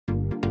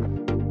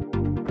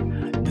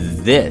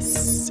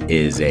This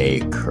is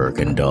a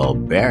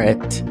Kirkendall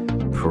Barrett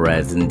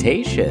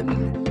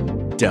presentation,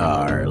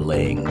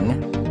 darling.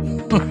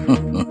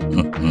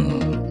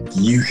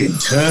 You can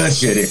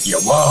touch it if you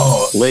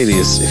want.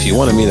 Ladies, if you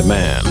want to meet a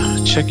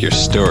man, check your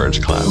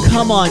storage closet.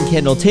 Come on,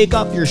 Kendall. Take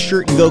off your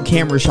shirt and go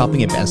camera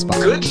shopping at Best Buy.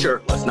 Good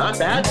shirtless, not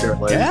bad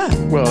shirtless. Yeah.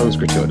 Well, it was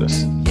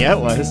gratuitous. Yeah,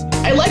 it was.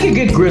 I like a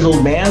good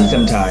grizzled man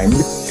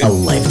sometimes. A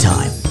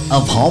lifetime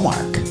of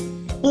Hallmark.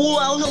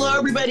 Well, hello,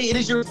 everybody. It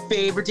is your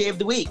favorite day of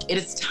the week. It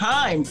is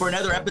time for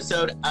another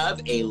episode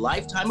of A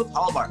Lifetime of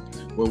Hallmark,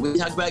 where we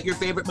talk about your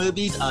favorite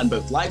movies on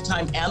both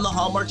Lifetime and the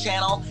Hallmark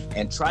Channel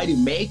and try to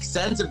make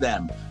sense of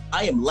them.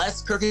 I am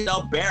Les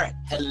Kirkendall Barrett.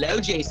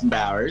 Hello, Jason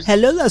Bowers.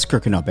 Hello, Les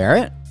Kirkendall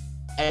Barrett.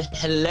 And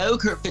hello,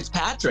 Kurt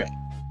Fitzpatrick.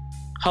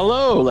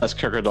 Hello, Les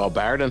Kirkendall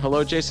Barrett, and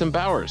hello, Jason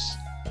Bowers.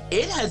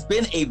 It has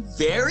been a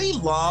very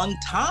long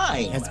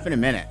time. It's been a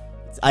minute.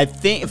 I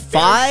think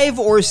 5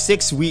 or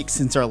 6 weeks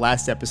since our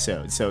last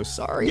episode, so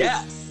sorry.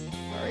 Yes.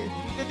 Sorry,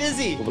 we've been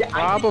busy. Well, the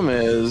problem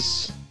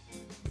is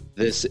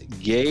this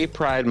Gay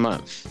Pride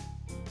Month.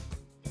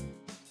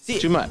 See,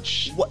 too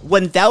much.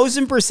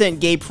 1000%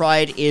 gay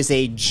pride is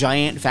a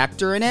giant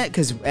factor in it,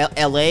 because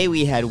LA,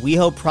 we had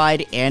WeHo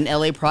Pride and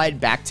LA Pride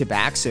back to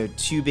back, so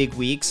 2 big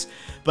weeks.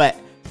 But,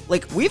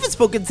 like, we haven't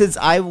spoken since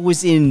I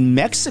was in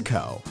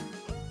Mexico.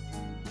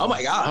 Oh,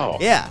 my God. Oh,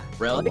 Yeah.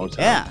 Really?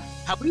 Yeah.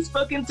 Have we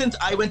spoken since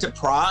I went to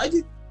Prague?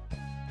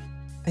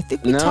 I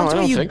think we No, talked I about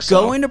don't you think so.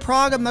 going to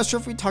Prague. I'm not sure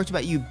if we talked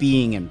about you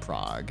being in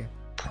Prague.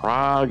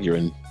 Prague, you're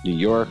in New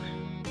York.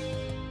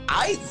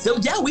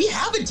 We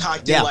haven't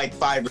talked in like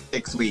 5 or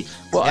 6 weeks.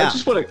 Well, Yeah.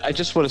 I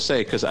just want to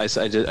say, because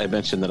I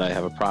mentioned that I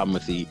have a problem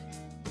with the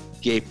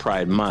Gay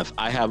Pride Month.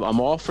 I'm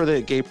all for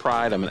the Gay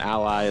Pride. I'm an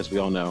ally, as we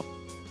all know.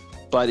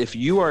 But if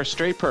you are a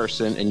straight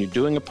person and you're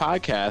doing a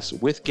podcast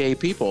with gay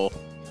people,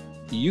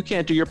 you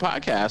can't do your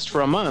podcast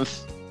for a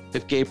month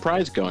if Gay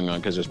Pride's going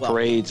on, because there's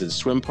parades and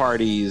swim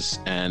parties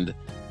and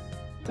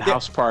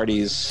house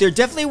parties. There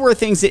definitely were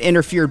things that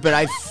interfered, but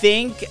I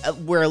think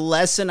where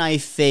Les and I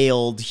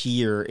failed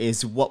here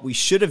is what we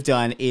should have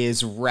done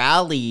is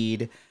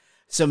rallied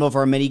some of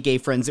our many gay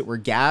friends that were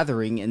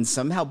gathering and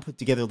somehow put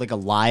together like a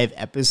live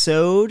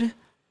episode.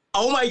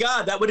 Oh my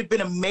God, that would have been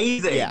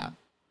amazing. Yeah.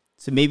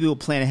 So maybe we'll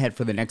plan ahead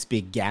for the next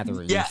big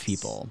gathering Yes. of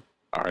people.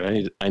 All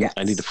right,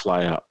 I need to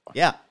fly out.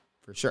 Yeah,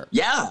 for sure.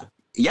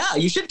 Yeah,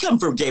 you should come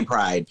for Gay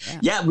Pride.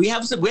 Yeah, we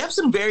have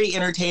some very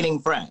entertaining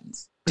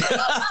friends.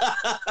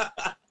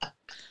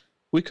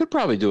 We could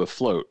probably do a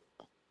float.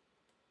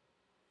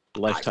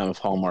 Lifetime of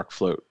Hallmark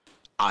float.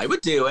 I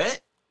would do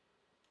it.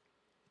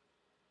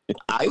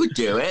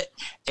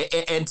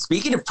 And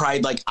speaking of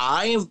Pride, like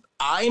I'm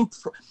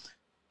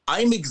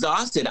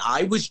exhausted.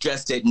 I was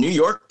just at New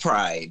York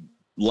Pride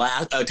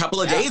a couple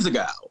of days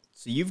ago.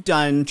 So you've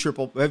done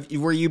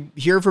were you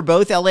here for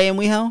both LA and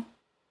WeHo?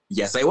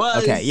 Yes, I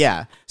was. Okay,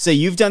 yeah. So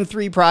you've done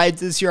 3 prides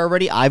this year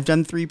already. I've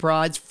done 3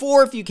 prides.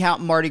 4 if you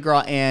count Mardi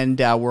Gras and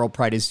World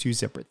Pride as 2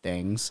 separate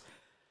things.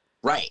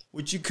 Right.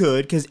 Which you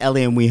could, because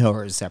LA and WeHo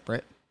are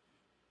separate.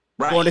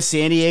 Right. Going to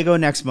San Diego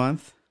next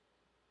month.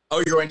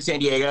 Oh, you're going to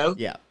San Diego?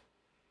 Yeah.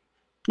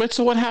 Wait,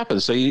 so what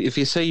happens? So if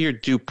you say you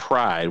do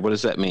Pride, what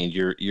does that mean?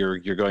 You're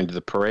going to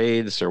the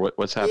parades, or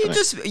what's happening?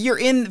 You're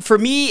in. For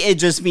me, it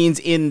just means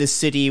in the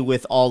city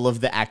with all of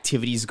the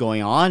activities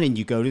going on, and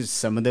you go to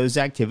some of those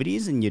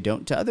activities and you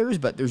don't to others.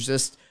 But there's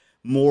just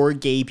more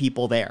gay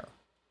people there.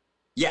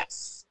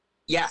 Yes.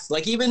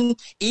 Like even.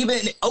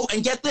 Oh,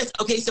 and get this.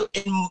 Okay, so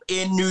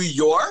in New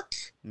York,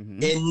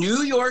 in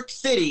New York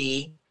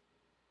City,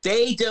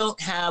 they don't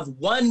have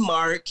one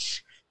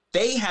march.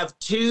 They have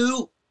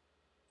 2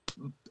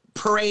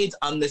 parades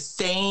on the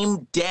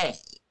same day.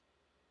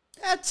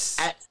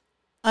 That's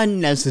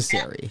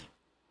unnecessary.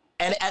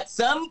 And at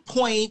some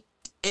point,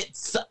 it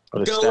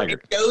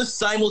goes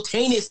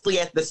simultaneously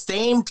at the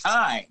same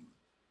time.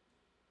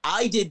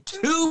 I did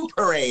 2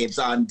 parades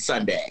on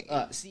Sunday.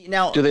 See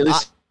now, do they at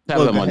least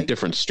have them on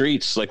different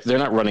streets? Like they're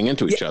not running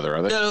into each other,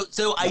 are they?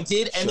 So I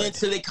did, and then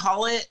so they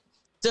call it.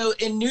 So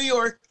in New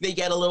York, they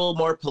get a little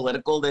more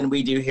political than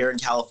we do here in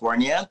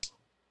California.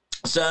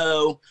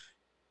 So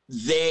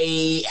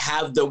they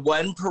have the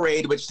one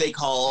parade, which they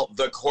call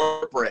the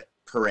corporate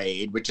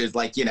parade, which is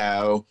like,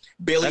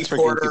 Billy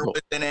Porter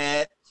was in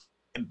it.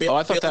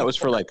 I thought that was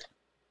for like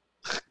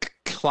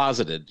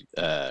closeted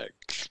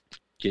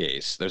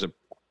gays. There's a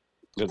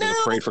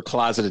parade for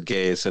closeted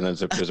gays, and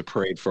there's a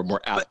parade for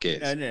more out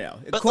gays. No.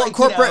 But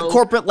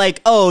Corporate,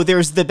 like, oh,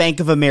 there's the Bank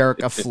of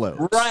America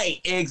float. Right,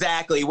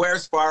 exactly.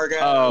 Where's Fargo?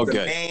 Oh, the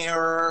good.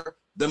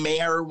 The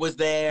mayor was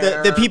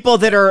there. The people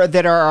that are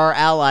our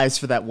allies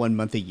for that 1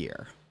 month a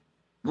year.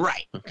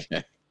 Right.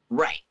 Okay.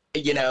 Right.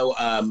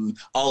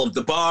 All of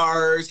the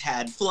bars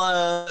had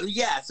flow.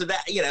 Yeah. So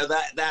that,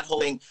 that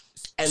whole thing.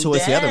 And so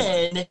what's the other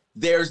one?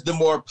 There's the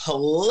more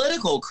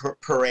political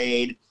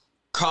parade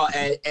called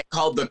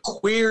the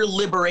Queer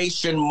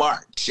Liberation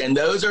March. And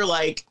those are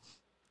like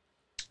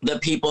the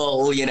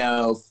people,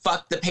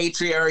 fuck the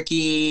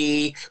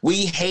patriarchy.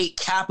 We hate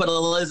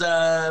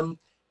capitalism.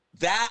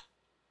 That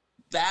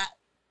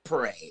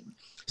parade.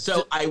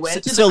 So I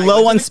went to So I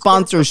low went on to the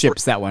corporate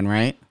sponsorships, that one,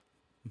 right?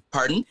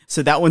 Pardon?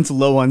 So that one's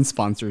low on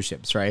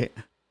sponsorships, right?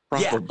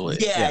 Probably.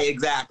 Yeah,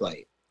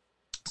 exactly.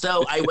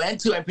 So I went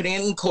to, I'm putting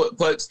in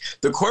quotes,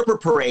 the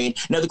corporate parade.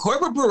 Now, the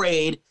corporate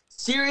parade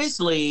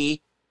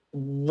seriously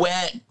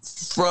went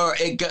for,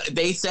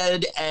 they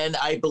said, and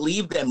I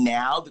believe them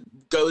now,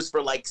 goes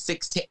for like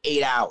 6 to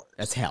 8 hours.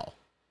 That's hell.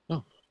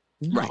 Oh,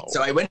 Right. no.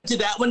 So I went to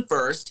that one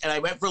first, and I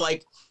went for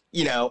like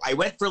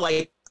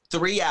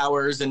 3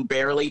 hours and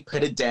barely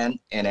put a dent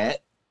in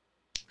it.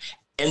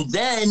 And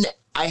then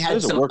I had That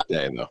is a work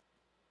day, though.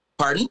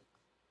 Pardon?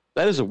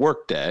 That is a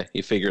work day.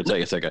 You figure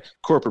it's like a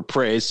corporate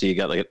parade, so you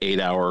got like an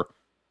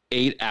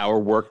 8-hour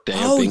work day.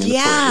 Oh, of being in the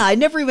yeah. parade. I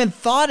never even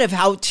thought of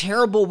how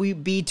terrible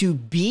we'd be to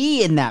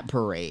be in that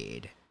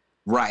parade.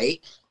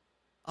 Right.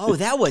 Oh,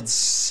 that would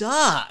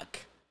suck.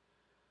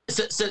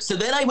 So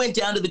then I went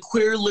down to the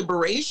Queer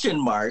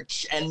Liberation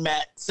March and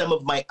met some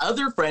of my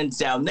other friends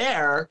down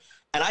there.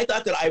 And I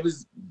thought that I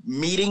was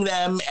meeting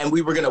them and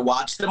we were going to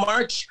watch the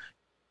march.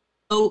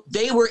 So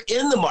they were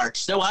in the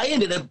march. So I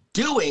ended up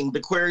doing the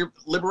Queer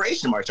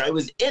Liberation March. I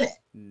was in it.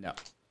 No.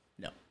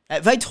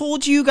 Have I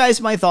told you guys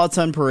my thoughts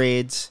on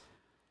parades?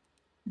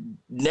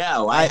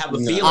 No, I have a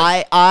feeling.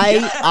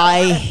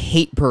 I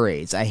hate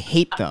parades. I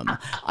hate them.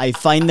 I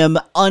find them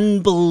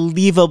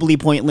unbelievably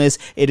pointless.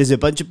 It is a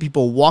bunch of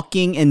people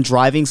walking and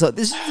driving. So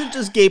this isn't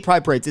just gay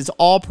pride parades. It's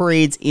all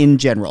parades in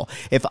general.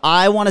 If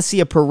I want to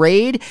see a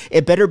parade,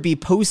 it better be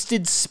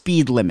posted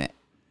speed limit.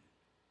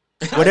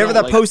 Whatever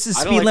the posted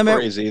speed I don't like limit.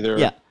 parades either.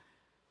 Yeah.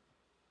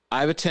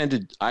 I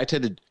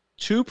attended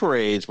 2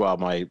 parades while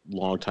my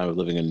long time of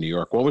living in New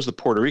York. One was the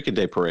Puerto Rican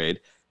Day Parade.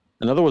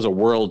 Another was a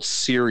World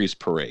Series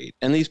parade.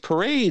 And these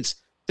parades,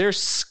 they're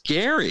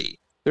scary.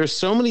 There's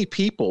so many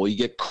people. You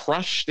get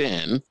crushed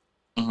in.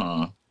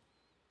 Uh-huh.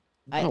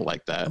 I don't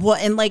like that. Well,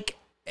 and like,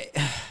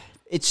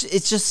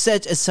 it's just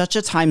such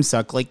a time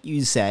suck. Like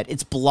you said,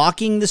 it's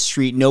blocking the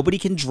street. Nobody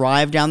can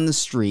drive down the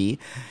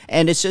street,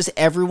 and it's just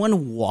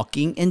everyone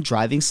walking and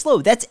driving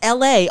slow. That's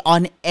LA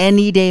on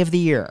any day of the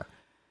year.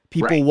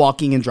 People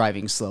walking and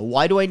driving slow.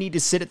 Why do I need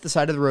to sit at the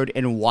side of the road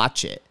and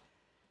watch it?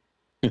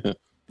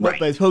 But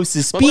as opposed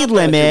to speed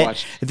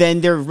limit,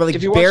 then they're like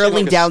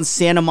barreling down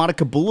Santa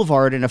Monica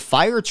Boulevard in a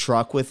fire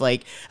truck with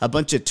like a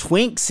bunch of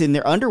twinks in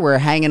their underwear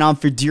hanging on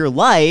for dear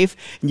life.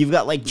 And you've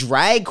got like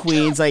drag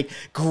queens like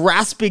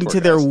grasping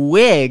to their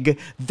wig.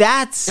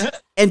 That's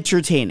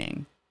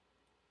entertaining.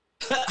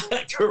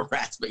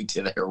 Grasping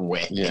to their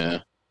wig. Yeah.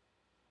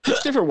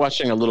 It's different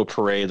watching a little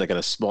parade like at a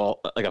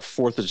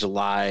 4th of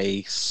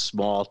July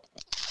small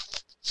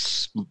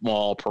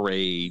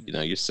parade. You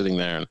know, you're sitting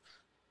there and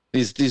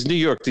these New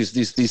York,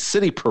 these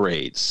city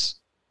parades.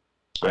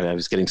 I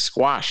was getting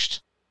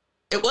squashed.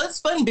 It was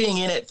fun being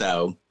in it,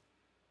 though.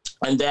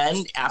 And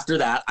then after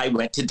that, I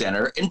went to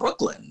dinner in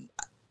Brooklyn.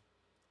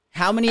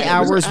 How many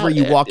hours were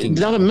you walking?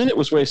 Not a minute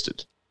was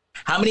wasted.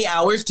 How many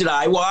hours did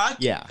I walk?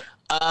 Yeah.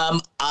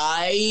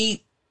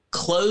 I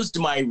closed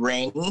my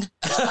ring.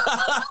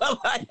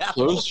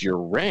 Closed your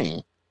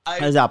ring?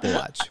 How's Apple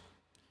Watch?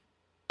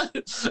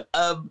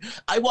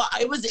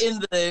 I was in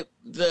the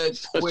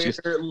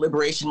Queer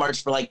Liberation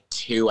March for like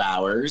 2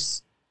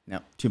 hours. No,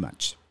 too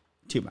much.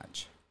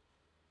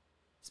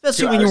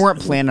 Especially when you weren't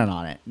planning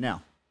on it.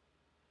 No.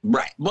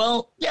 Right.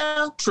 Well,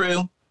 yeah,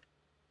 true.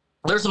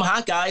 There's some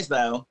hot guys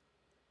though.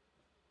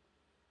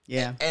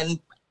 Yeah. And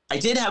I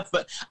did have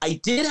fun. I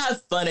did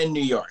have fun in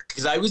New York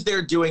because I was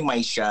there doing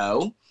my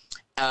show.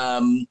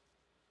 And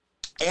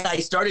I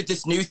started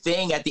this new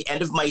thing at the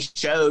end of my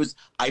shows.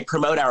 I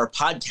promote our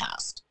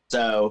podcast.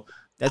 So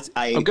that's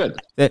good.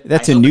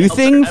 That's a new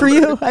thing for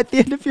you at the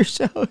end of your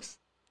shows.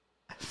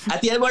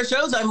 At the end of our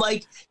shows, I'm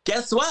like,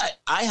 guess what?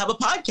 I have a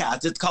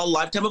podcast. It's called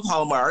Lifetime of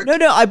Hallmark. No,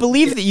 I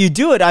believe that you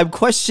do it. I'm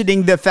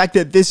questioning the fact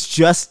that this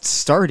just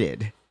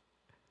started.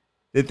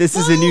 That this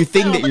is a new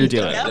thing that you're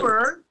doing.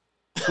 Never.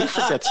 We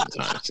forget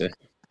sometimes.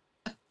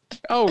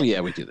 Oh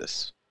yeah, we do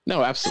this.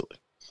 No, absolutely.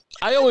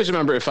 I always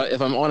remember if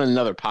I'm on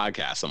another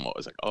podcast, I'm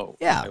always like, oh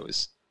yeah, I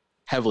always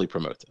heavily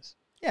promote this.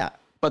 Yeah.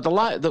 But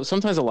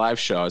sometimes a live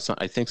show,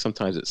 I think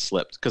sometimes it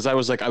slipped because I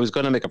was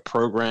going to make a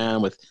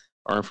program with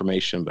our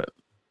information, but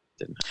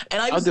didn't.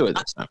 And I'll do it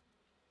this time.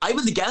 I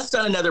was a guest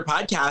on another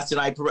podcast,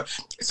 and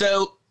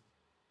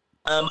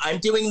I'm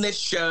doing this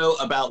show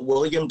about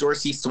William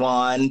Dorsey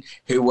Swan,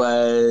 who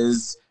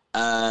was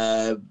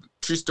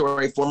true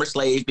story, former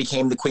slave,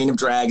 became the queen of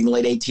drag in the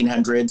late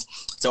 1800s.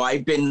 So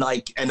I've been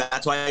and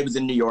that's why I was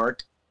in New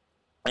York.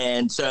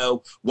 And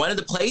so one of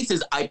the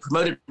places I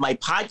promoted my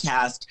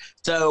podcast,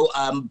 so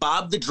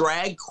Bob the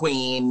Drag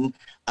Queen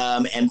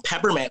and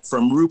Peppermint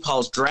from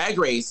RuPaul's Drag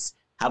Race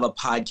have a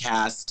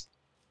podcast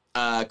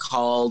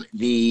called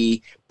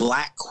the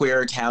Black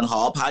Queer Town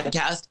Hall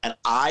Podcast. And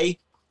I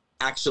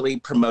actually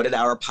promoted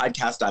our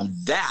podcast on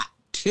that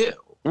too.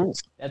 Ooh,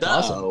 that's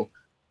awesome.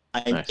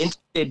 I'm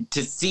interested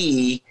to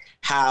see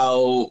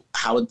how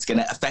it's going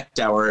to affect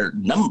our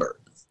numbers.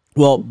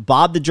 Well,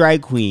 Bob the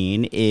Drag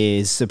Queen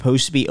is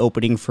supposed to be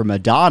opening for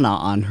Madonna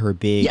on her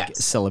big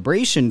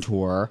celebration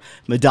tour.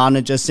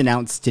 Madonna just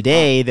announced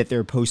today that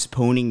they're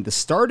postponing the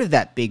start of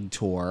that big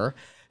tour.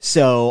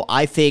 So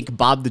I think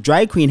Bob the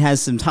Drag Queen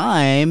has some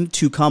time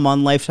to come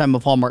on Lifetime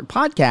of Hallmark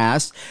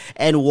podcast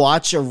and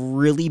watch a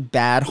really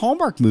bad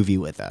Hallmark movie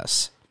with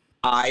us.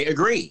 I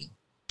agree.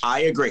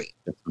 Get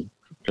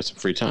some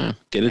free time.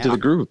 Get into the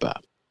groove,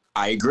 Bob.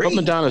 I agree. But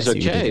Madonna's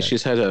okay.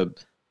 She's had a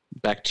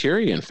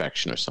bacteria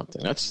infection or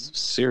something. That's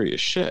serious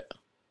shit.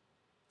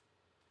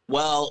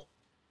 Well,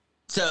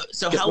 so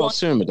Get how well long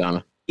soon,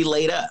 Madonna? he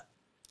laid up?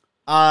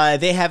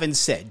 They haven't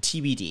said,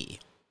 TBD.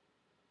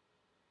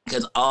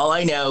 Because all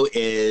I know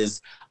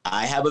is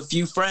I have a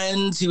few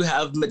friends who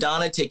have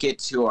Madonna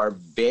tickets who are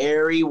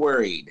very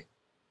worried.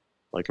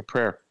 Like a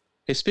prayer.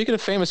 Hey, speaking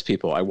of famous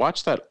people, I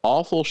watched that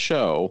awful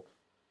show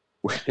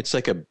where it's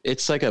like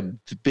a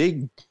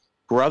big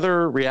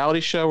brother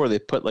reality show where they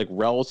put like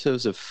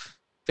relatives of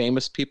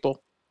famous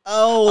people.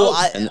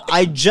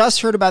 I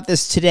just heard about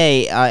this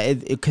today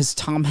because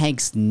Tom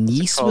Hanks'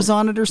 niece was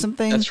on it or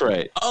something. That's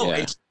right.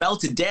 It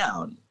melted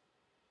down.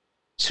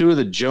 Two of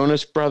the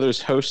Jonas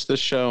Brothers host the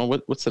show.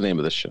 What's the name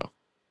of the show?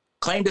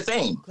 Claim to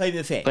fame. Claim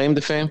to fame. Claim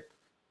to fame.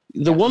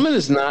 The woman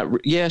is not.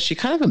 Yeah, she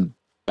kind of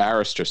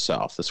embarrassed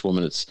herself. This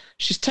woman,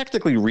 she's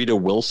technically Rita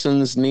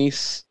Wilson's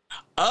niece.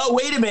 Oh,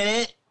 wait a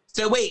minute.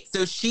 So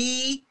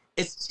she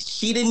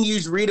didn't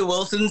use Rita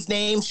Wilson's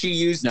name. She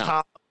used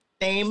Tom's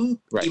name.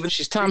 Right. Even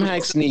she's Tom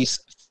Hanks' niece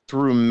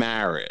through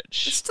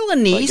marriage. It's still a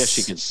niece. So I guess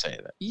you could say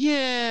that.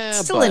 Yeah,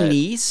 still a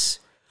niece.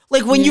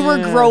 Like when you were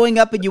growing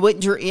up and you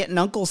went to your aunt and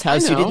uncle's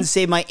house, you didn't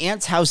say my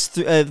aunt's house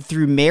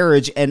through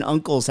marriage and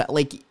uncle's house.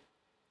 Like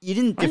you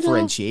didn't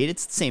differentiate.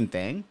 It's the same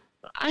thing.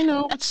 I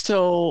know. But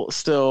still,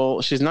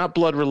 she's not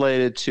blood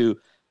related to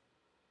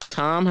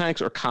Tom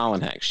Hanks or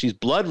Colin Hanks. She's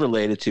blood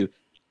related to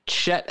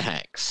Chet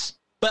Hanks.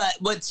 But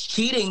what's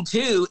cheating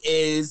too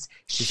is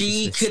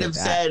she could have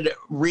said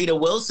Rita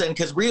Wilson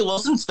because Rita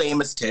Wilson's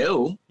famous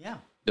too. Yeah,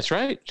 that's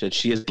right.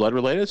 She is blood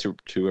related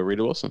to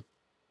Rita Wilson.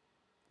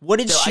 What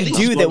did she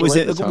do that was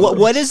it?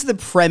 What is the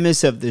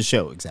premise of the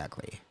show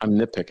exactly? I'm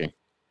nitpicking.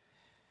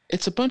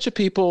 It's a bunch of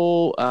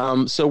people.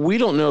 So we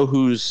don't know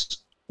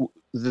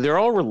they're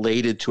all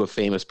related to a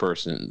famous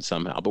person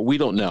somehow, but we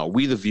don't know.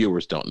 We, the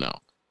viewers, don't know.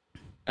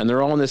 And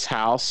they're all in this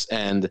house.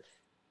 And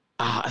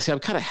see, I'm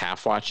kind of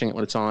half watching it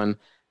when it's on.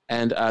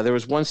 And there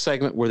was one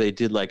segment where they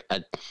did like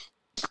a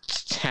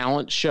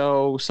talent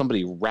show.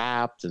 Somebody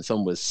rapped and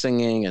someone was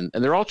singing, and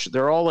they're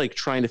all like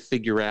trying to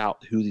figure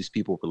out who these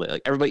people were.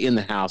 Like everybody in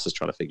the house is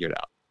trying to figure it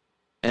out.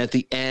 And at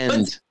the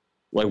end,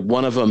 like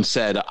one of them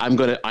said, I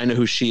know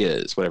who she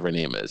is, whatever her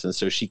name is. And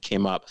so she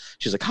came up.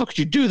 She's like, how could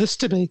you do this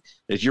to me?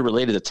 If you're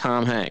related to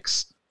Tom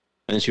Hanks.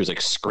 And then she was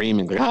like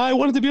screaming, like, I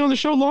wanted to be on the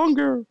show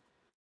longer.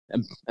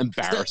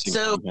 Embarrassing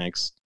Tom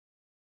Hanks.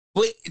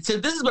 Wait, so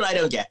this is what I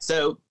don't get.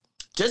 So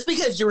just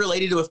because you're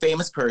related to a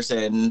famous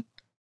person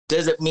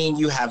doesn't mean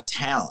you have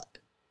talent.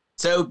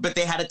 So, but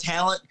they had a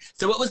talent.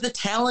 So what was the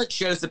talent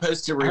show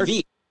supposed to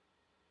reveal?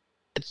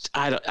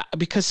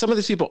 Because some of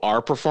these people are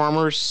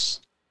performers,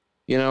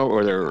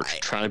 or they're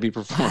trying to be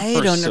performers. I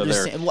don't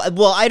understand.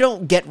 Well, I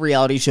don't get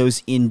reality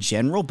shows in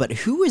general, but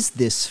who is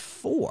this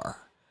for?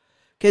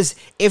 Because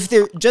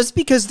just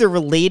because they're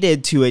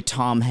related to a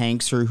Tom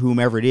Hanks or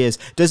whomever it is,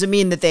 doesn't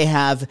mean that they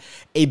have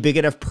a big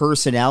enough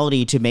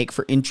personality to make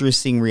for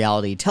interesting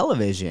reality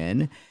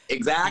television.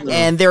 Exactly.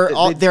 And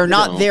they're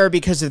not there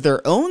because of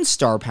their own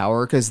star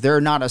power, because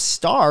they're not a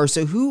star.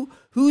 So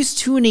who's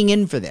tuning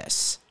in for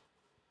this?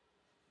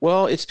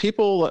 Well, it's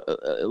people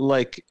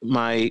like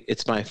my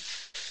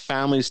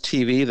family's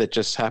TV that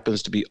just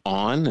happens to be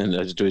on, and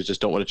I just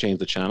don't want to change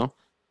the channel.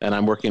 And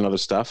I'm working on other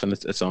stuff, and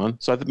it's on.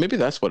 So maybe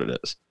that's what it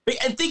is.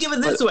 And think of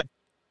it this way.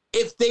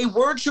 If they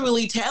were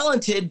truly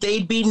talented,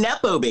 they'd be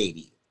Nepo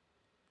baby.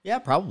 Yeah,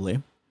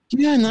 probably.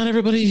 Yeah, not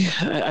everybody.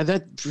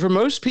 That for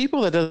most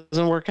people, that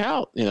doesn't work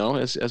out,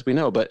 as we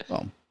know. But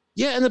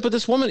but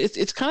this woman,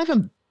 it's kind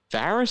of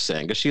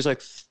embarrassing because she's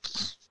like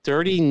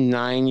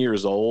 39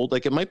 years old.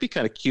 Like, it might be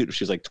kind of cute if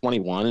she's like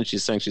 21 and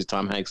she's saying she's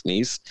Tom Hanks'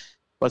 niece.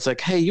 But it's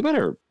like, hey, you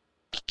better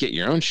get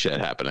your own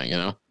shit happening,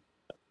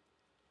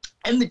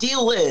 And the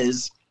deal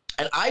is,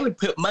 and I would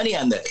put money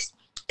on this,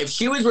 if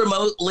she was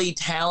remotely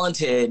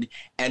talented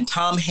and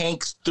Tom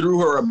Hanks threw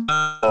her a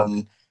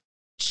bone,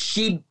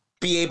 she'd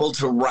be able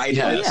to write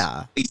it. Yeah.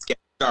 At least get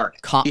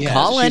started.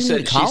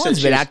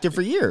 Colin's been active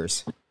for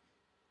years.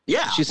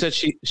 Yeah. She said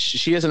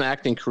she has an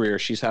acting career.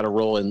 She's had a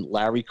role in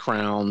Larry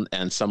Crown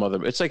and some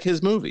other. It's like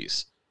his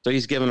movies. So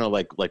he's given her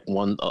like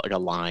one a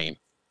line.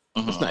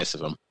 It's nice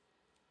of him.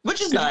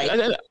 Which is nice.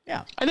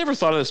 I never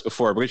thought of this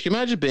before, but can you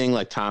imagine being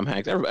like Tom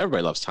Hanks?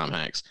 Everybody loves Tom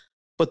Hanks,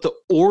 but the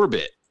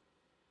orbit,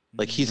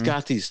 like he's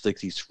got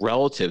these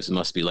relatives who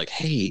must be like,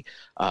 hey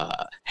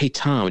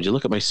Tom, would you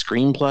look at my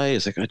screenplay?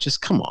 It's like,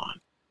 just come on.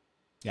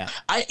 Yeah.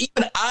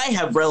 I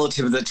have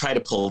relatives that try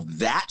to pull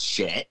that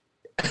shit.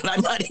 And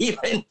I'm not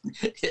even.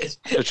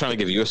 They're trying to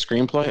give you a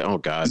screenplay? Oh,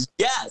 God.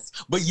 Yes.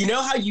 But you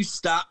know how you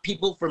stop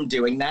people from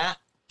doing that?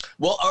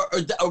 Well,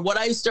 or what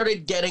I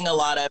started getting a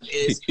lot of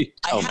is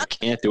I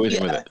can't do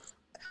anything with it.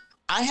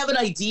 I have an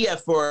idea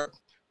for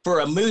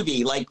a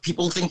movie. Like,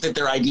 people think that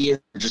their ideas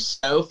are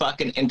just so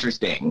fucking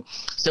interesting.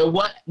 So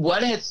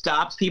what has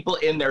stopped people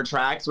in their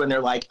tracks when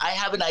they're like, I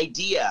have an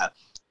idea.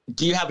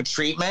 Do you have a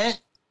treatment?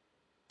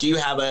 Do you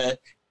have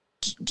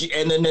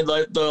and then they're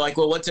like,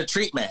 well, what's a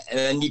treatment? And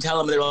then you tell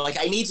them, they're like,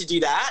 I need to do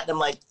that. And I'm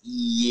like,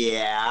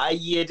 yeah,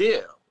 you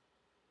do.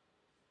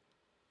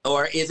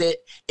 Or is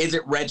it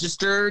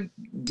registered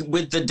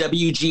with the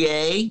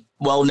WGA?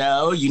 Well,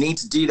 no, you need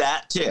to do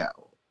that too.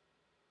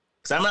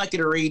 Because I'm not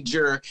going to read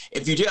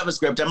if you do have a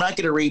script, I'm not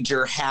going to read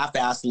your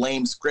half-assed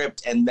lame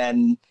script and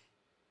then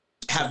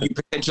have you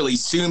potentially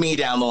sue me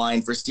down the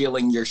line for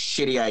stealing your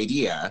shitty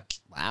idea.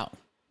 Wow. I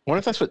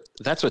wonder if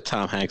that's what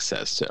Tom Hanks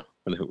says too,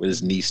 when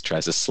his niece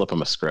tries to slip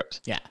him a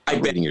script. Yeah.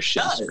 I'm reading your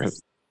shit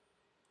script.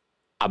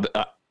 I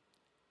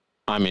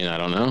mean, I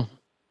don't know.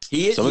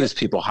 Some of these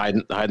people hide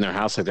in their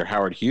house like they're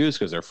Howard Hughes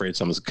because they're afraid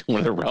one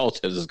of their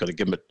relatives is going to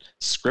give them a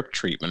script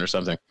treatment or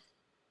something.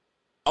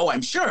 Oh,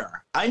 I'm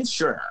sure.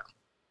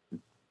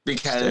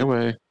 Because stay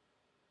away.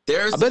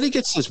 I bet he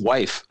gets his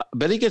wife. I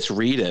bet he gets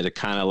Rita to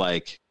kind of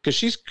like, because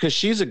she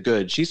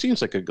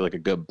seems like a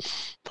good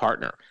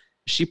partner.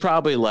 She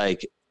probably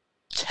like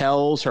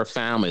tells her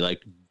family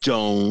like,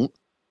 don't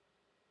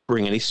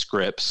bring any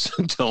scripts,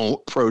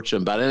 don't approach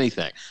them about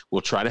anything.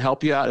 We'll try to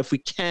help you out if we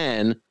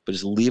can, but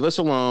just leave us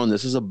alone.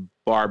 This is a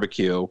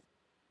barbecue.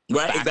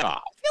 Right. Back Exactly.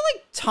 off. I feel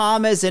like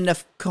Tom has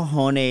enough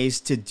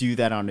cojones to do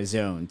that on his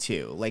own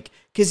too. Like,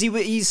 because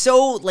he's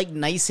so like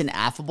nice and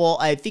affable.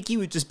 I think he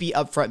would just be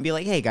upfront and be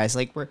like, "Hey guys,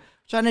 like we're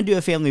trying to do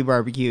a family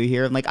barbecue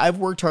here, and like I've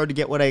worked hard to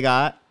get what I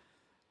got,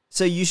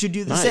 so you should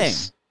do the same."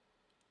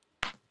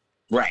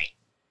 Right.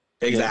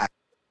 Exactly.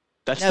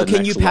 That's now,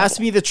 can you pass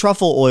me the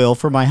truffle oil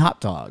for my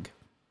hot dog?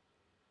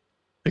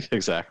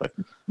 Exactly.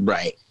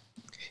 Right.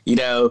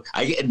 If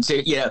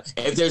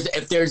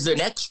there's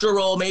an extra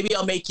roll, maybe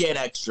I'll make you an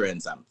extra in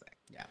something.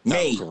 Yeah.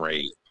 Maybe.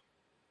 Great.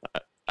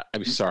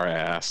 I'm sorry I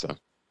asked him.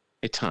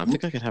 Hey, Tom,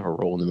 think I could have a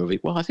role in the movie?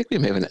 Well, I think we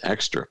may have an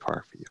extra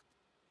part for you.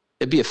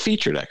 It'd be a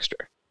featured extra.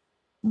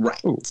 Right.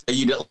 Ooh. So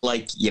you'd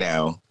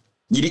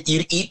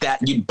you'd eat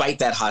that, you'd bite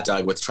that hot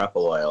dog with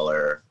truffle oil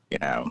or,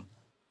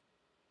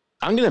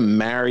 I'm going to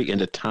marry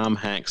into Tom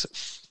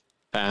Hanks'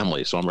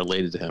 family, so I'm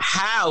related to him.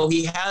 How?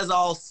 He has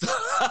all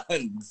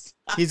sons.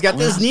 He's got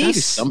this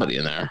niece. Somebody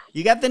in there.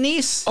 You got the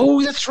niece.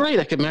 Oh, that's right.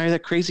 I could marry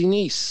that crazy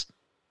niece.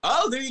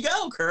 Oh, there you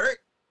go, Kurt.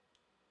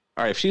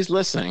 All right, if she's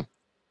listening.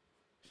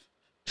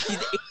 She's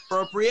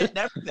appropriate and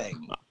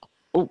everything.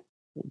 Oh,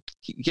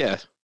 yeah.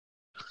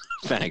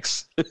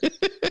 Thanks.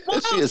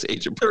 Well, she is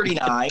age appropriate.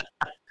 39.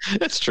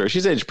 That's true.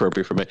 She's age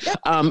appropriate for me. Yep.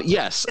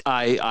 Yes,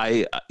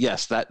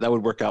 yes, that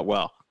would work out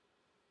well.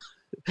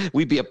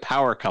 We'd be a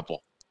power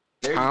couple.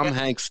 Tom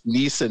Hanks'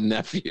 niece and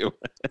nephew.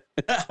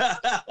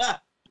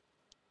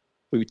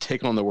 We would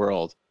take on the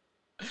world.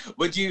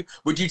 Would you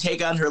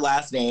take on her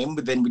last name,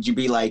 but then would you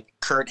be like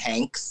Kurt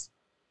Hanks?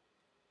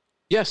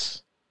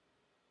 Yes.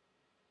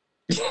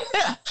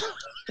 I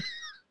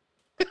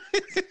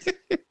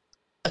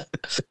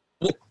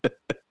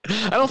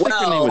don't think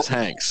her name was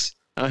Hanks.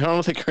 I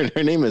don't think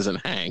her name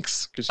isn't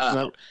Hanks because she's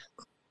not.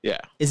 Yeah.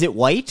 Is it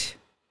White?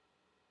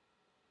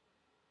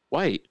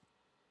 White.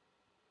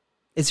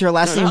 Is her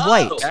last name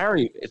White?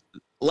 Barry.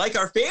 Like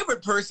our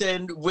favorite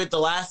person with the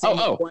last name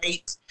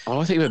White. Oh,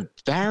 I think it was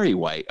Barry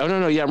White. Oh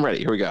no, yeah, I'm ready.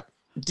 Here we go.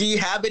 Do you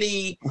have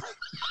any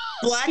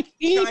black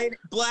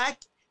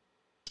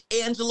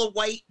Angela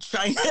White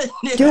China?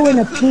 Doing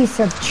a piece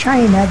of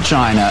China.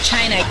 China.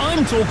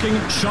 I'm talking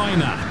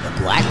China. The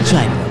Black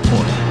China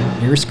Report.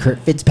 Here's Kurt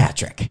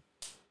Fitzpatrick.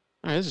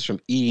 All right, this is from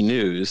E!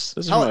 News.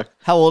 This is how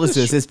old is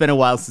this? It's been a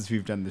while since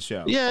we've done the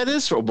show. Yeah, it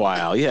is for a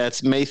while. Yeah,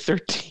 it's May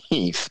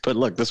 13th. But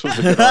look, this was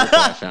a good article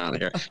I found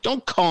here.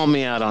 Don't call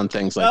me out on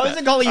things like that. I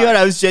wasn't calling you out.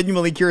 I was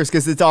genuinely curious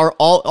because it's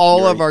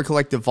all of our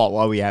collective fault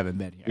while we haven't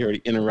been here. You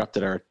already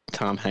interrupted our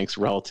Tom Hanks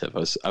relative.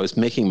 I was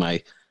making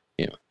my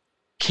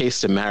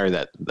case to marry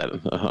that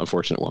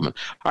unfortunate woman.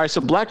 All right,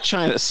 so Black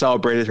China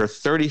celebrated her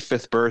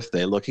 35th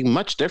birthday looking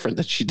much different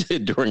than she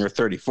did during her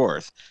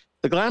 34th.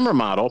 The glamour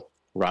model,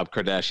 Rob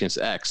Kardashian's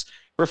ex,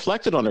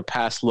 reflected on her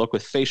past look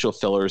with facial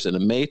fillers in a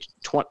May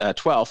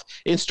 12th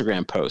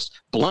Instagram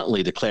post,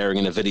 bluntly declaring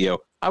in a video,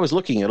 "I was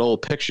looking at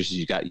old pictures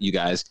you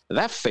guys.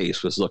 That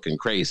face was looking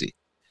crazy."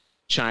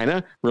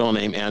 China, real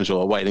name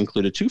Angela White,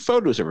 included 2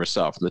 photos of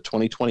herself from the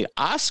 2020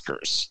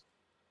 Oscars.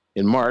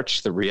 In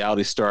March, the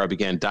reality star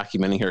began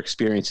documenting her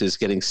experiences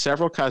getting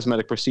several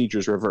cosmetic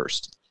procedures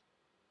reversed.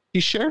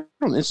 She shared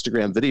on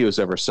Instagram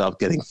videos of herself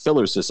getting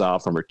fillers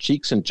dissolved from her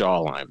cheeks and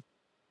jawline.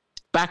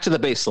 Back to the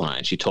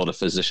baseline, she told a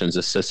physician's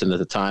assistant at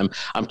the time,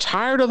 "I'm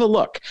tired of the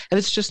look, and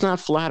it's just not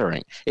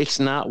flattering.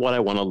 It's not what I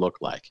want to look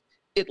like.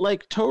 It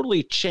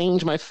totally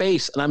changed my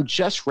face, and I'm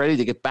just ready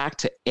to get back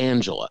to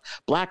Angela.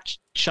 Black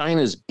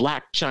China's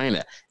Black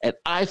China, and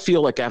I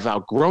feel like I've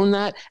outgrown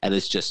that, and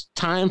it's just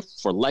time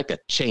for a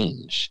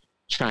change."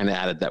 China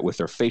added that with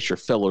her facial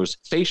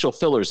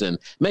fillers and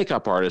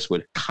makeup artists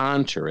would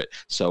contour it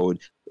so it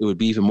would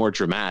be even more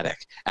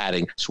dramatic,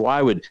 adding, so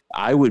I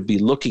would be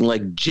looking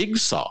like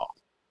Jigsaw.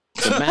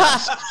 The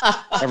mask,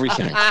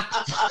 everything.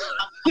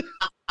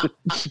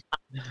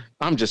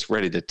 I'm just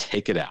ready to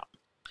take it out.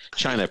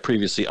 China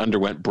previously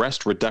underwent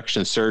breast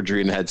reduction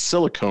surgery and had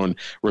silicone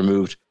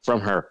removed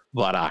from her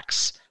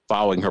buttocks.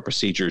 Following her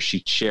procedure,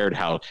 she shared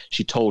how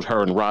she told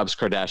her and Rob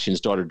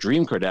Kardashian's daughter,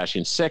 Dream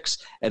Kardashian 6,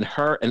 and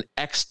her and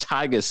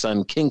ex-Tyga's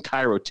son, King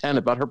Cairo 10,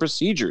 about her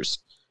procedures.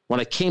 When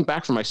I came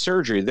back from my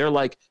surgery, they're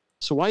like,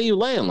 so why are you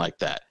laying like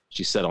that?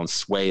 She said on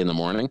Sway in the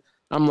morning.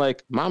 I'm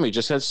like, Mommy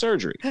just had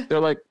surgery. They're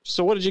like,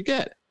 so what did you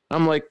get?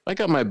 I'm like, I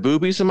got my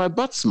boobies and my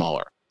butt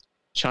smaller.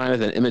 China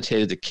then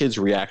imitated the kids'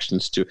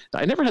 reactions to.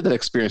 I never had that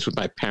experience with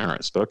my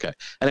parents, but okay.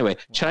 Anyway,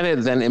 China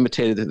then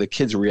imitated the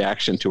kids'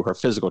 reaction to her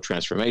physical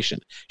transformation.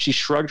 She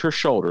shrugged her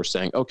shoulders,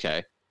 saying,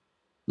 okay.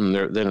 And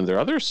then there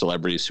are other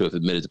celebrities who have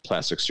admitted to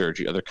plastic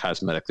surgery, other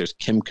cosmetic. There's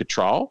Kim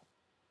Cattrall.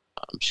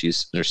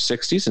 She's in her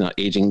 60s and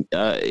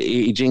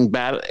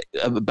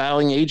now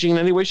battling aging in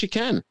any way she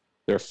can.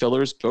 There are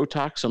fillers,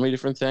 Botox, so many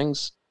different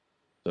things.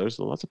 There's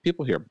lots of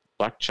people here.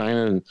 Black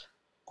China and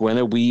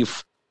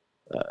Genevieve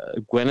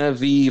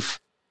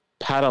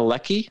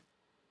Padalecki.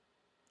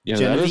 You know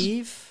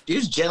Genevieve?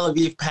 Who's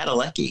Genevieve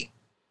Padalecki?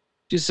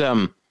 She's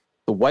the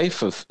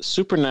wife of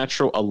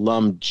Supernatural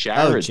alum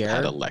Jared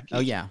Padalecki. Oh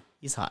yeah,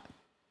 he's hot.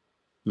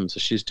 So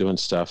she's doing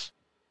stuff.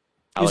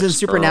 He's in Alex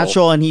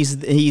Supernatural, Earl. and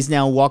he's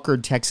now Walker,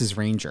 Texas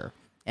Ranger.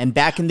 And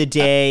back in the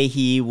day,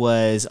 he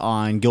was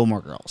on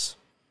Gilmore Girls.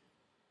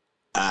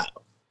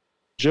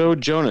 Joe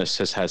Jonas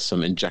has had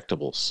some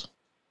injectables.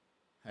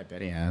 I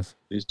bet he has.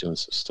 He's doing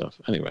some stuff.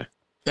 Anyway.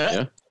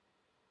 Yeah.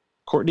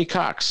 Courtney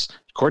Cox.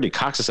 Courtney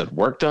Cox has had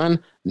work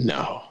done?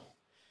 No.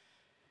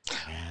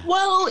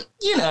 Well,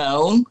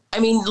 I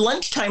mean,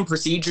 lunchtime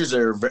procedures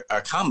are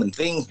a common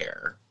thing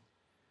here.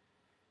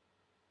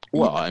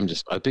 Well, I'm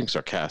being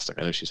sarcastic.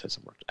 I know she's had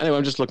some work. Anyway,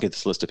 I'm just looking at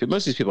this list of people.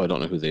 Most of these people, I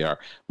don't know who they are.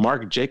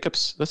 Mark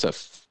Jacobs, that's a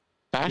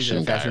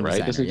fashion guy, right?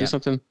 Designer, Doesn't he do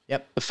something?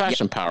 Yep. The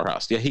fashion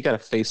powerhouse. Yeah, he got a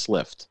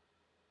facelift.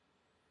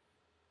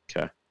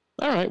 Okay.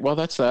 All right. Well,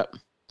 that's that.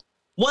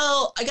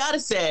 Well, I gotta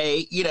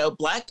say,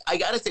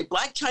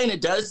 Black China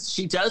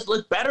does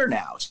look better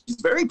now. She's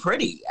very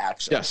pretty,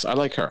 actually. Yes, I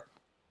like her.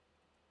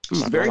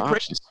 She's very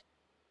pretty.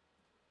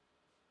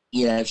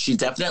 She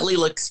definitely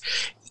looks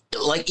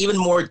like even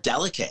more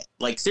delicate.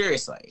 Like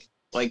seriously,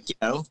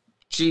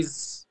 she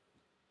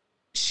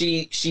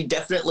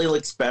definitely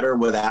looks better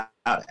without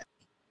it.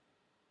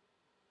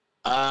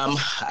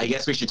 I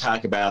guess we should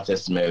talk about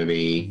this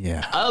movie.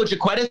 Yeah. Oh,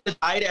 Jaquetta says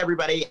hi to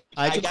everybody.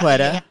 Hi,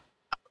 Jaquetta.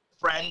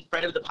 Friend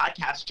of the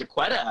podcast,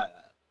 Jaquetta,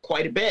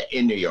 quite a bit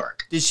in New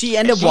York. Did she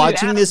end up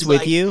watching this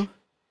with you?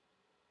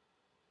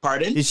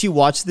 Pardon? Did she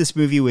watch this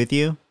movie with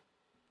you?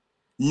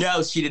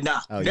 No, she did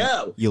not. Oh,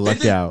 no. You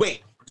lucked out.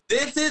 Wait,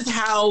 this is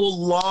how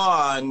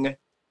long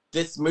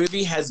this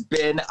movie has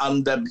been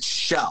on the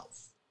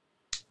shelf.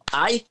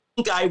 I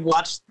think I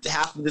watched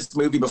half of this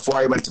movie before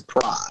I went to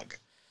Prague.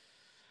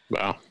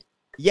 Wow.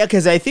 Yeah,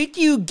 because I think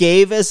you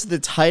gave us the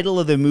title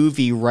of the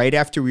movie right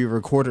after we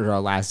recorded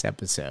our last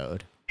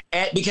episode.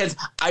 And because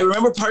I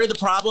remember part of the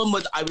problem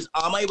was I was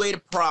on my way to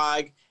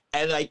Prague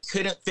and I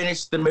couldn't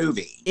finish the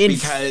movie. In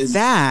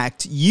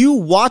fact, you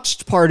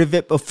watched part of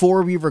it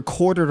before we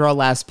recorded our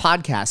last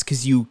podcast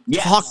because you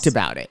talked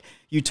about it.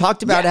 You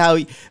talked about how,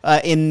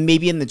 in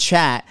the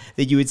chat,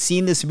 that you had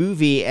seen this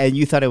movie and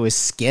you thought it was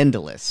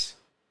scandalous.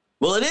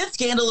 Well, it is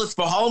scandalous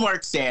for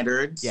Hallmark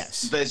standards.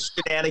 Yes, the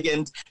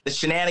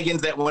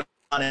shenanigans that went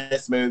on in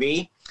this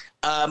movie.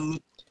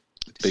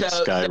 Big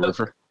Sky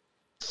River.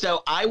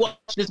 So I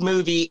watched this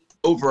movie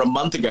over a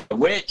month ago,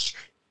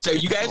 so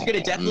you guys are going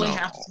to definitely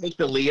have to take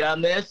the lead on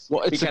this.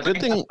 Well, it's a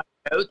good thing.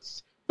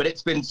 Notes, but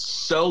it's been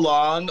so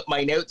long,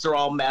 my notes are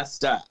all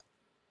messed up.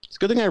 It's a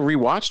good thing I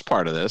rewatched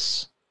part of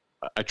this.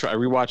 I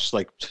rewatched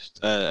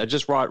I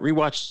just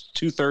rewatched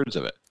 2/3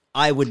 of it.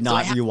 I would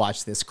not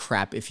rewatch this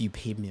crap if you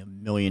paid me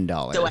 $1 million.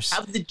 So I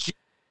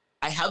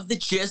have the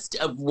gist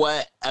of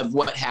what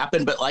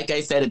happened, but like I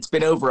said, it's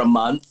been over a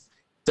month.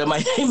 So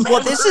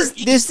this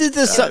is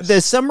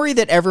the summary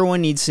that everyone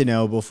needs to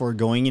know before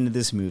going into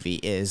this movie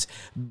is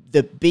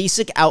the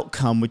basic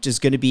outcome, which is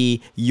going to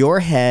be your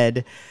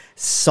head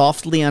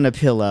softly on a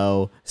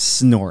pillow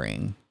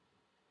snoring.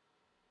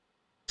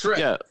 True.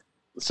 Yeah.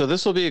 So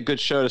this will be a good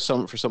show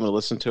for someone to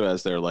listen to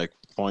as they're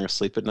falling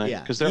asleep at night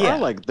because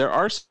there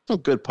are some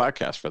good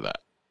podcasts for that.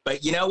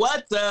 But you know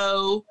what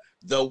though?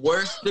 The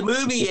worse the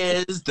movie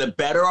is, the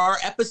better our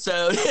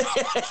episode.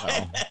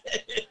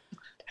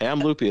 Hey, I'm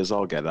loopy as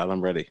all get out.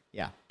 I'm ready.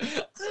 Yeah.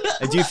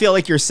 I do feel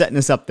like you're setting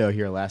us up, though,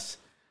 here, Les.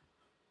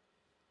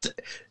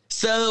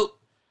 So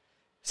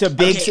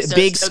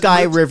Big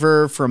Sky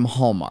River from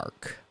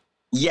Hallmark.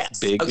 Yes.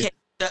 Big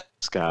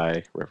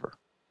Sky River.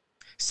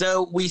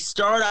 So we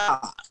start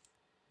off,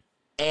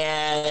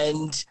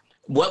 and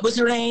what was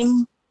her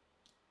name?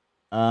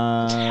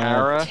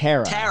 Tara.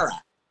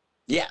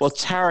 Yeah. Well,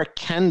 Tara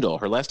Kendall.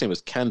 Her last name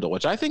was Kendall,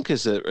 which I think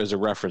is a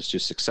reference to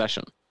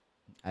Succession.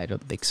 I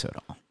don't think so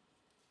at all.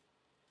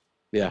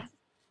 Yeah.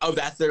 Oh,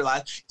 that's their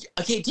last.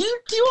 Okay, do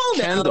you all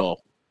know?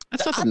 Kendall.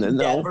 That's nothing to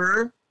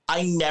know.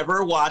 I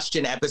never watched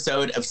an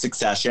episode of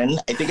Succession.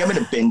 I think I'm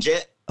going to binge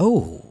it.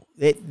 Oh,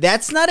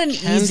 that's not an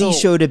easy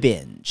show to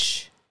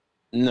binge.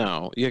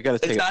 No, you got to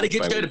take it. It's not a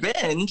good show to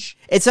binge.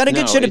 It's not a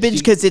good show to binge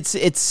because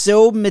it's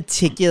so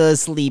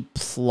meticulously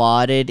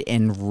plotted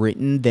and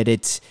written that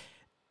it's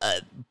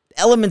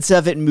elements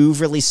of it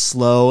move really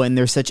slow, and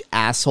they're such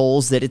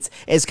assholes that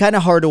it's kind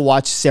of hard to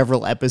watch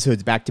several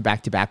episodes back to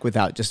back to back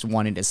without just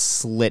wanting to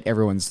slit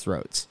everyone's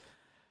throats.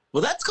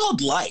 Well, that's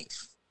called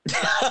life.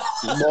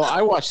 Well,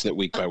 I watched it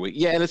week by week.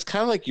 Yeah, and it's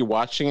kind of like you're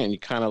watching it and you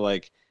kind of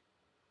like,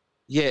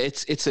 yeah,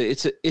 it's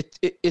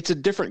a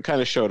different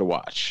kind of show to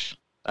watch.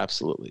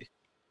 Absolutely.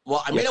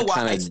 Well, I'm gonna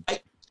watch.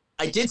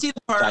 I did see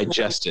the part.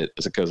 Digest it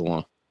as it goes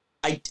along.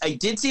 I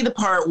did see the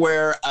part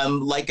where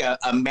like a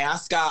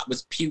mascot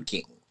was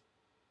puking.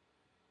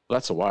 Well,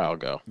 that's a while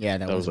ago. Yeah,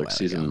 that was like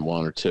season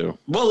 1 or 2.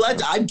 Well,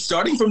 I'm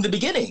starting from the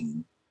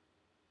beginning.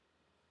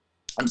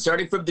 I'm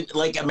starting from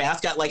a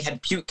mascot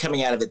had puke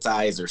coming out of its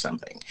eyes or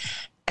something.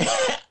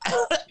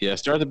 Yeah,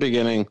 start at the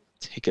beginning.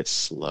 Take it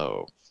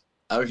slow.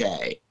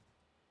 Okay.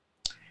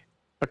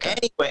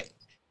 Anyway,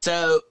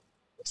 so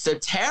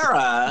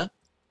Tara.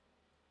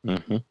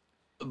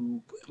 Mm-hmm.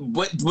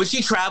 Was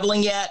she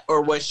traveling yet,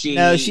 or was she?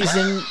 No,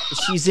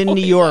 she's in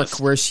New York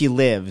where she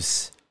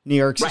lives. New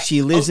York. Right.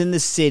 She lives in the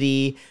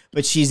city,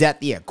 but she's at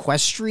the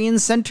equestrian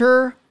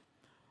center.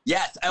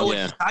 Yes, I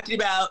was talking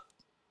about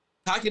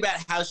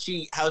how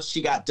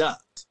she got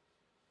dumped.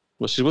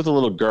 Well, she's with a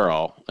little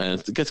girl, and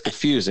it gets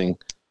confusing.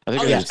 I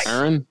think it's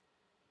Erin.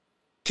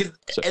 The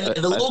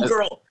little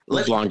girl,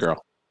 the blonde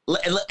girl,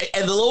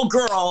 and the little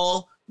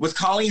girl was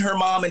calling her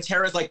mom, and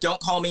Tara's like, "Don't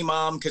call me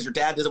mom because your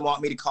dad doesn't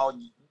want you to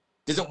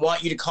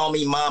call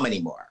me mom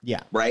anymore."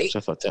 Yeah, right. So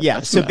the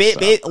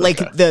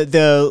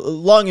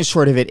long and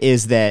short of it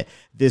is that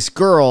this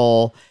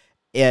girl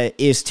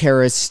is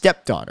Tara's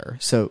stepdaughter.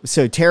 So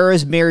Tara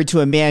is married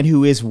to a man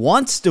who is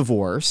once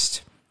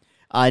divorced.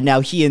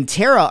 Now he and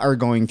Tara are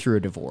going through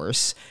a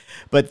divorce,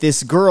 but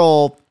this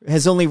girl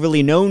has only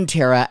really known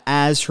Tara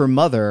as her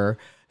mother,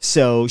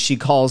 so she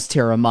calls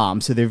Tara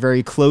mom. So they're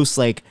very close,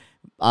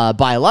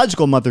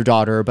 biological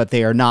mother-daughter, but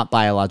they are not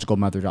biological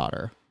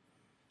mother-daughter.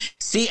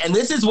 See, and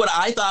this is what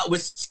I thought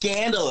was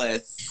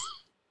scandalous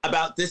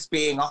about this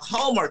being a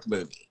Hallmark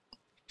movie.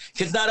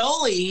 Because not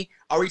only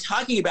are we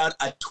talking about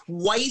a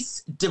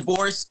twice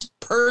divorced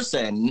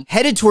person...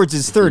 Headed towards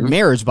his third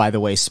marriage, by the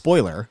way,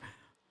 spoiler.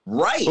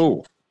 Right.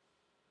 Oh.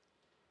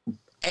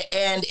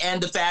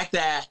 And the fact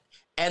that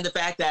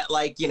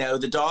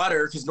the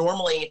daughter, because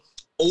normally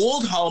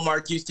old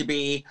Hallmark used to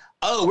be,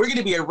 oh, we're going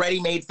to be a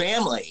ready-made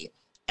family.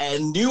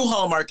 And new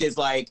Hallmark is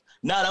like,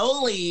 not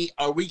only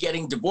are we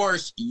getting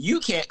divorced, you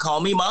can't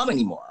call me mom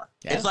anymore.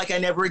 Yeah. It's like I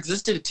never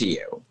existed to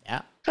you.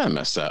 Yeah. Kind of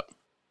messed up.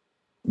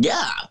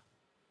 Yeah.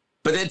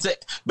 But it's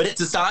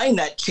a sign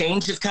that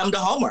change has come to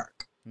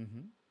Hallmark.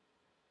 Mm-hmm.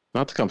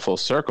 Not to come full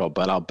circle,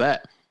 but I'll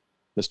bet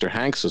Mr.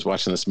 Hanks was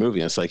watching this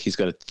movie and it's like he's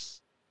got to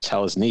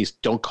tell his niece,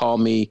 don't call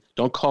me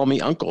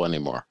uncle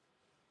anymore.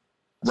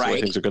 That's the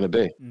way things are going to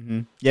be. Mm-hmm.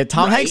 Yeah,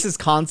 Tom Hanks is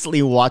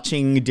constantly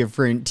watching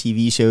different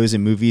TV shows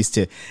and movies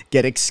to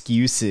get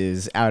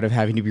excuses out of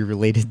having to be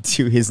related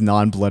to his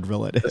non-blood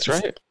relatives. That's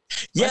right.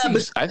 Yeah,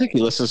 I think he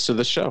listens to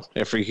the show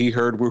after he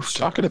heard we were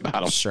talking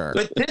about him. Sure.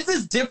 But this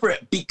is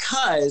different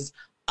because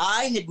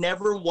I had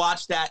never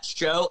watched that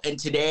show, and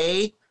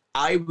today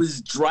I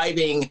was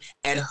driving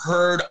and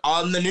heard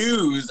on the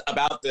news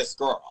about this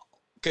girl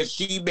because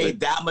she made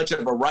that much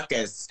of a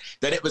ruckus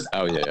that it was.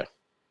 Oh, yeah.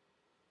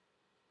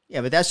 Yeah,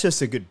 but that's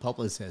just a good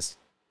publicist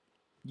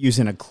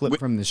using a clip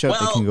from the show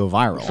that can go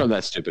viral. From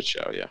that stupid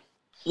show, yeah.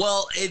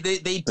 Well, they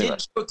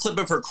did show a clip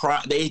of her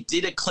cry. They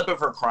did a clip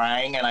of her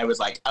crying, and I was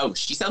like, "Oh,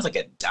 she sounds like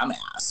a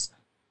dumbass."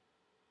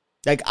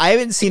 I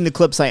haven't seen the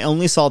clips. I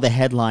only saw the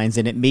headlines,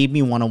 and it made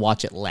me want to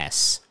watch it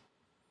less.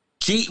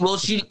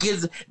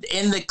 Because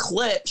in the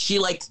clip, she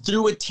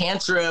threw a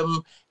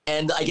tantrum,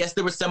 and I guess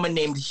there was someone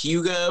named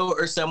Hugo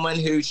or someone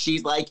who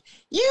she's like,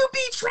 "You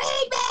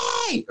betrayed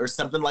me," or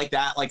something like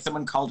that. Like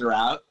someone called her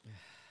out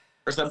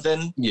or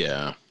something.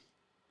 Yeah.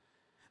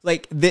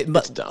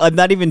 I'm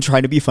not even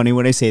trying to be funny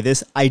when I say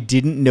this. I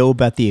didn't know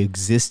about the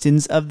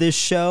existence of this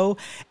show,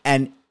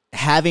 and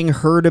having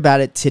heard about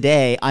it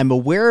today, I'm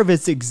aware of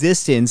its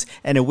existence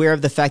and aware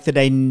of the fact that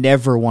I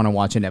never want to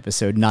watch an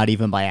episode, not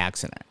even by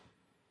accident.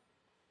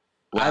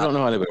 Wow. I don't know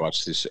how anybody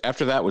watches this.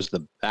 After that was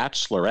The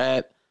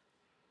Bachelorette.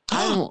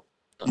 Now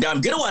I'm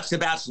gonna watch The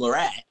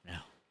Bachelorette. No.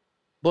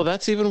 Well,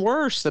 that's even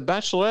worse. The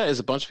Bachelorette is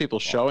a bunch of people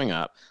showing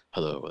up.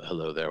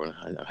 Hello there.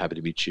 I'm happy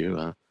to meet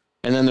you.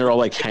 And then they're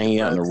all hanging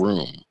out in a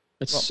room.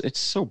 It's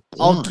so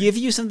boring. I'll give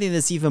you something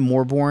that's even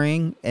more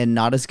boring and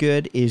not as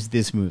good is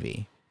this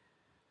movie.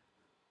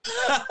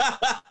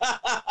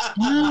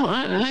 No,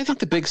 I think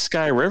The Big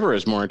Sky River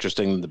is more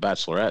interesting than The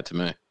Bachelorette to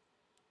me.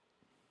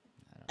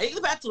 I think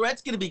The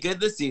Bachelorette's going to be good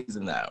this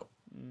season, though.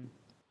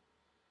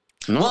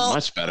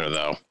 Much better,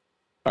 though.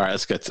 All right,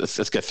 let's get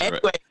through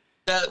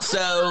it.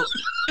 So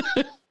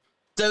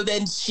So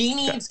then she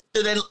needs.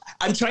 So then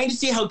I'm trying to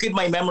see how good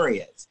my memory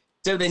is.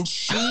 So then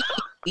she.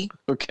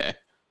 Okay.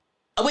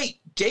 Oh wait,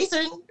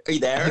 Jason, are you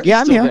there? Yeah,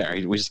 I'm Still here.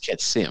 there. We just can't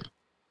see him.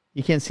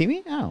 You can't see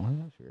me? Oh,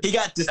 that's weird. He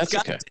got That's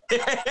disgusted.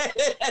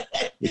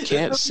 okay. You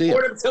can't see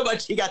him. Him so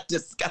much he got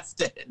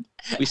disgusted.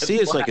 We see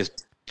his like his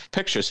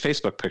picture, his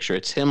Facebook picture.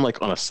 It's him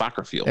like on a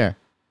soccer field. There.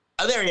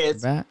 Oh, there he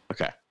is. That.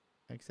 Okay.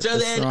 Except So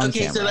it's then, the wrong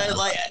okay, so camera.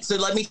 then, so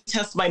let me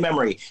test my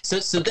memory. So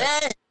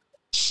then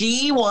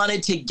she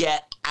wanted to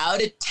get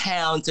out of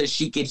town so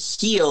she could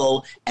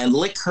heal and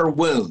lick her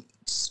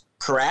wounds.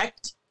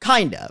 Correct?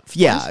 Kind of,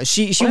 yeah.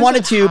 She why is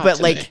wanted that to, hot but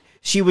to like me?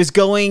 she was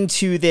going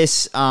to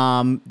this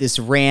this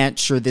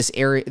ranch or this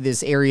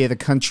area of the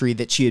country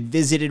that she had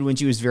visited when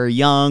she was very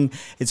young.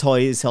 It's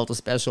always held a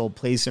special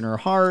place in her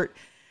heart.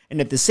 And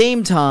at the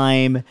same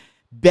time,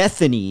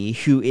 Bethany,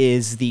 who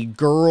is the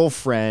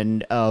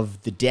girlfriend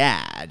of the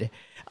dad,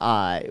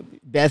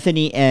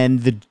 Bethany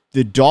and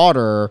the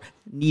daughter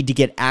need to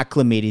get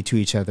acclimated to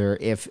each other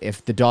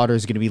if the daughter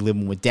is going to be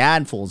living with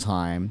dad full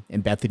time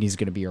and Bethany's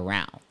going to be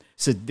around.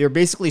 So they're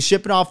basically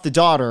shipping off the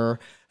daughter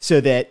so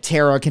that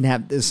Tara can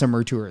have the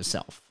summer to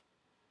herself.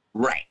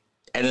 Right.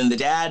 And then the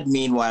dad,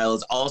 meanwhile,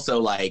 is also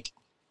like,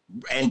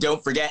 and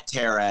don't forget,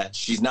 Tara,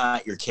 she's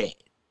not your kid.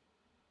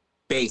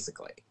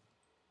 Basically.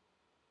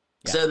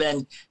 Yeah.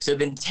 So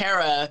then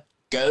Tara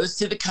goes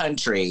to the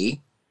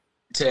country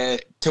to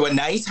a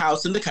nice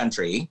house in the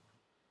country.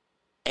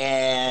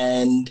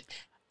 And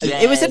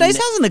It was a nice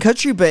house in the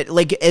country, but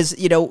like, as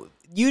you know,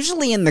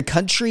 usually in the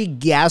country,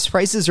 gas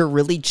prices are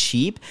really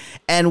cheap.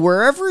 And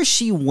wherever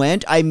she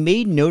went, I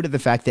made note of the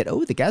fact that,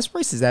 the gas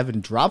prices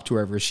haven't dropped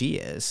wherever she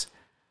is.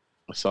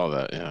 I saw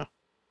that. Yeah.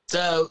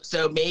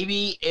 So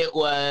maybe it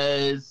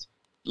was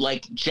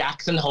like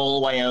Jackson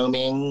Hole,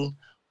 Wyoming,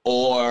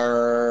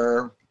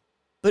 or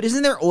But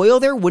isn't there oil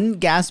there? Wouldn't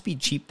gas be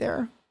cheap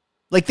there?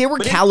 Like they were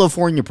But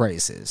California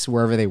prices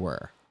wherever they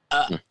were.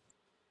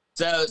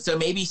 so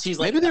maybe she's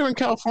like Maybe they were in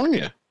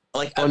California.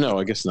 like Oh no,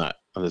 I guess not.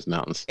 Oh, there's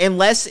mountains.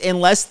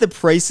 Unless the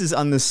prices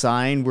on the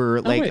sign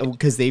were like, wait.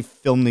 because they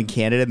filmed in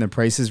Canada and the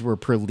prices were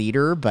per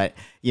liter, but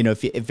you know,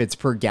 if it's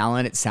per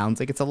gallon, it sounds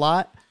like it's a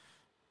lot.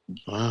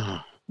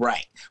 Wow.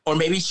 right, or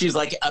maybe she's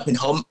like up in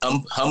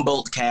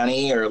Humboldt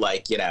County, or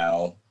like They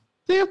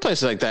have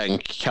places like that in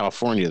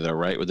California, though,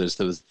 right? Where there's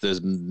those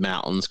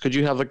mountains. Could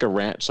you have like a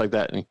ranch like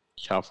that in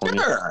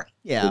California? Sure.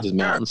 Yeah. With those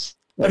mountains.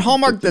 But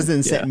Hallmark doesn't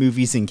Yeah. set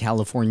movies in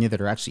California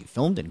that are actually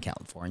filmed in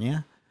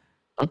California.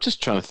 I'm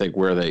just trying to think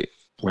where they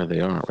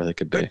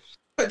could be.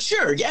 But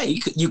sure, yeah,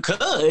 you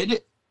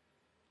could.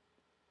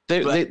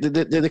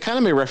 They kind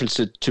of made reference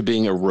to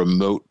being a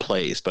remote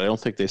place, but I don't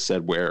think they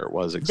said where it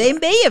was exactly. They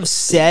may have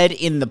said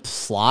in the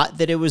plot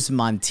that it was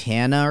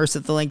Montana or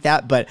something like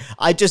that, but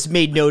I just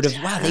made note of,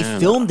 wow, they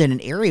filmed in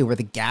an area where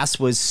the gas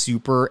was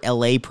super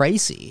LA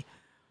pricey.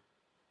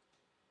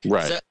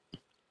 Right.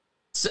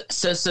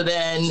 So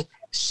then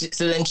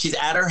she's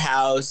at her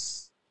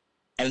house,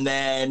 and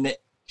then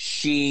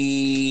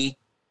she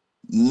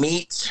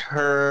meets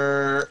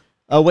her.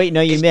 Oh, wait,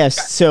 no, you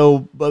missed. So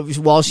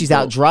while she's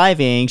out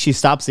driving, she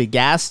stops at a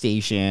gas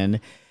station.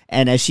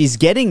 And as she's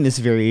getting this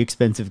very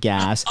expensive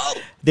gas,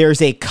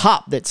 there's a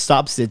cop that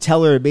stops to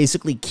tell her to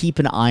basically keep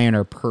an eye on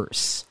her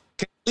purse.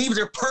 Leaves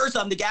her purse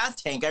on the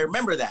gas tank. I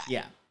remember that.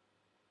 Yeah.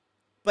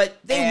 But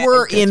they And-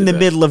 were in the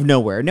middle of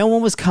nowhere. No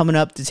one was coming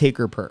up to take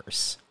her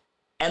purse.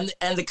 And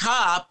the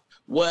cop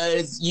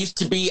used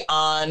to be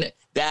on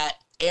that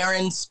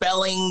Aaron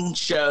Spelling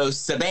show,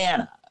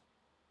 Savannah.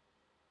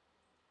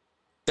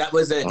 That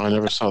was I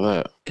never saw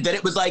that. that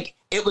it was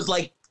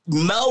like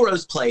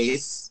Melrose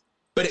Place,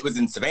 but it was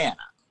in Savannah.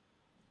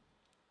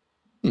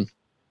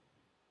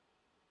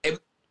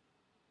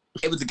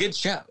 It was a good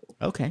show.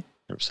 Okay.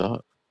 Never saw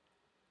it.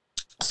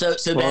 So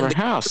Well, then her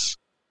house.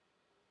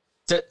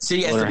 yeah,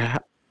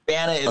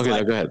 Savannah is Okay,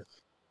 like, no, go ahead.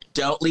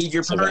 don't leave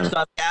your purse Savannah. on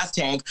the gas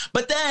tank.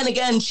 But then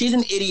again, she's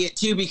an idiot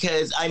too,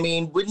 because I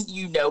mean, wouldn't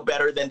you know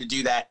better than to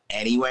do that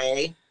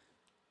anyway?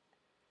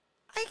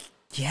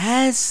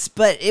 Yes,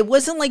 but it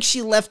wasn't like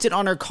she left it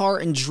on her car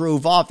and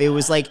drove off. It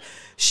was like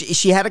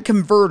she had a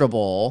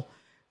convertible.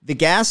 The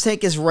gas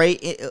tank is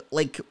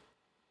like,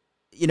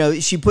 you know,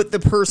 she put the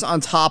purse on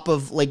top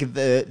of like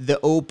the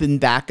open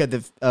back of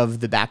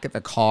the back of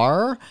the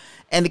car,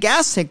 and the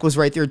gas tank was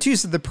right there too.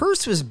 So the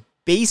purse was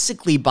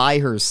basically by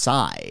her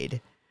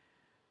side.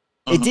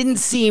 It didn't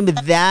seem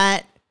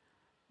that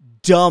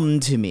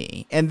dumb to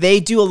me. And they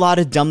do a lot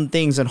of dumb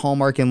things on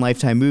Hallmark and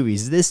Lifetime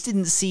movies. This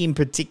didn't seem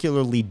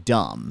particularly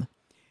dumb.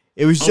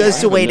 It was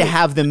just a way to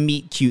have them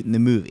meet cute in the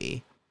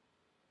movie.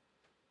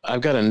 I've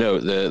got a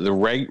note. The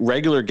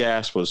regular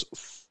gas was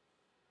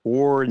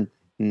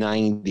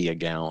 $4.90 a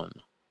gallon.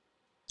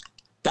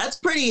 That's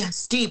pretty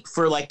steep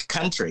for like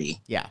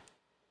country, Yeah.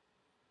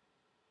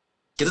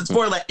 because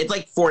it's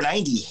like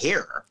 $4.90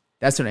 here.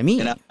 That's what I mean.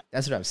 You know?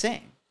 That's what I was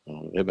saying.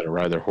 Well, they better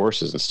ride their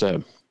horses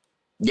instead.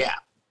 Yeah.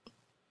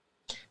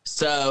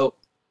 So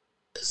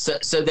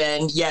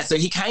then so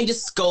he kind of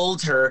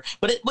scolds her,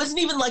 but it wasn't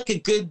even like a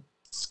good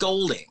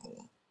scolding.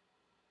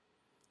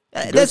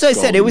 That's what I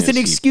said. It was an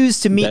excuse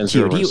to meet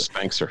cute.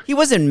 He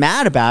wasn't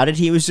mad about it.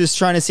 He was just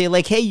trying to say,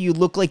 like, hey, you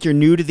look like you're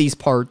new to these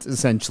parts,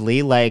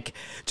 essentially. Like,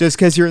 just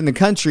because you're in the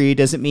country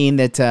doesn't mean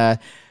that,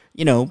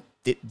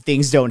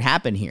 things don't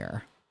happen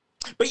here.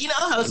 But you know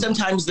how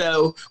sometimes,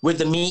 though, with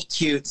the meet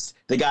cutes,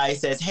 the guy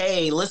says,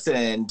 hey,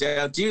 listen,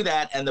 don't do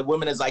that. And the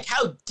woman is like,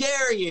 how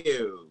dare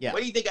you? Yeah.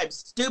 What do you think? I'm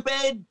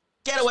stupid?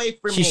 Get away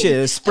from me. She should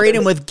have sprayed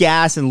him with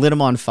gas and lit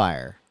him on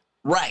fire.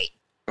 Right.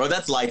 Oh,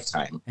 that's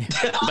Lifetime.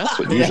 That's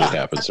what usually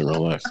happens in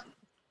real life.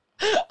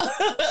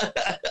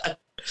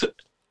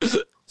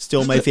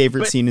 Still my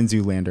favorite scene in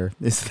Zoolander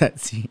is that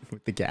scene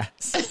with the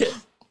gas.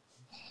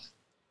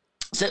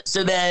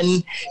 So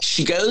then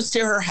she goes to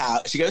her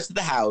house. She goes to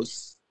the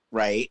house,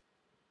 right?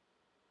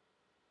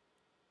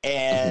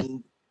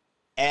 And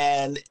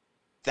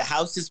the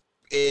house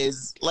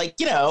is like,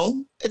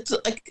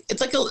 it's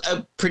like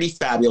a pretty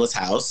fabulous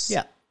house.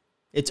 Yeah.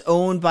 It's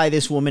owned by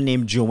this woman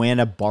named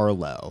Joanna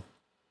Barlow.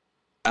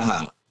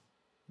 Uh-huh.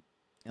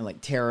 And like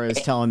Tara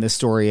is telling the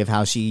story of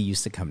how she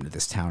used to come to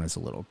this town as a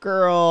little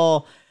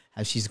girl,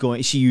 how she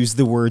used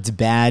the words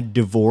bad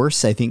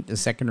divorce. I think the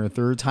second or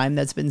third time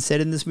that's been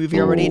said in this movie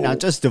already. Not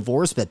just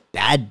divorce, but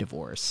bad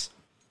divorce.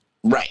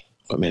 Right.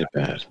 What made it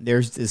bad?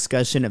 There's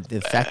discussion of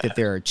the fact that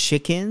there are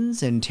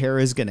chickens and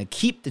Tara's going to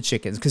keep the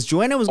chickens because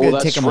Joanna was going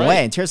to take them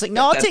away. And Tara's like,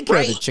 no, I'll take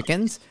care of the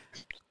chickens.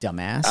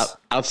 Dumbass.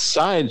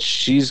 Outside,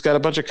 she's got a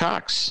bunch of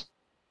cocks.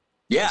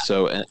 Yeah.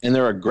 So, and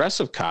they're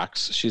aggressive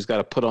cocks. She's got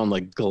to put on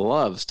like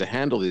gloves to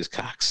handle these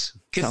cocks.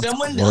 Because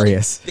someone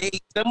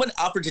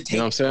offered to take,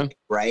 what I'm saying?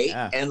 Right?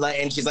 Yeah.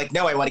 And she's like,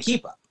 no, I want to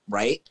keep them,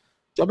 right?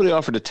 Somebody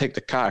offered to take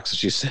the cocks, and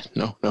she said,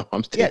 no,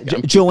 I'm taking.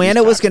 Yeah,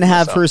 Joanna was going to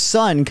have her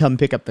son come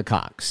pick up the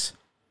cocks.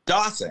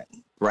 Dawson,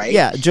 right?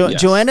 Yeah,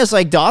 yes. Joanna's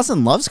like,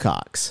 Dawson loves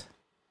cocks.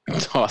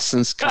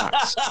 Dawson's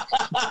cocks.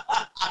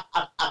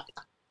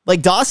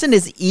 Like, Dawson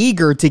is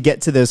eager to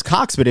get to those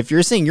cocks, but if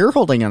you're saying you're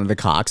holding onto the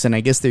cocks, and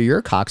I guess they're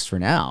your cocks for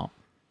now.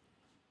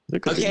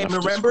 Okay, I'm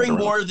remembering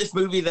more of this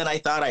movie than I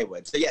thought I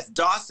would. So, yes,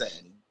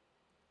 Dawson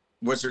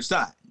was her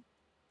son.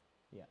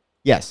 Yeah.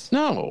 Yes.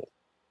 No.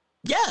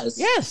 Yes.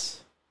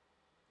 Yes.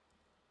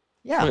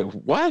 Yeah. Wait,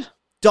 what?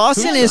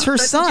 Dawson is her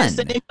son.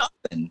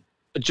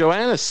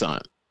 Joanna's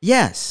son.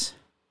 Yes.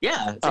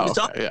 Yeah.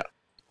 Okay, yeah.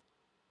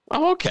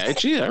 Oh, okay.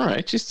 Gee, all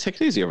right. Just take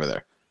it easy over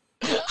there.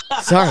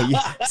 Sorry, you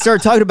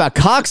started talking about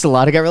cocks a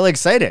lot. I got really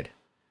excited.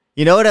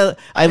 You know what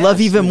I love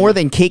even more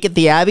than cake at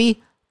the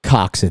Abbey?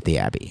 Cocks at the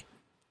Abbey.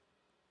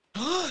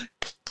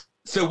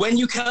 So when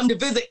you come to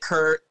visit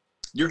Kurt,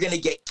 you're going to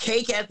get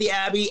cake at the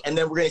Abbey, and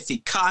then we're going to see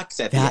cocks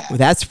at the Abbey.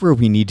 That's where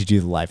we need to do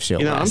the live show.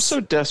 I'm so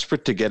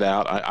desperate to get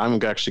out. I'm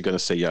actually going to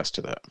say yes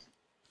to that.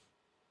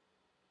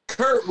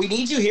 Kurt, we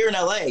need you here in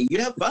LA. You'd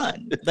have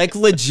fun. Like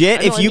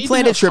legit, if you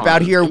plan a trip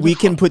out here, we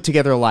can put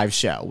together a live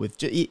show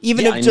with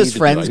even if just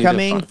friends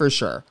coming for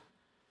sure.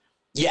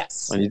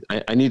 Yes.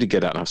 I need to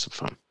get out and have some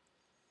fun.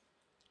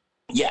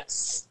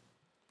 Yes.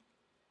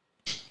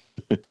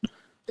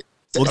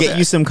 We'll get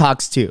you some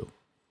cocks too.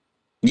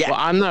 Yeah. Well,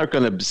 I'm not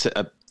going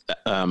to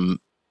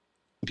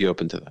be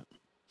open to that.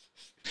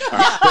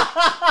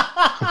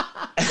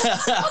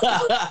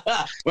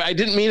 Well, I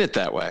didn't mean it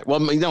that way. Well,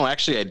 no,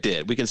 actually, I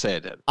did. We can say I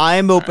did.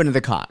 I'm open to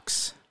the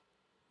cocks.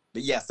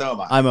 But yeah, so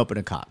am I. I'm open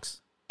to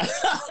cocks.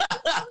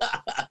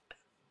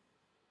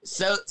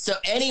 So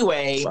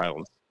anyway.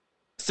 Silence.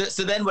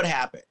 So then what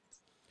happened?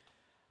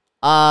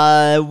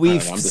 We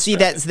see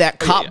that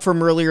cop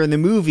from earlier in the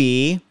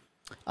movie,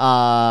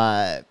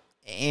 and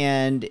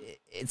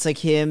it's like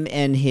him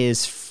and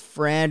his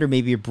friend or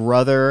maybe a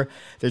brother.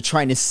 They're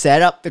trying to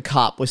set up the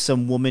cop with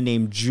some woman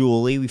named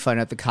Julie. We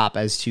find out the cop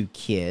has 2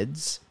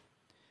 kids.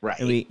 Right.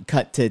 And we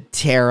cut to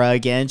Tara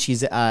again.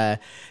 She's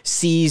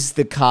sees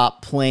the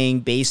cop playing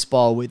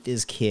baseball with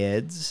his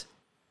kids.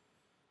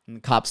 And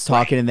the cop's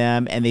talking to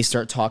them, and they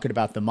start talking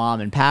about the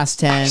mom in past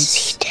tense. I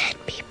see dead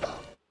people.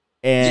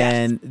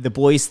 And the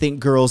boys think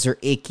girls are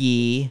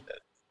icky.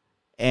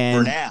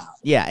 And for now.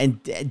 Yeah,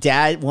 and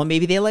Dad, well,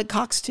 maybe they like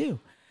cocks too.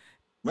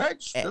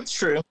 Right, that's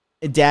true.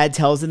 Dad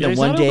tells him that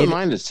one day. He's not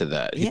open-minded to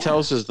that. He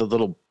tells us the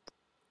little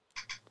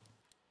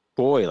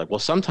boy, like, well,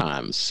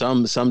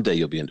 someday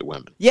you'll be into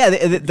women. Yeah,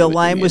 the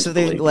line was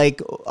something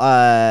like,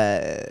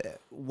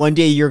 one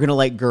day you're going to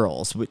like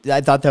girls.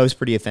 I thought that was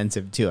pretty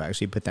offensive, too. I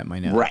actually put that in my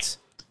notes. Right.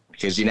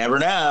 Because you never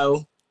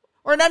know.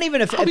 Or not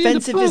even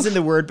offensive isn't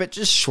the word, but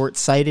just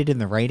short-sighted in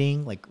the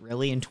writing. Like,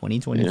 really, in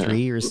 2023,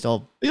 you're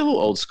still... A little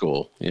old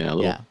school.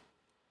 Yeah.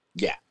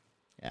 Yeah.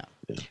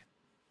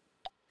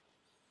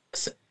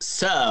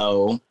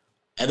 So...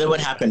 And then what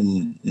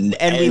happened?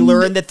 And we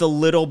learned that the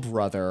little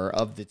brother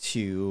of the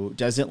 2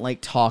 doesn't like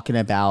talking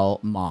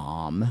about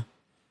mom.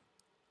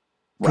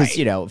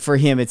 Because, for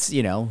him, it's,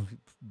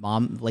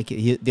 mom, like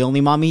the only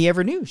mom he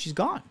ever knew. She's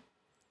gone.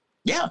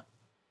 Yeah.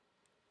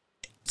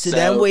 So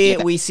then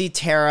we see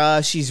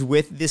Tara. She's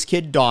with this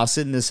kid,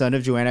 Dawson, the son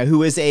of Joanna,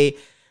 who is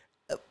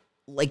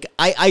like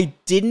I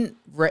didn't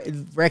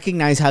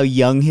recognize how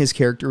young his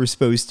character was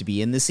supposed to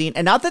be in the scene.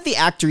 And not that the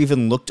actor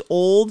even looked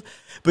old,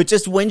 but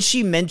just when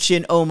she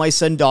mentioned, oh, my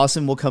son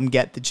Dawson will come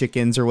get the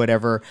chickens or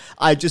whatever,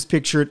 I just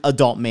pictured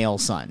adult male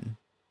son.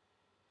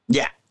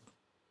 Yeah.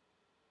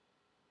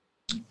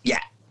 Yeah.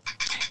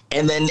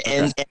 And then,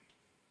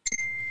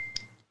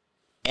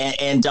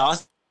 and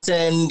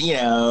Dawson, you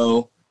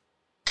know,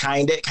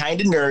 kind of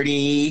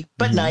nerdy,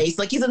 but nice.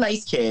 Like, he's a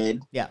nice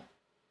kid. Yeah.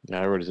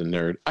 Yeah, I wrote as a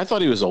nerd. I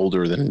thought he was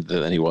older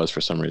than he was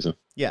for some reason.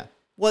 Yeah.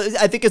 Well,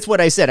 I think it's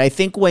what I said. I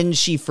think when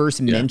she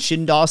first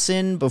mentioned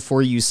Dawson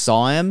before you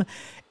saw him,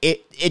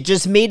 it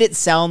just made it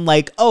sound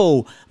like,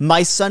 oh,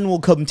 my son will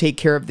come take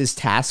care of this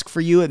task for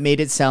you. It made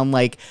it sound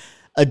like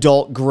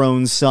adult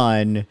grown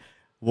son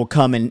will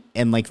come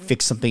and like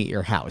fix something at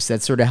your house.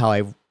 That's sort of how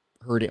I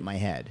heard it in my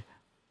head.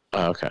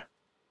 Oh, okay.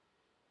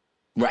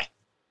 Right.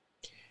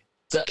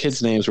 So,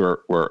 kids' names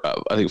were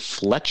I think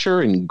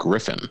Fletcher and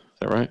Griffin. Is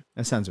that right?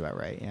 That sounds about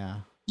right. Yeah.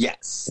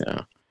 Yes.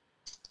 Yeah.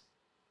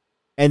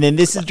 And then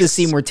this is the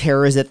scene where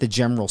Tara's at the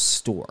general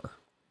store.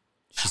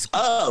 She's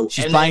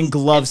buying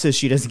gloves so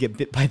she doesn't get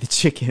bit by the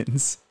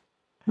chickens.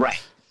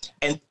 Right.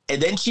 And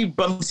then she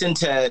bumps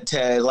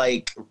into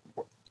like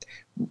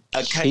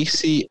a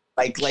Casey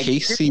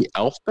Casey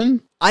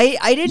Elfman?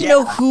 I didn't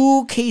know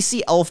who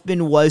Casey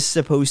Elfman was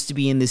supposed to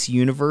be in this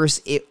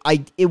universe.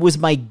 It was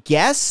my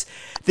guess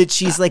that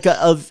she's like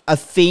a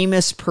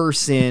famous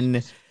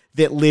person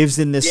that lives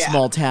in this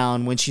small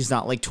town when she's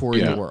not like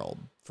touring the world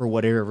for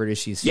whatever it is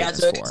she's famous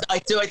for.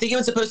 So I think it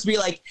was supposed to be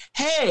like,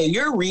 hey,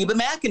 you're Reba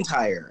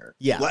McEntire.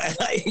 Yeah.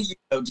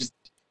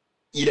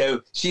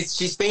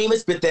 She's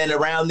famous, but then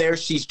around there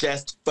she's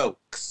just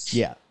folks.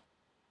 Yeah.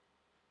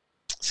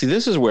 See,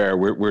 this is where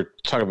we're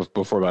talking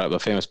before about a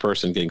famous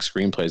person getting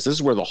screenplays. This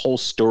is where the whole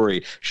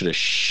story should have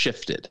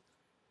shifted,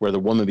 where the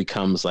woman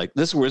becomes like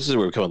this is where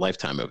we become a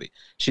Lifetime movie.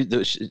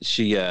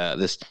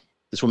 This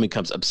woman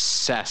becomes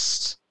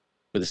obsessed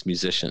with this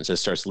musician, so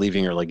starts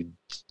leaving her like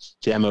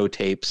demo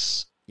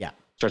tapes. Yeah,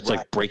 starts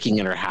like breaking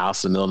in her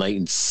house in the middle of the night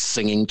and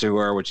singing to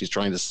her when she's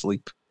trying to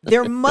sleep.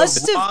 There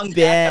must have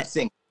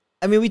been.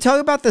 I mean, we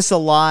talk about this a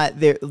lot.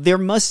 There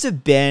must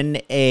have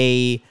been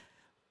a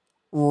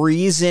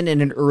reason in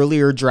an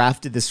earlier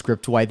draft of the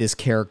script why this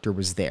character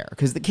was there,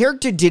 because the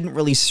character didn't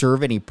really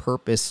serve any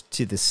purpose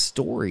to the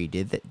story,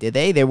 did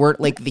they? They weren't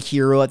like the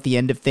hero at the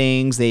end of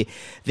things. They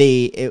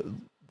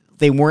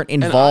weren't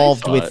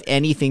involved with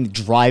anything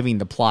driving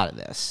the plot of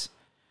this.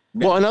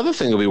 Well, another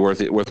thing that would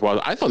be worthwhile,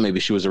 I thought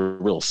maybe she was a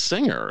real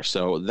singer,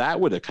 so that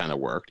would have kind of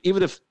worked,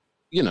 even if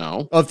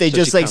if they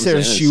just like sort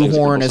of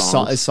shoehorn a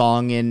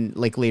song in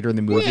like later in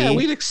the movie. Yeah,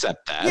 we'd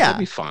accept that. That'd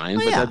be fine.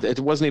 But it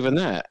wasn't even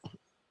that.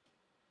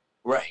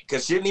 Right,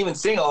 because she didn't even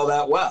sing all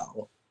that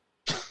well.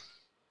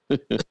 She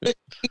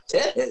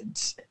did.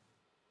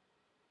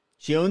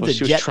 She owns a jet,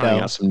 though. She was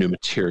trying out some new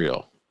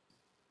material.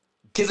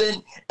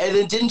 And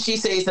then didn't she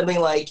say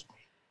something like,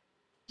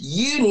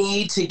 "You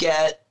need to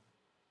get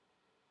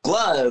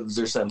gloves"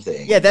 or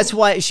something? Yeah, that's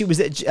why she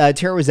was.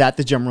 Tara was at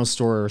the general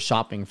store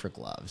shopping for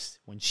gloves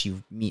when she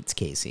meets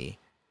Casey.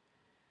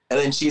 And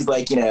then she's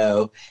like,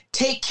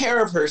 take care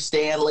of her,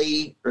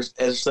 Stanley, or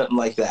something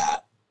like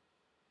that.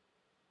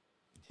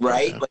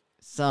 Right? Yeah. Like,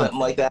 something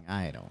like that.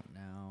 I don't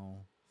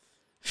know.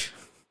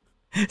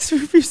 This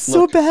movie's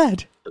so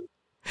bad.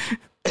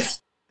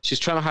 She's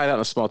trying to hide out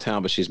in a small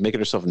town, but she's making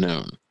herself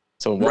known.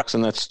 Someone walks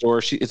in that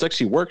store. It's like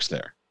she works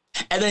there.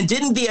 And then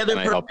didn't the other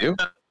person help you?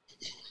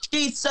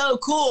 She's so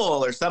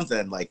cool or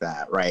something like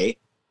that, right?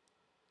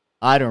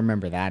 I don't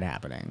remember that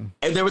happening.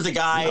 And there was a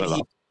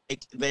guy.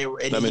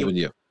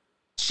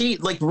 She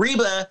like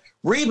Reba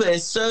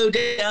is so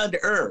down to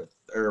earth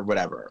or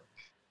whatever.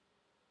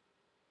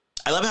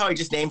 I love how I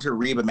just named her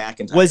Reba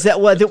McEntire.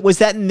 Was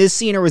that in this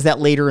scene or was that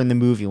later in the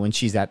movie when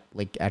she's at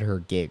her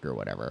gig or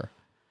whatever?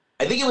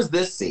 I think it was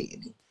this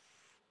scene.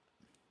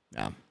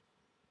 No,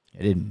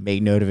 I didn't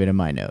make note of it in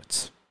my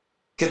notes.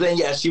 Because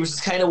then she was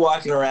just kind of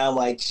walking around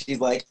like she's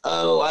like,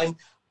 oh,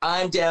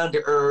 I'm down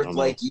to earth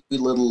like you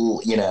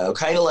little,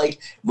 kind of like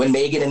when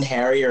Meghan and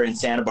Harry are in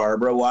Santa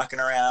Barbara walking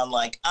around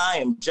like I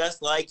am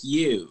just like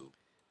you.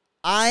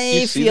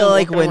 I feel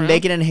like when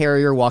Meghan and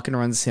Harry are walking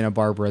around Santa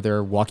Barbara,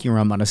 they're walking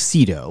around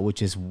Montecito,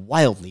 which is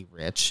wildly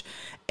rich.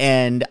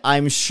 And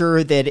I'm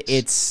sure that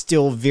it's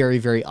still very,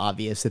 very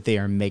obvious that they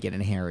are Meghan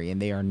and Harry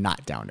and they are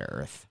not down to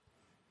earth.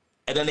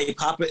 And then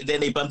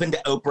they bump into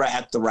Oprah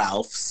at the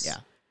Ralph's. Yeah.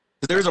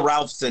 There's a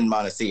Ralph's in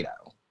Montecito.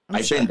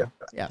 I've been to it.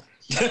 Yeah.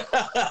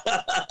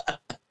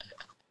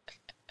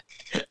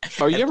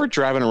 Are you ever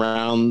driving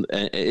around?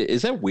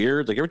 Is that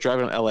weird? Like, you ever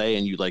driving in LA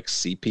and you like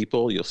see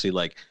people? You'll see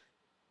like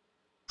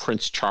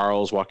Prince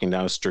Charles walking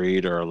down the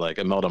street, or like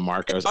Imelda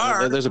Marcos.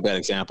 Those are bad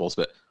examples,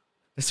 but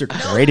those are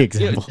great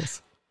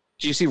examples.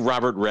 Do you see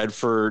Robert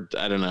Redford?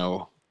 I don't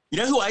know. You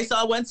know who I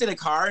saw once in a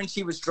car, and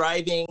she was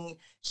driving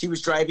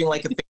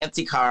like a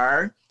fancy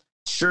car?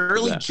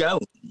 Shirley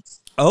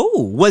Jones.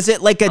 Oh, was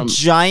it like a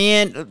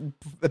giant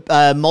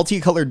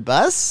multicolored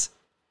bus?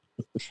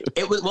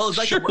 It was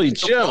like Shirley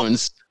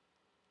Jones.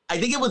 I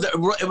think it was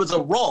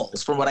a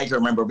Rolls from what I can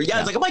remember. But yeah,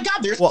 it's like, oh my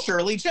God, there's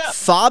Shirley Joe.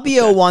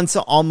 Fabio once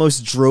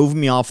almost drove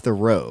me off the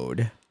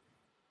road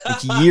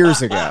like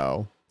years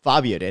ago.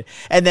 Fabio did.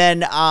 And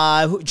then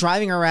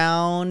driving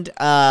around,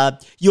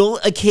 you'll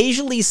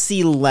occasionally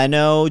see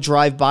Leno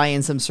drive by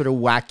in some sort of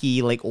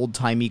wacky, like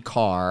old-timey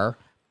car.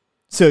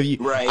 So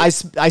I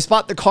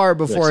spot the car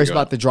before I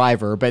spot the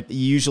driver, but you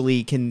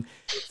usually can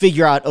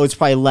figure out, it's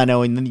probably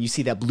Leno, and then you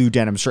see that blue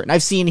denim shirt. And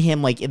I've seen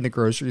him like in the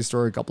grocery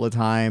store a couple of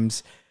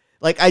times.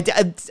 Like I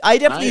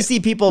definitely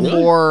see people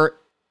more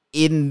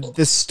in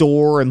the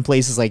store and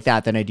places like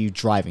that than I do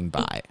driving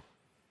by.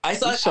 I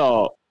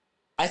saw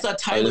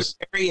Tyler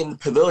Perry in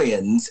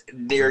pavilions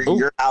near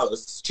your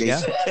house,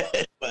 Jason.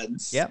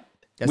 Yep.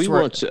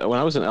 When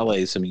I was in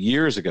LA some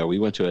years ago, we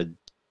went to a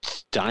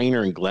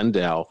diner in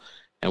Glendale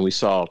and we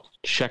saw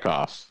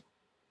Chekhov.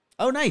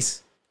 Oh,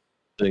 nice.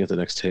 Sitting at the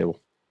next table.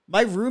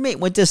 My roommate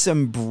went to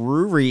some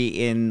brewery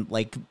in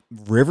like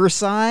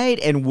Riverside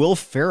and Will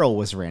Ferrell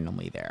was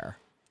randomly there.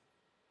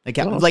 Like,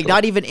 cool.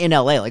 Not even in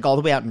LA, like all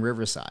the way out in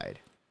Riverside.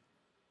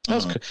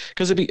 That's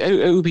because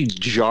it would be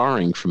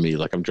jarring for me.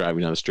 Like I'm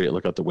driving down the street, I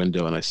look out the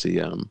window, and I see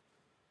I don't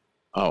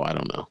know,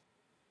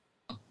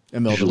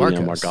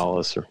 Julian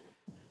Margulis,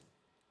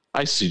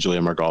 I see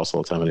Julian Margulis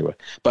all the time anyway.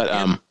 But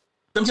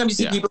sometimes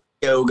you see people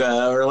in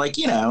yoga or like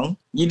you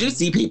do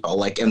see people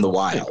like in the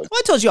wild. Well,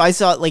 I told you I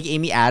saw like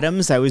Amy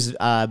Adams. I was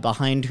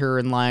behind her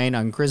in line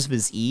on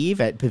Christmas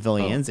Eve at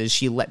Pavilions, and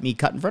she let me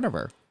cut in front of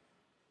her.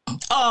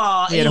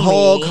 Oh, we had a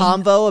whole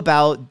convo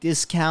about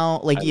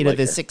discount,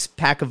 the six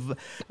pack of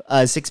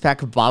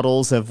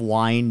bottles of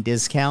wine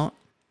discount.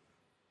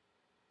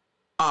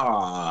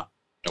 I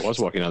was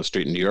walking down the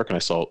street in New York and I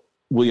saw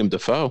William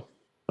Dafoe.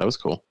 That was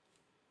cool.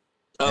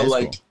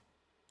 Cool.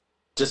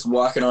 Just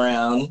walking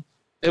around.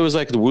 It was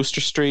like the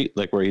Wooster Street,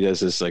 like where he does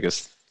this, like a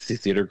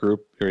theater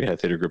group. Or he had a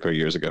theater group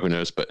years ago. Who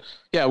knows? But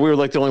yeah, we were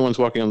like the only ones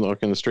walking on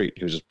the street.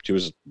 He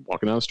was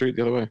walking down the street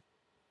the other way.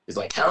 He's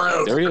like,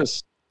 hello. There he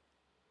is.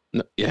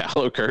 No, yeah,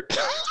 hello, Kurt.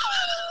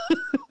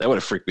 That would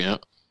have freaked me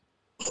out.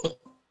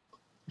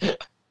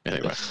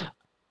 Anyway.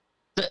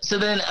 So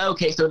then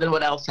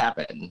what else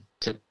happened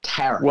to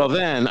Tara? Well,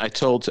 then I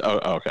told...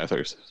 okay. I thought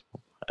you were...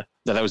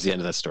 that was the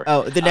end of that story.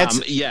 Oh, the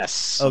next...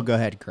 yes. Oh, go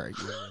ahead, Kurt.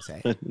 You were going to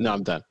say. No,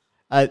 I'm done.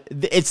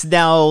 It's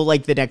now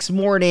like the next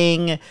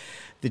morning.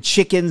 The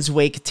chickens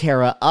wake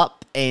Tara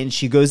up, and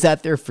she goes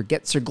out there,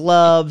 forgets her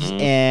gloves,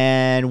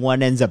 and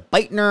one ends up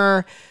biting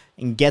her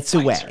and gets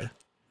away.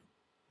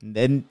 And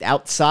then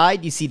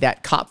outside, you see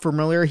that cop from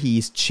earlier.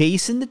 He's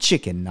chasing the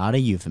chicken, not a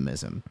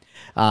euphemism.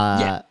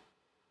 Damn.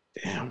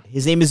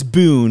 His name is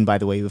Boone, by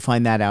the way. We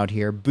find that out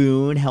here.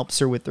 Boone helps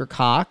her with their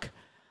cock.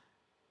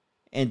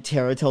 And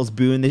Tara tells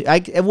Boone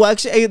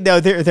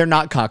that, they're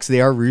not cocks. They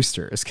are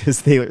roosters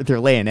because they're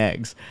laying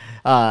eggs.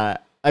 I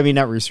mean,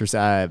 not roosters,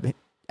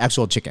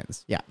 actual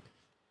chickens. Yeah.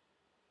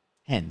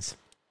 Hens.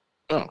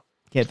 Oh.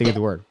 Can't think of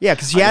the word. Yeah,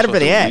 because she had it for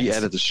the eggs. You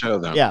added the show,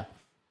 though. Yeah.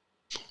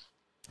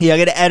 Yeah, I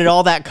got to edit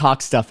all that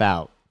cock stuff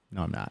out.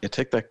 No, I'm not. Yeah,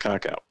 take that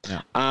cock out. No.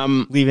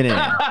 Leaving it in.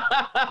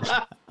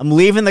 I'm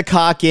leaving the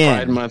cock in.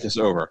 Pride Month is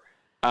over.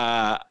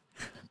 Yes.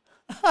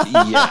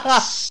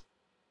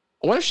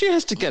 What if she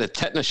has to get a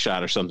tetanus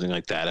shot or something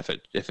like that?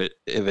 If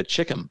a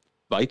chicken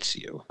bites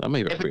you, that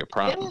may be a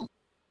problem.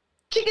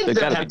 They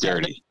gotta be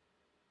dirty.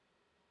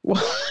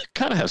 Well,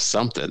 gotta have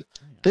something.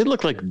 They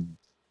look like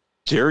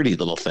dirty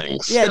little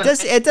things. Yeah,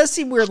 it does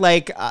seem weird.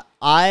 Like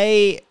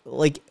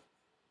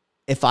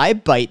if I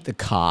bite the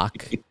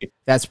cock,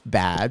 that's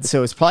bad.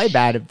 So it's probably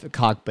bad if the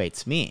cock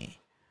bites me.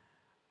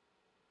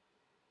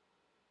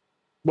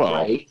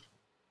 Well,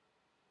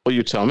 well,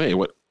 you tell me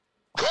what.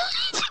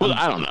 Well,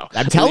 I don't know.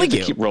 I'm telling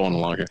you. Keep rolling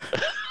along here.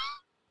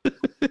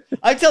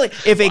 I'm telling you,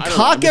 if a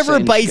cock ever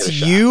bites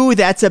you,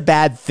 that's a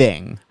bad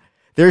thing.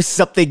 There's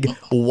something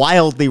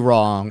wildly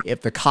wrong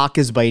if the cock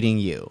is biting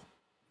you.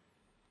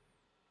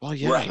 Well,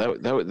 yeah,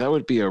 that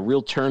would be a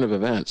real turn of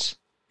events.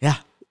 Yeah.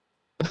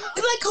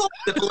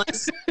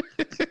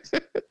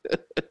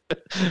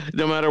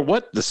 No matter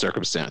what the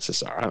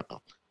circumstances are, I don't know.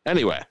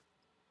 Anyway,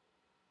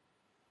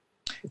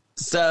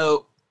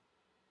 so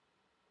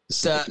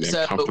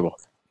comfortable.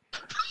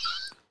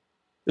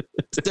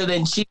 So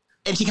then she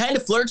kind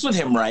of flirts with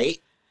him, right?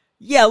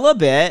 Yeah, a little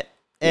bit.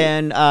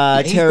 And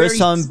Tara's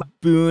telling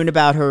Boone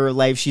about her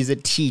life. She's a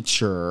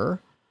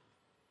teacher.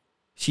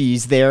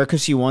 She's there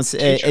because she wants.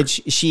 And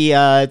she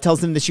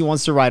tells him that she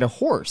wants to ride a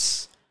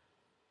horse.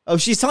 Oh,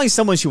 she's telling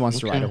someone she wants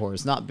to ride a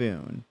horse, not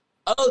Boone.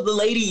 Oh, the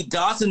lady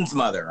Dawson's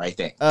mother, I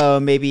think. Oh,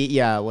 maybe,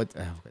 yeah. What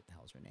the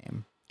hell's her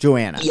name?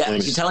 Joanna. Yeah,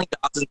 she's telling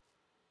Dawson.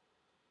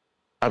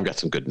 I've got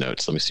some good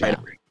notes. Let me see. Right.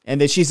 And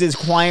that she's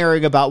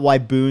inquiring about why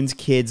Boone's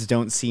kids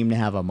don't seem to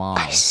have a mom.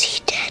 I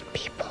see dead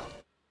people.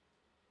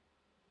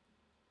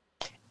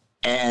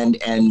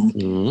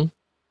 And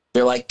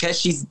they're like, 'cause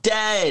she's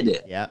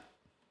dead. Yeah.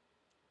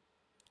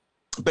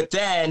 But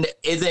then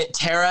isn't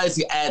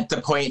Tara's at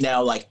the point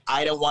now, like,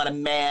 I don't want a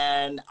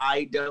man.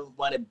 I don't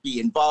want to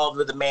be involved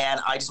with a man.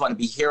 I just want to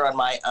be here on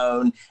my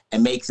own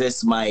and make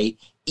this my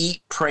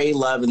eat, pray,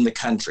 love in the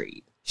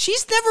country.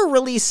 She's never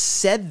really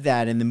said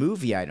that in the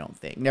movie, I don't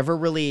think. Never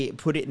really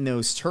put it in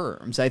those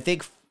terms. I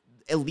think,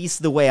 at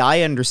least the way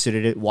I understood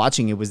it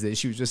watching it, was that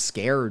she was just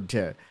scared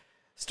to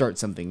start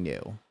something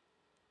new.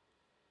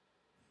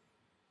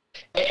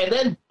 And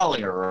then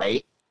Dahlia,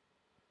 right?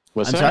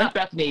 What's I'm that? sorry?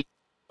 Bethany,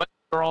 what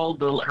girl,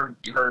 her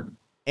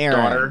Aaron.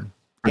 daughter?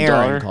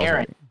 Aaron calls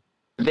Aaron.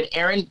 her. Then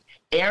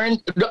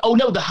Aaron, oh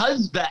no,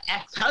 the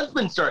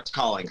ex-husband starts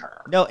calling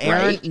her. No,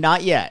 Aaron, right?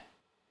 not yet.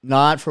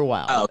 Not for a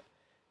while. Oh.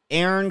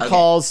 Aaron Okay.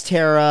 calls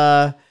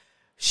Tara.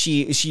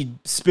 She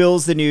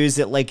spills the news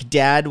that like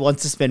Dad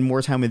wants to spend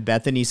more time with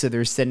Bethany, so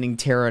they're sending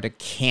Tara to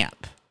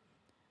camp,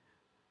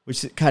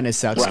 which kind of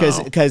sucks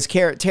Wow. because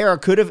Tara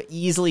could have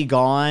easily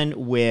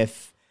gone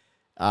with,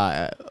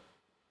 not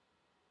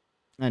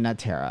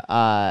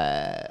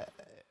Tara.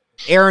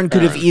 Aaron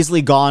could have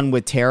easily gone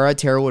with Tara.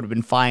 Tara would have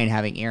been fine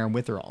having Aaron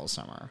with her all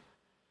summer.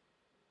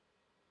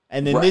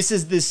 And then this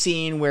is the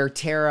scene where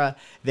Tara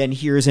then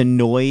hears a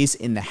noise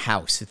in the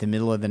house at the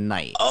middle of the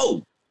night.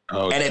 Oh,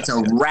 and it's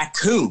a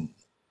raccoon.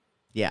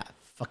 Yeah,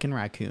 fucking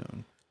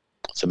raccoon.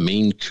 It's a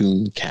Maine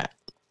Coon cat.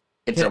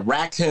 It's a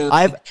raccoon.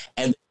 I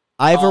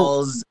have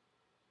calls.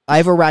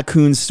 a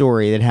raccoon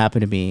story that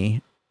happened to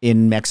me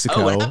in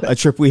Mexico, what happened? a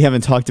trip we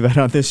haven't talked about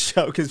on this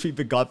show because we've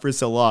been gone for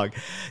so long.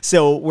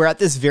 So we're at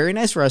this very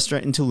nice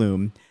restaurant in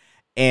Tulum,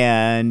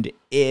 and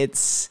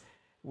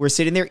we're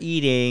sitting there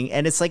eating,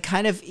 and it's like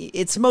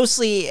it's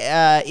mostly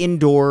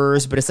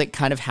indoors, but it's like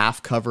kind of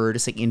half covered.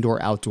 It's like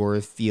indoor outdoor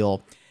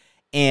feel.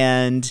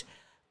 And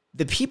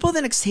the people at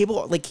the next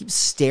table like keep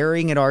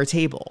staring at our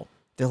table.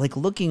 They're like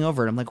looking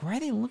over, and I'm like, why are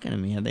they looking at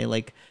me? Are they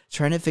like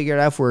trying to figure it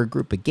out if we're a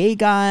group of gay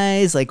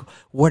guys? Like,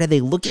 what are they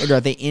looking at?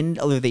 Are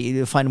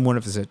they finding one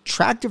of us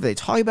attractive? Are they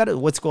talking about it?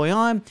 What's going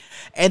on?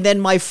 And then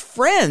my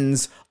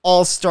friends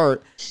all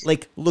start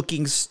like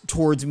looking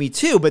towards me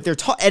too, but they're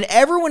and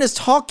everyone is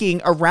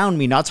talking around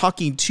me, not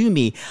talking to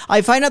me.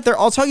 I find out they're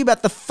all talking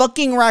about the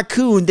fucking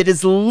raccoon that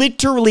is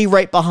literally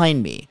right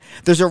behind me.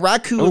 There's a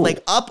raccoon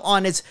like up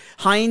on its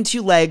hind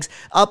two legs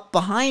up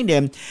behind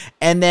him,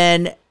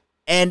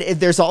 and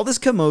there's all this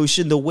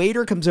commotion. The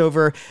waiter comes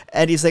over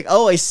and he's like,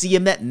 oh, I see you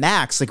met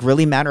Max, like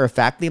really matter of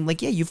factly. I'm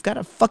like, yeah, you've got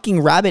a fucking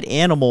rabid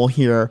animal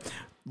here.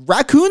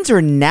 Raccoons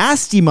are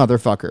nasty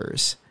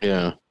motherfuckers.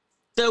 Yeah.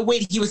 So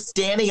wait, he was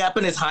standing up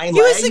in his hind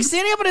He legs? was like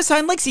standing up on his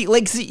hind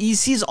legs. He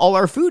sees all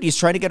our food. He's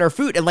trying to get our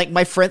food. And like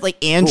my friend,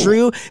 like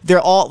Andrew, they're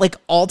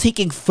all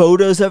taking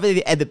photos of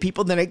it. And the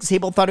people at the next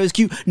table thought it was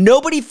cute.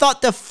 Nobody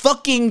thought to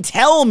fucking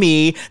tell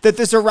me that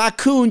there's a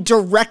raccoon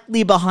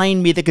directly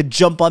behind me that could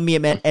jump on me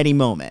at any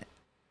moment.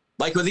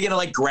 Like, was he gonna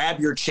like grab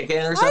your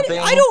chicken or something?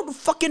 I don't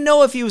fucking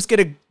know if he was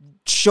gonna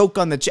choke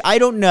on the I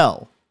don't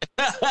know.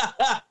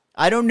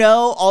 I don't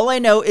know. All I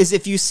know is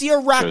if you see a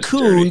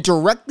raccoon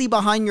directly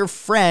behind your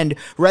friend,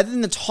 rather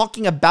than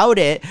talking about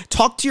it,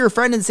 talk to your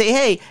friend and say,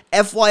 hey,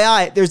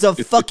 FYI, there's a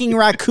fucking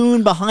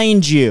raccoon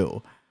behind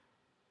you.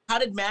 How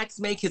did Max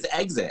make his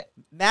exit?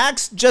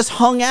 Max just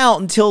hung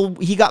out until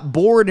he got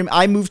bored and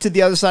I moved to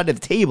the other side of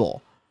the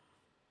table.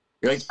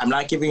 You're like, I'm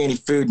not giving you any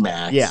food,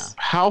 Max. Yeah.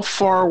 How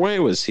far away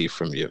was he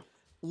from you?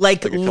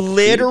 Like a couple feet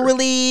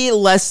literally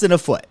less than a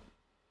foot.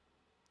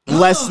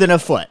 Less than a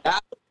foot.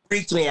 That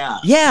freaked me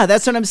out. Yeah,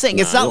 that's what I'm saying.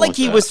 No, It's I not don't like want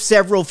he that. was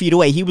several feet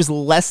away. He was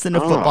less than a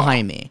foot Oh.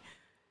 behind me.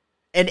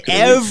 And What if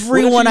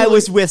everyone you, I like-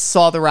 was with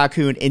saw the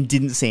raccoon and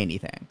didn't say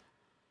anything.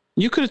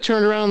 You could have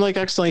turned around and like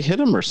accidentally hit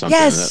him or something.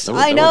 Yes, That I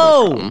would've been a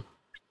know. problem.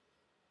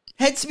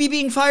 Hence me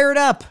being fired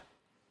up.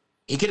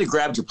 He could have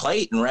grabbed your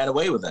plate and ran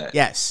away with it.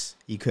 Yes,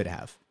 he could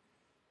have.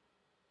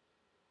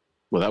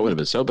 Well, that would have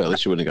been so bad. At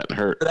least you wouldn't have gotten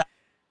hurt.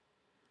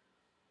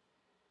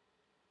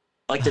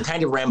 Like, they're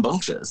kind of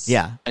rambunctious.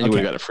 Yeah. And you would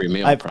okay. have got a free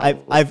meal, I've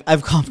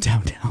probably. calmed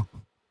down now.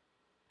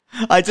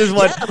 I just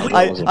want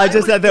Yeah, I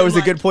just thought that was a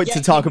like, good point yeah,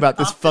 to talk you about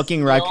this off this fucking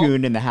hill.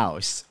 raccoon in the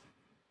house.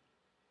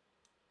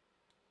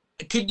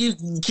 Can you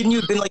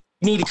have been like,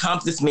 you need to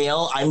comp this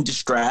meal? I'm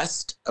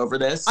distressed over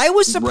this. I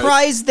was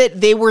surprised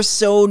that they were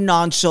so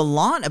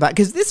nonchalant about,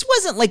 because this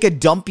wasn't like a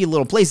dumpy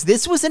little place.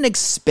 This was an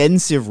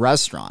expensive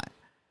restaurant.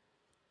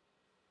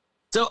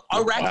 So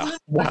a raccoon,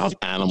 Wild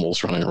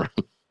animals running around.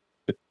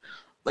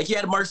 like you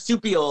had a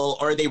marsupial,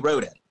 or are they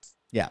rodents?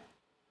 Yeah.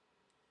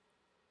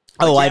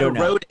 Like Oh, you I had a don't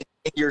know. rodent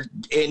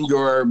in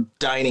your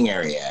dining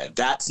area.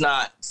 That's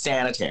not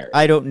sanitary.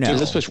 I don't know. Is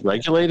this place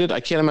regulated? I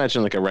can't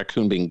imagine like a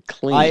raccoon being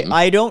clean.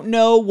 I don't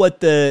know what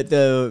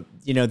the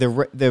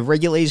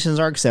regulations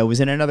are, because I was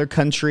in another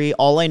country.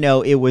 All I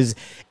know, it was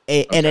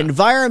an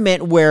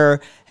environment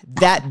where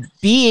that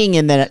being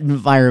in that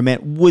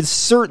environment would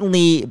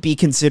certainly be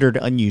considered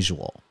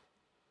unusual.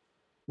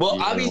 Well,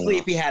 Yeah. obviously,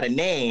 if he had a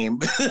name,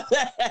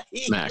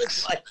 he Max.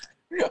 was like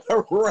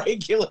a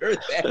regular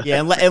thing.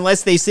 Yeah,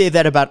 unless they say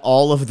that about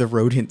all of the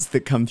rodents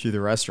that come through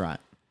the restaurant.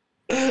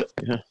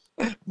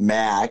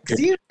 Max,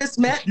 you just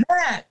met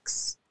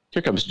Max,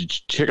 Here comes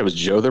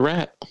Joe the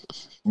rat.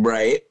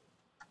 right?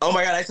 Oh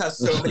my God, I saw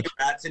so many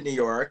rats in New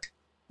York.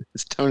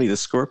 It's Tony the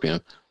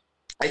scorpion.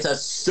 I saw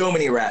so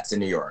many rats in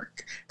New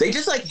York. They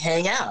just like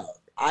hang out.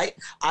 I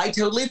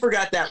totally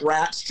forgot that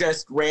rats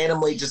just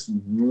randomly just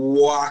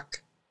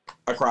walk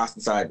across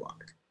the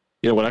sidewalk.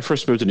 When I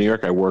first moved to New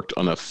York, I worked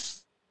on a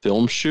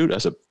film shoot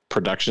as a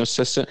production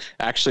assistant.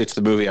 Actually, it's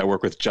the movie I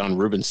work with John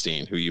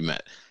Rubinstein, who you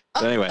met.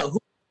 But anyway,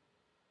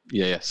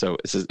 yeah. So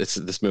it's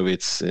this movie.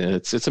 It's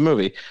a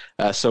movie.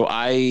 So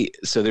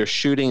they're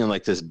shooting in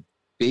like this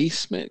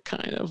basement,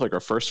 kind of like our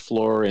first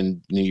floor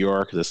in New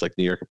York, this like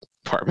New York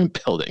apartment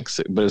building.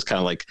 But it was kind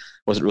of like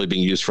wasn't really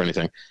being used for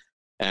anything.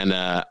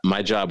 And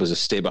my job was to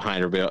stay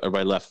behind.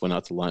 Everybody left, went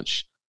out to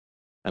lunch,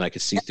 and I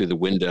could see through the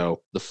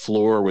window. The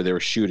floor where they were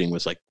shooting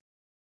was like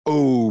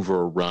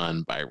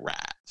overrun by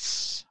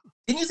rats.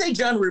 Didn't you say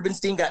John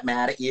Rubinstein got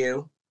mad at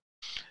you?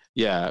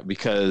 Yeah,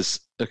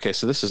 because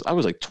so I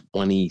was like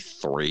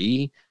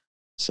 23,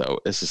 so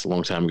this is a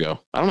long time ago.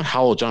 I don't know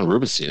how old John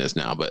Rubinstein is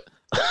now, but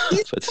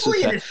he's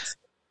probably in his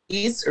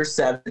 80s or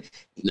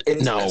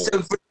 70s. No.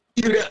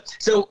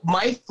 So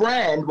my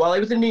friend, while I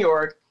was in New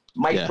York,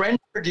 my friend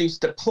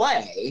produced a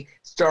play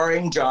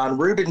starring John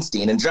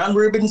Rubinstein, and John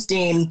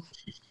Rubinstein,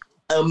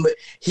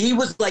 he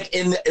was like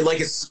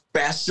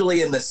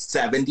especially in the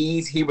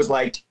 70s, he was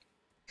like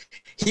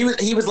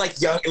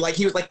young, like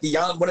he was like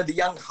one of the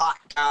young hot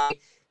guy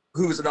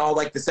who was in all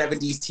like the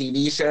 70s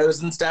TV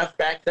shows and stuff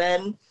back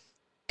then.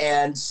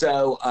 And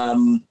so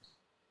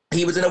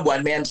he was in a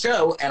one-man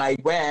show, and I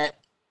went,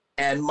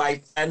 and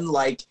my friend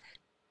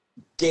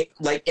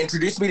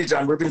introduced me to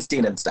John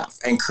Rubinstein and stuff.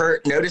 And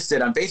Kurt noticed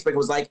it on Facebook and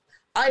was like,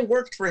 I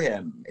worked for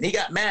him, and he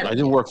got mad. I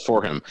didn't work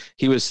for him.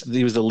 He was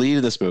the lead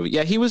of this movie.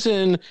 Yeah, he was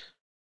in.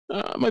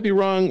 I might be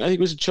wrong. I think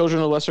it was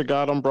Children of Lesser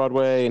God on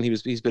Broadway, and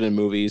he's been in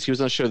movies. He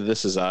was on the show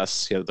This Is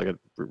Us. He had like a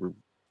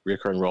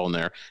recurring role in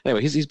there.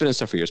 Anyway, he's been in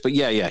stuff for years. But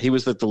yeah, he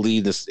was like the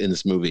lead in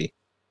this movie,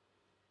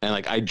 and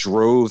like I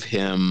drove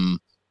him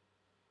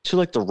to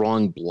like the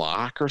wrong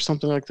block or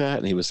something like that,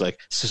 and he was like,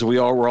 so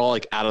we're all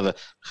like out of the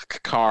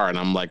car, and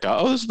I'm like,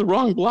 oh, this is the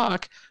wrong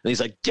block, and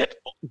he's like, get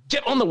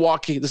on the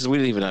walkie. We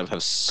didn't even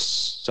have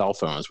cell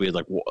phones. We had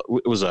like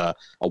it was a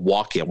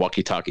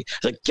walkie-talkie.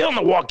 He's like, get on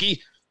the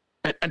walkie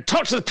and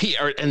talk to the P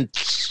and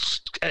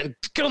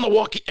get on the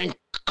walkie and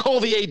call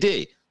the AD.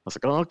 I was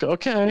like, oh,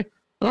 okay,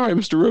 all right,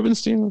 Mr.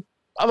 Rubinstein.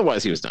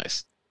 Otherwise, he was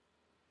nice.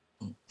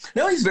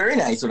 No, he's very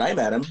nice. When I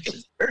met him,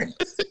 he's very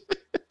nice.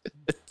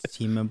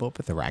 Team up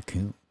with the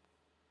raccoon.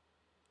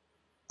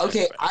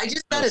 Okay, I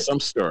just got some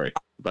story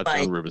about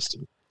John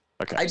Rubinstein.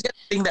 Okay, I just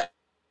think that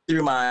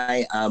through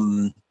my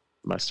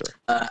story,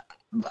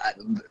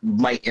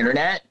 my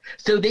internet.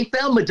 So they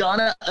found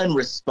Madonna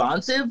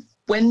unresponsive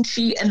when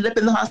she ended up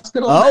in the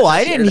hospital. Oh,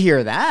 I didn't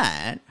hear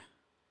that.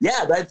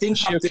 Yeah, but I think is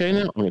she okay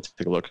now? I'm going to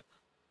take a look.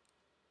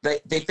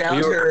 They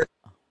found her.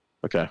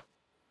 Okay.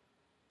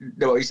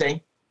 No, what are you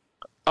saying?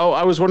 Oh,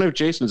 I was wondering if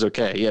Jason's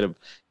okay. He had an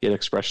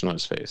expression on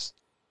his face.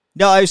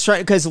 No, I was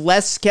trying because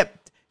Les kept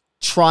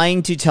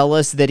trying to tell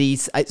us that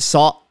I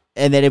saw,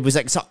 and then it was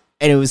like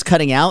and it was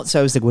cutting out. So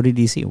I was like, "What did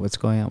he see? What's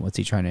going on? What's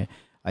he trying to?"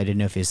 I didn't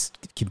know if his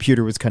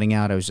computer was cutting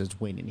out. I was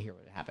just waiting to hear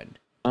what happened.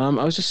 I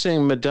was just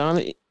saying,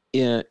 Madonna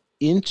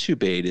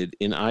intubated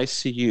in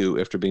ICU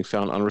after being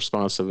found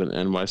unresponsive in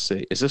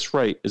NYC. Is this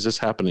right? Is this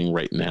happening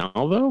right now,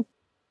 though?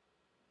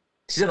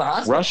 She's in the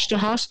hospital. Rushed to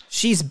hospital?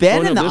 She's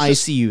been in the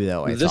ICU,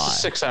 though, I thought. This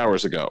is 6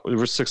 hours ago. It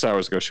was 6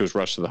 hours ago. She was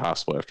rushed to the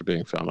hospital after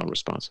being found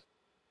unresponsive.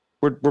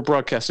 We're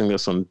broadcasting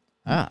this on...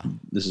 we're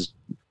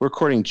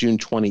recording June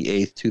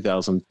 28th,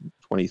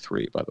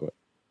 2023, by the way.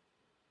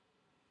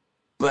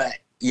 But,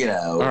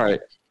 All right.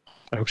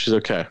 I hope she's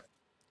okay.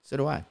 So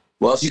do I.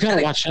 Well, you got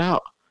to watch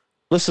out.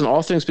 Listen,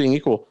 all things being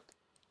equal,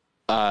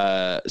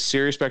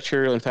 serious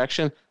bacterial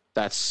infection,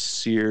 that's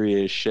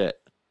serious shit.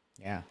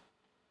 Yeah.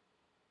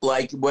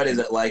 Like, what is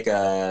it? Like,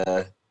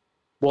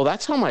 Well,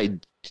 that's how my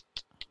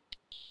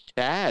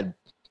dad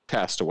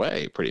passed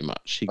away, pretty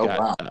much. He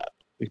got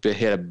he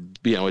had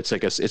it's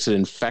like it's an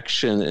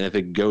infection, and if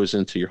it goes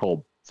into your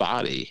whole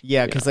body.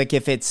 Yeah, because like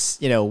if it's,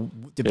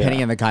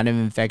 depending on the kind of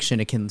infection,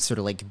 it can sort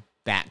of like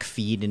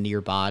backfeed into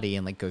your body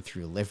and like go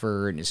through your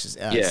liver, and it's just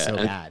it's so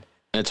bad.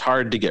 And it's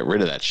hard to get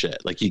rid of that shit.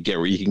 Like you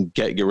can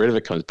get rid of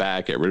it, comes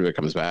back, get rid of it,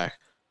 comes back.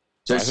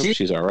 So I hope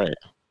she's all right.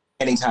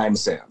 Anytime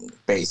soon,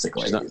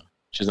 basically.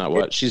 She's not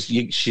what?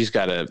 She's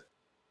got a.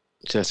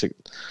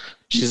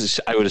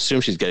 I would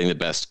assume she's getting the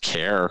best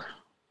care.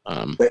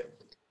 But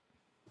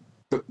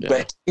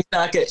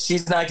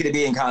she's not gonna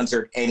be in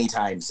concert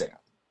anytime soon.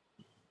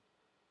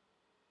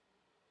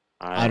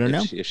 I don't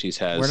know if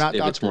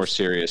it's more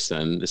serious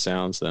than it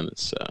sounds. Then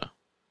it's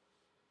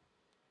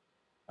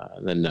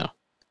then no.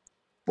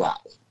 Wow.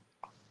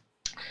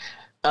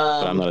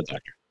 But I'm not a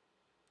doctor.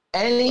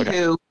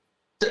 Anywho,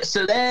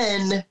 so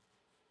then,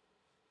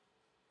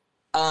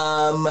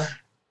 I'm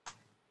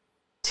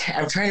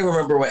trying to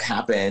remember what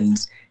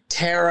happened.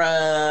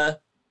 Tara,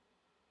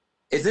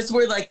 is this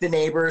where like the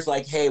neighbors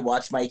like, hey,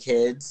 watch my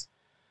kids?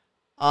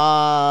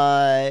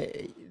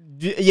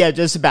 Yeah,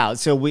 just about.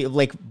 So we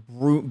like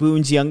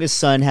Boone's youngest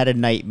son had a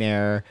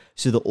nightmare,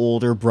 so the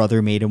older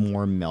brother made him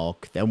warm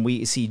milk. Then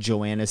we see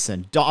Joanna's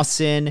son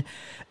Dawson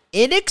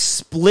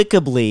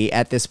inexplicably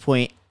at this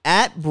point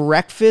at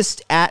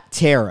breakfast at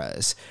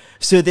Tara's.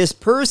 So this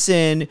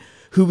person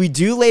who we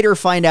do later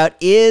find out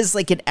is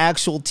like an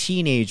actual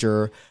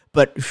teenager,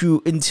 but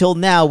who until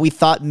now we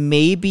thought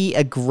maybe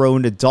a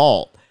grown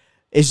adult,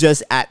 is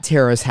just at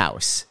Tara's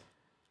house.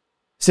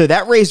 So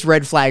that raised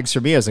red flags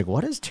for me. I was like,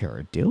 what is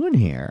Tara doing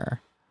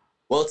here?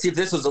 Well, see, if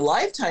this was a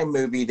Lifetime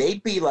movie,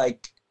 they'd be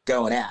like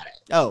going at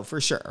it. Oh,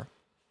 for sure.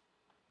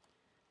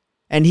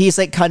 And he's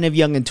like kind of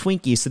young and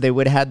twinky, so they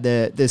would have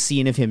had the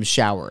scene of him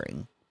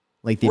showering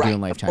like they do in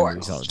Lifetime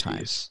movies all the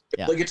time.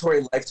 Yeah.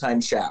 Obligatory Lifetime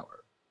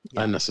shower.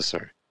 Yeah.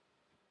 Unnecessary.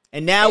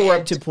 And now we're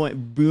up to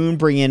point Boone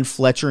bringing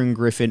Fletcher and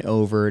Griffin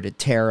over to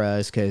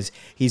Tara's because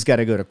he's got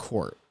to go to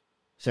court.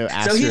 So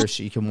ask her if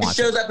she can watch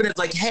He shows up and it's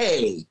like,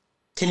 hey,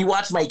 can you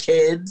watch my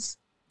kids?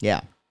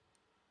 Yeah.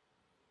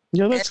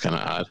 Yeah, that's kind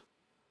of odd.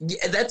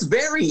 Yeah, that's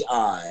very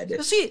odd.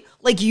 See,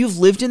 like you've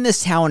lived in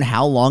this town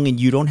how long and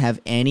you don't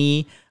have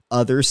any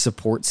other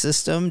support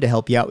system to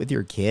help you out with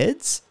your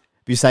kids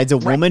besides a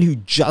woman who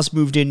just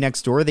moved in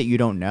next door that you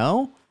don't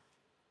know?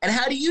 And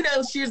how do you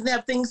know she doesn't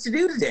have things to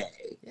do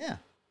today? Yeah.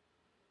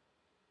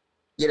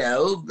 You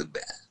know?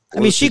 I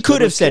mean, she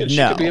could have said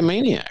no. She could be a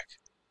maniac.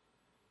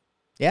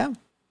 Yeah.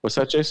 What's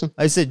that, Jason?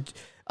 I said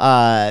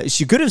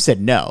she could have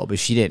said no, but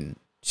she didn't.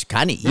 She's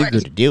kind of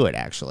eager to do it,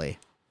 actually.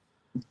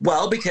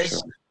 Well,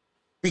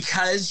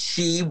 because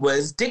she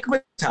was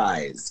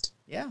stigmatized.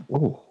 Yeah.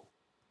 Ooh.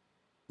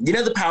 You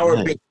know the power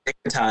of being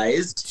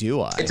stigmatized?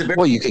 Do I?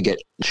 Well, you could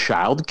get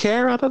child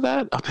care out of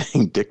that, of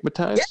being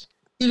stigmatized.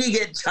 Yeah, you can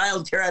get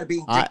child care out of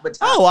being stigmatized.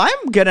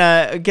 I'm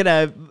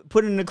gonna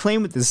put in a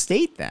claim with the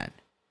state then.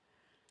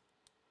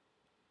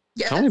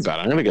 Yeah, Tell me about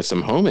it. I'm gonna get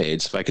some home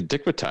aids if I could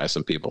stigmatize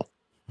some people.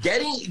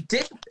 Getting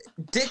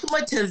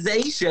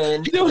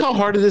stigmatization. You know how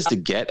hard it is to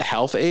get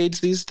health aids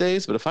these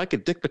days? But if I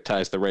could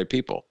stigmatize the right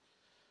people,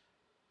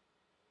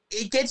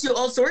 it gets you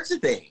all sorts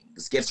of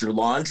things. Gets your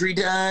laundry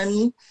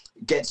done,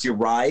 gets you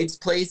rides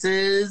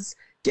places,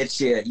 gets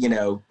you,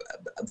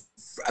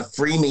 a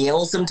free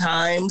meal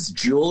sometimes,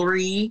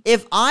 jewelry.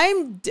 If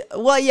I'm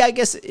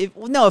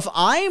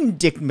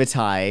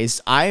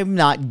stigmatized, I'm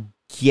not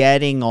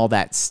getting all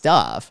that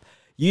stuff.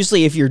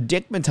 Usually if you're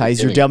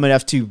stigmatized, you're dumb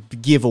enough to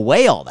give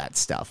away all that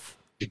stuff.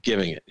 you're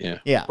giving it. Yeah.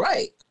 Yeah.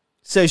 Right.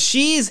 So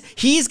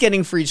he's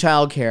getting free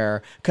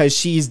childcare because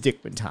she's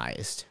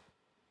stigmatized.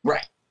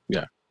 Right.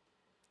 Yeah.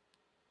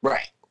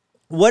 Right.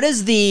 What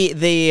is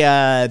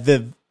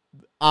the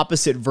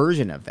opposite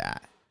version of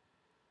that?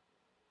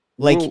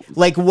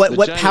 Like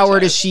what power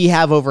does she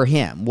have over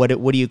him? What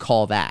do you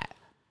call that?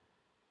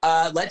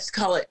 Let's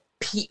call it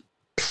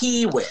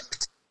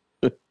P-whipped.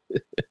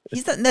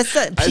 He's not, that's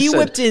not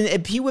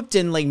P-whipped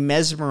and like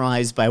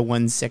mesmerized by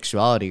one's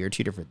sexuality are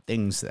two different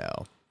things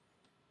though.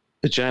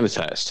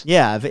 Vaginitized.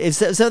 Yeah, it's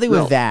something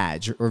with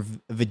vag or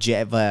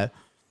vagina.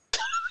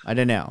 I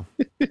don't know.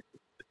 This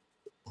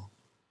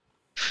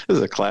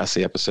is a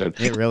classy episode.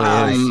 It really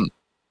is.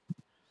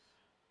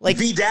 Like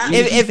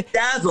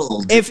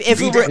Dazzled.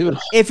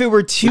 If it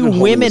were two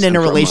women in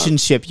a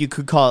relationship, you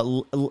could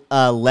call it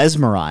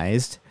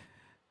lesmerized.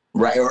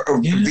 Right,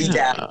 or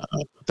V-dazzled.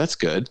 That's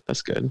good.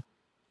 That's good.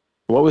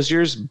 What was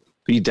yours?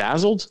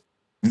 Bedazzled?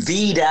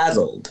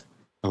 V-dazzled.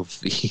 Oh,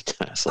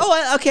 V-dazzled.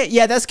 Oh, okay.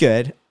 Yeah, that's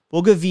good.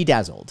 We'll go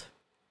V-dazzled.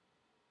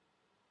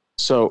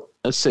 So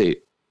let's see.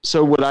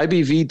 So would I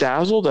be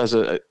V-dazzled as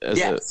a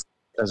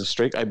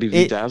straight? I'd be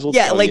V-dazzled?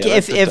 Yeah,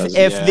 if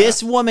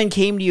this woman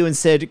came to you and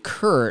said,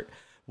 Kurt,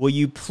 will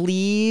you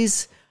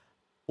please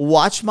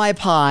watch my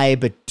pie,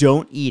 but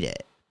don't eat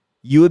it?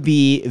 You would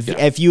be,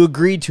 if you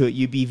agreed to it,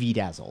 you'd be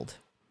V-dazzled.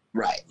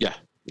 Right. Yeah.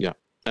 Yeah.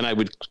 And I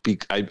would be,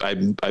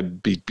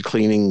 I'd be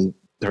cleaning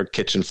her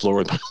kitchen floor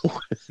with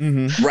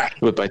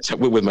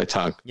with my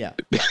tongue. Yeah.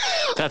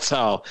 That's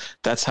how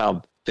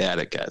bad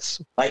it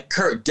gets. Like,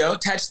 Kurt, don't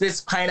touch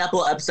this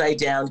pineapple upside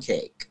down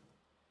cake.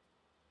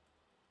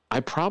 I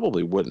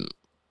probably wouldn't.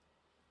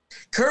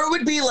 Kurt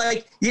would be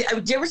like, do you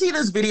ever see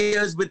those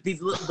videos with these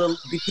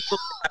people,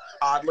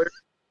 toddlers,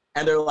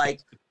 and they're like,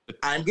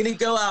 I'm going to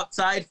go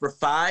outside for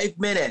 5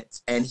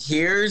 minutes, and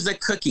here's a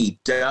cookie.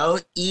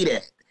 Don't eat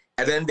it.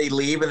 And then they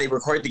leave, and they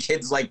record the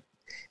kids, like,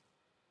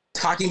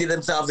 talking to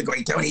themselves and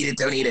going, don't eat it,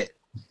 don't eat it.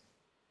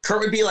 Kurt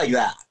would be like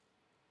that.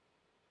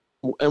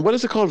 And what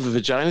is it called?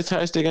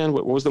 Vaginitized again?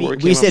 What was the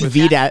word? We said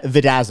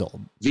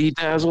bedazzled.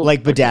 Bedazzled?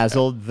 Like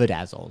bedazzled,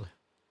 bedazzled.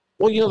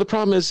 Well, the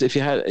problem is if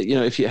you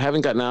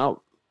haven't gotten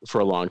out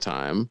for a long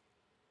time,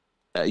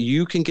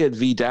 you can get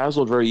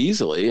V-dazzled very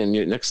easily, and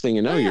next thing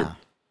you know,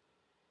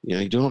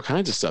 you're doing all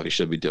kinds of stuff you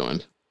should be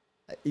doing.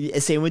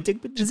 Same with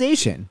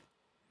stigmatization.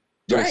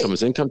 Doing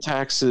someone's income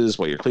taxes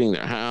while you're cleaning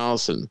their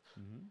house, and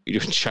you're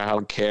doing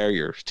child care.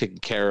 You're taking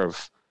care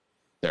of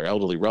their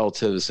elderly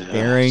relatives.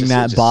 Burying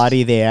that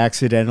body they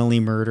accidentally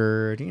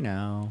murdered,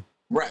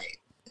 Right.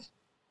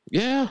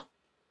 Yeah.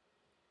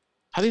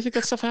 How do you think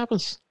that stuff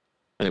happens?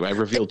 Anyway, I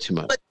revealed too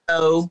much.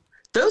 So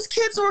those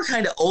kids were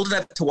kind of old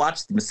enough to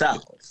watch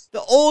themselves.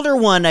 The older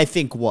one, I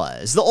think,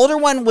 was. The older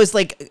one was,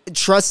 like,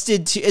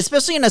 trusted to,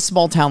 especially in a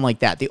small town like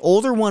that, the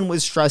older one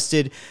was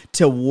trusted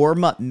to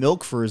warm up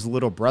milk for his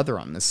little brother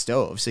on the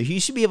stove. So he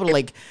should be able to,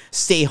 like,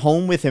 stay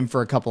home with him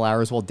for a couple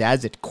hours while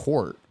dad's at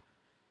court.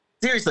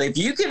 Seriously, if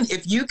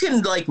you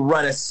can like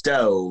run a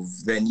stove,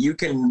 then you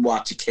can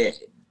watch a kid.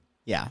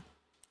 Yeah.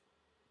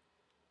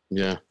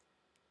 Yeah.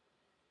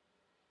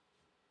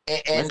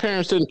 And my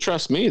parents didn't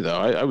trust me though.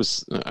 I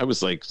was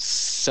like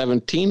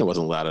 17. I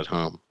wasn't allowed at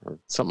home or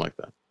something like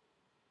that.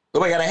 oh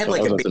my god, I had So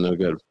like I was a up to no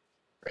good.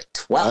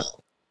 12.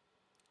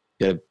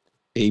 You had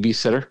a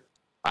babysitter.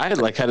 I had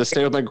to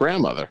stay with my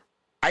grandmother.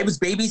 I was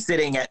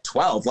babysitting at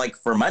 12, like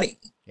for money.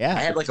 Yeah. I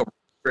had like a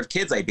group of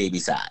kids I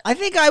babysat. I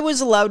think I was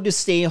allowed to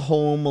stay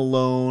home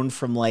alone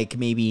from like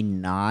maybe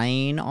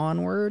 9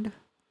 onward.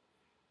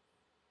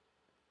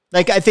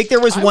 Like, I think there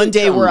was one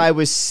day where I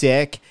was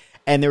sick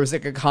and there was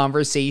like a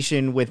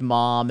conversation with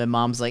mom and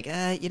mom's like,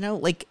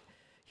 like,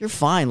 you're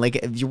fine.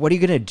 Like, what are you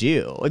going to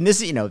do? And this,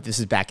 this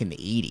is back in the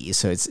 80s.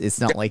 So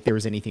it's not like there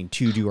was anything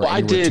to do or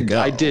anywhere to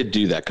go. I did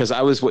do that because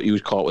I was what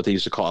they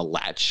used to call a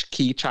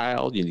latchkey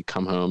child. You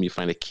come home, you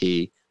find a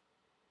key,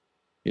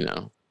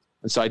 And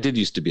so I did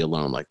used to be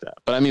alone like that.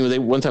 But I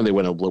mean, one time they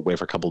went away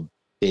for a couple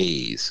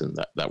days and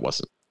that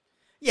wasn't.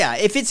 Yeah,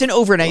 if it's an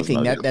overnight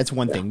thing, that's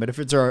one thing. But if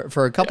it's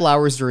for a couple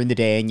hours during the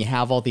day and you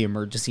have all the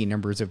emergency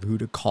numbers of who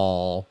to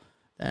call,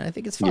 then I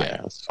think it's fine. Yeah,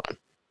 that's fine.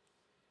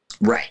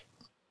 Right.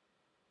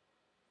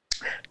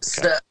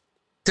 So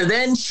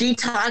then she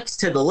talks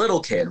to the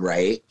little kid,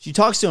 right? She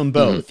talks to them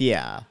both,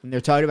 yeah. And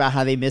they're talking about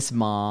how they miss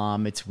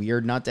mom. It's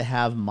weird not to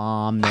have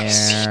mom there. I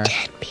see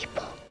dead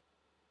people.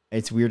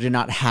 It's weird to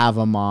not have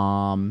a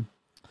mom.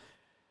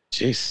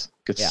 Jeez,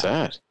 gets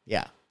sad.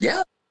 Yeah.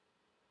 Yeah.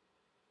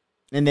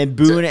 And then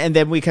Boone, and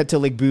then we cut to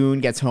like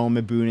Boone gets home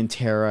and Boone and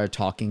Tara are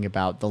talking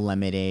about the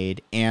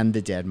lemonade and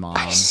the dead mom.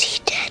 I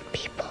see dead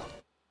people.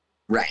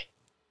 Right.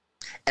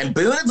 And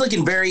Boone is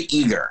looking very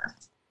eager.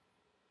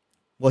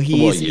 Well,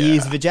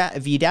 he's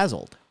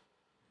bedazzled.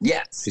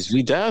 Yes. He's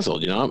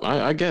bedazzled,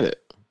 I get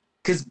it.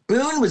 Because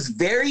Boone was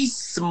very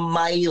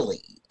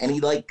smiley. And he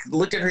like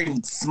looked at her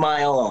and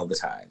smile all the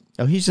time.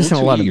 Oh, he's just in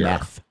a lot of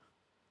meth.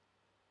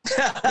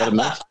 A lot of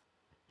meth?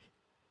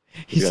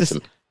 He's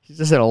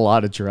just had a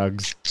lot of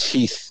drugs.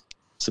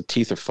 Some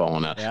teeth are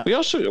falling out. Yeah.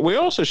 We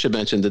also should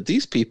mention that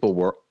these people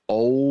were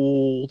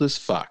old as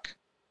fuck.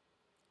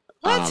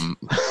 What?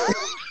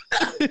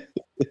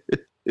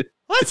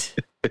 What?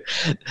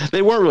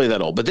 They weren't really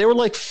that old, but they were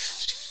like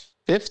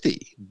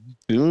 50.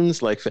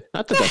 Boone's like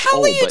not that The that's hell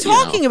old, are you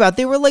talking about?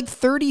 They were like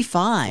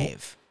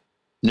 35.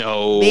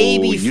 No,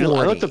 maybe 40.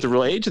 I looked up the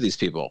real age of these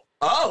people.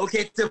 Oh,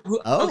 okay. So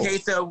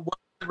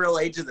what's the real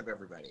ages of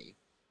everybody?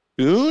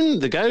 Boone,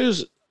 the guy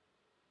who's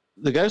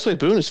played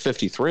Boone is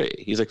 53.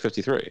 He's like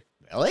 53.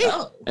 Really?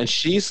 Oh. And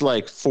she's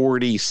like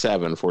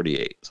 47,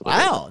 48.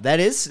 Wow, that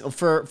is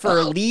for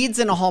leads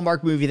in a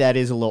Hallmark movie. That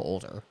is a little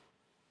older.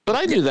 But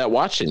I knew that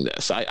watching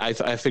this. I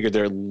figured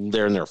they're in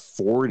their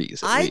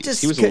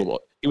 40s.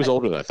 He was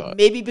older than I thought.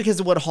 Maybe because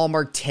of what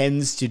Hallmark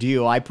tends to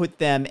do. I put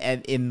them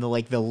in the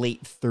like the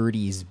late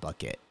 30s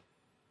bucket.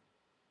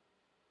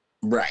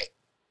 Right.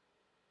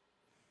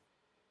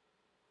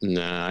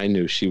 Nah, I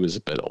knew she was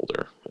a bit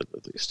older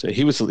at least.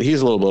 He's a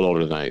little bit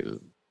older than I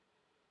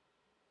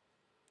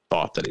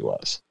thought that he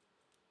was.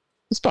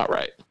 That's about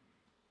right.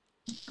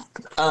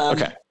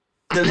 Okay.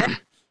 So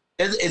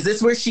is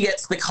this where she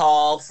gets the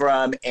call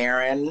from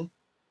Aaron?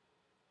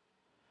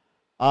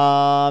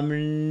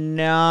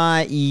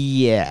 Not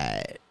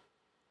yet.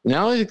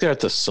 Now I think they're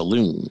at the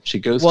saloon. She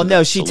goes. Well,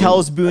 no, she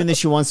tells Boone that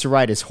she wants to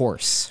ride his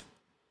horse,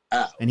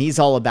 and he's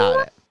all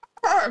about it.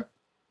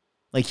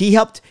 Like he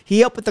helped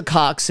with the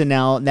cocks, and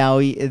now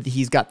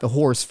he's got the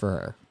horse for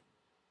her.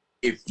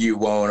 If you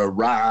want to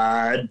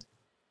ride,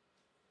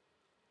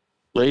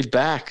 laid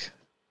back.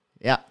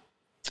 Yeah,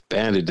 it's a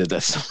band who did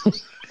that song.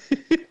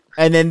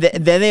 And then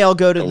they all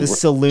go to the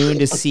saloon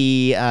to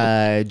see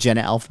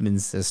Jenna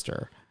Elfman's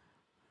sister.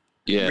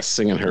 Yeah,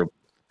 singing her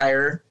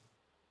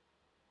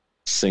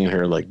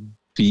like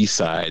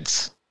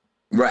B-sides.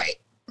 Right.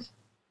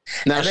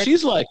 Now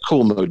she's like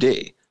Kool Moe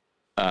Dee,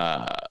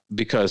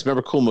 because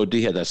remember Kool Moe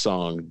Dee had that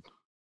song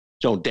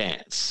 "Don't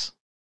Dance,"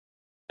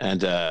 and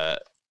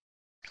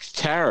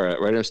Tara,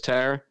 right? It was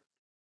Tara.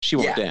 She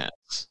won't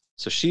dance,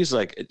 so she's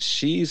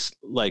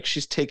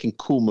taking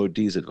Kool Moe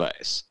Dee's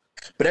advice.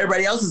 But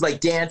everybody else is like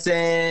dancing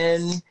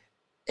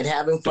and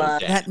having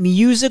fun. That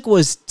music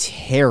was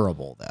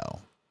terrible, though.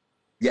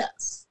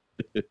 Yes.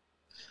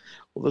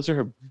 Well, those are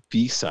her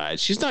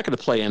B-sides. She's not going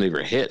to play any of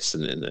her hits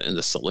in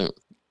the saloon.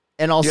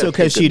 And also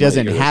because she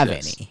doesn't have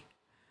any.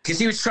 Because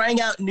she was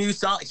trying out new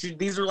songs.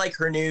 These are like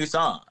her new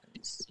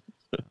songs.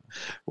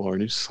 Well, her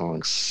new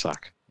songs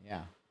suck.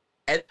 Yeah.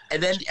 And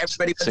then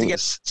everybody sing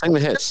the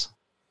hits.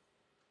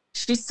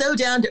 She's so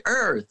down to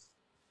earth.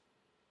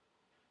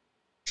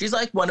 She's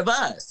like one of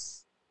us.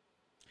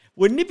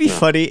 Wouldn't it be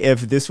funny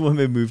if this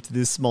woman moved to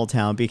this small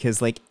town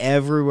because like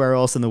everywhere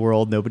else in the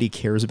world, nobody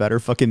cares about her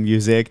fucking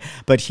music,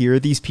 but here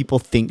these people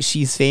think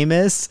she's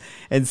famous.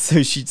 And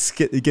so she just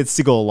gets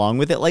to go along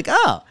with it. Like,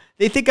 oh,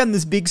 they think I'm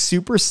this big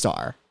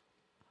superstar.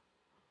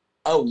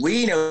 Oh,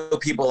 we know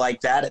people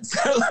like that in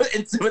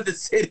some of the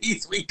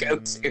cities we go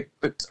to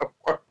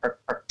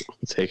work.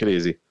 Take it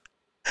easy.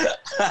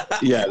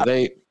 Yeah,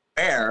 they...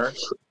 Where?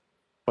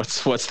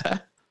 What's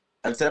that?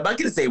 I said, I'm not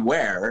going to say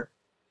where.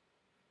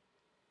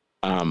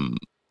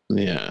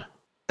 Yeah.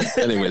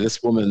 Anyway,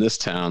 this woman in this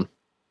town,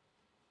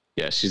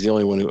 yeah, she's the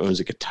only one who owns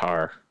a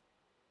guitar.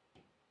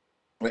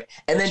 Right.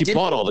 And then She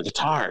bought all the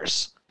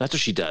guitars. That's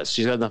what she does.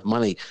 She's got enough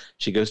money.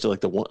 She goes to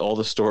like all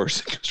the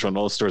stores, goes around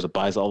all the stores and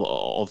buys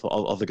all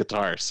the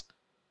guitars.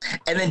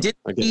 And then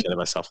I get ahead of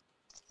myself.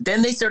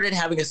 Then they started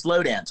having a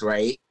slow dance,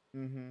 right?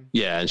 Mm-hmm.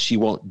 Yeah, and she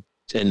won't.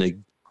 And the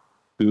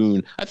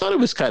Boone, I thought it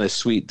was kind of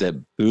sweet that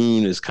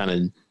Boone is kind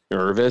of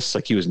nervous.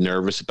 Like he was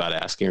nervous about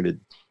asking her to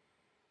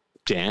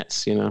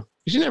dance. You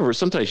know,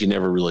 sometimes you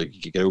never really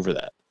get over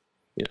that.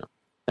 You know,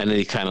 and then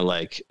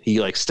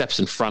he steps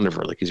in front of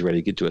her like he's ready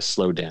to get to a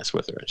slow dance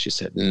with her, and she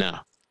said no.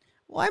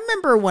 Well, I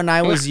remember when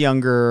I was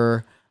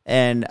younger,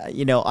 and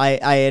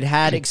I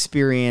had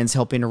experience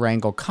helping to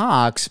wrangle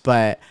cocks,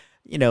 but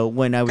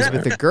when I was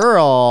with a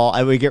girl,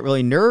 I would get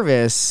really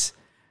nervous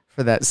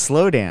for that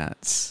slow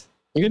dance.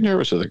 You get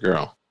nervous with a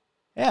girl.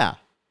 Yeah,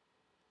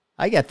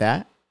 I get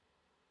that.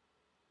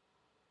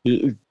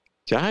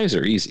 Guys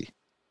are easy.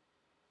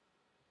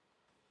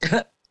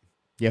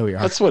 Yeah, we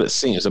are. That's what it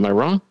seems. Am I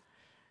wrong?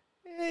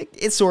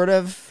 It's sort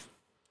of.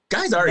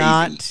 Guys are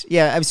not easy.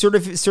 Yeah, I'm sort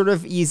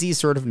of easy,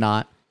 sort of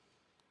not.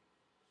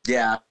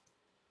 Yeah.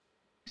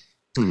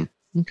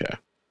 Okay.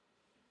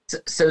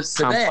 So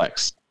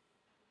Complex.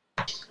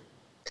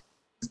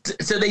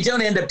 So they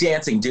don't end up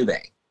dancing, do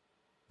they?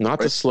 Not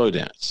the slow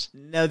dance.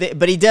 No,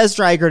 but he does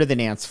drag her to the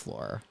dance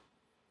floor.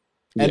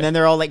 And then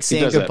they're all like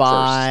saying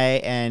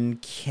goodbye.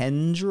 And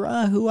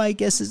Kendra, who I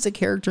guess is a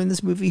character in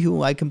this movie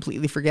who I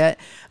completely forget,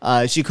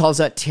 she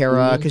calls out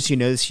Tara because she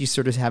knows she's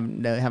sort of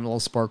having a little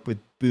spark with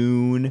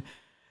Boone.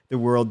 The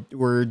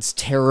words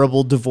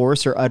terrible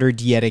divorce are uttered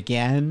yet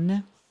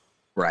again.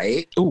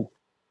 Right? Ooh,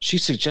 she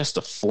suggests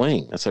a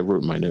fling. That's what I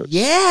wrote in my notes.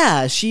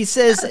 Yeah, she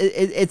says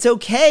it's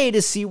okay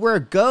to see where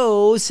it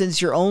goes since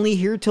you're only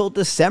here till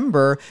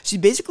December. She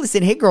basically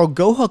said, hey, girl,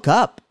 go hook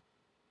up.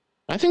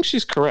 I think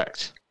she's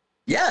correct.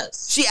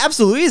 Yes. She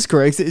absolutely is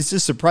correct. It's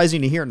just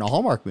surprising to hear in a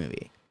Hallmark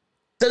movie.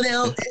 So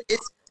now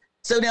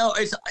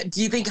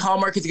do you think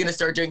Hallmark is going to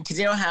start doing, because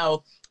you know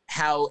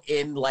how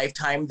in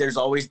Lifetime there's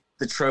always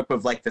the trope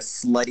of like the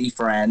slutty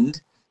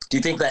friend? Do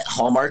you think that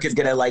Hallmark is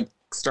going to like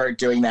start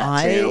doing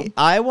that too?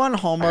 I want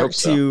Hallmark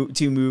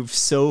to move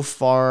so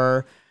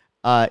far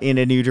in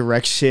a new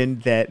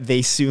direction that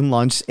they soon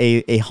launch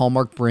a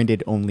Hallmark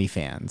branded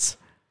OnlyFans.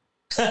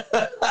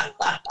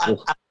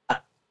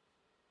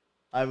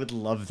 I would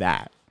love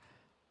that.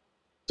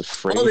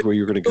 Afraid where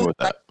you're going to go with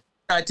that.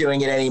 Not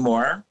doing it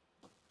anymore.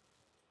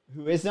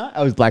 Who is not?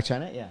 Oh, it's Black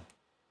China. Yeah.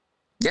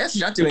 Yes,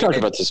 you're not doing We talked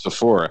about this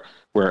before,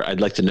 where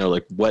I'd like to know,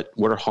 like, what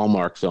are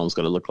Hallmark films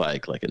going to look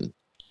like in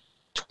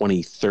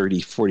 20,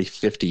 30, 40,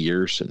 50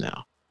 years from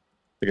now?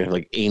 They're going to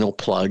have, like, anal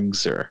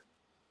plugs or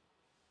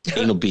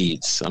anal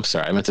beads. I'm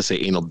sorry. I meant to say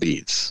anal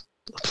beads.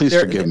 Please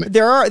forgive me.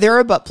 There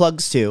are butt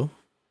plugs, too.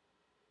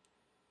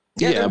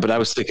 Yeah, but I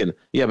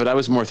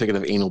was more thinking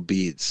of anal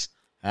beads.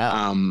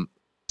 Oh.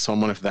 So I'm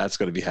wondering if that's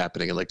going to be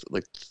happening in like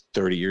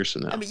 30 years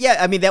from now.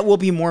 I mean, that will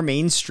be more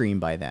mainstream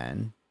by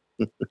then.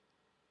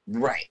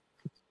 Right.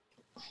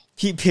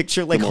 You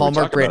picture like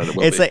Hallmark branded.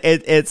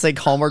 It's like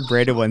Hallmark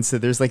branded one. So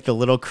there's like the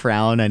little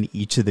crown on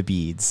each of the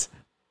beads.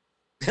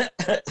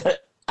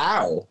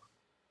 Ow.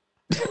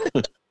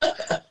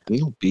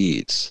 Anal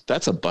beads.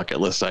 That's a bucket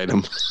list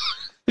item.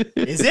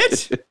 Is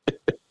it?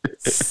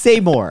 Say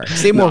more.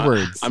 Say more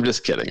words. I'm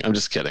just kidding. All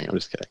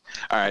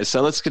right,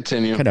 so let's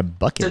continue. What kind of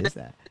bucket is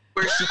that?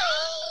 Where she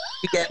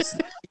gets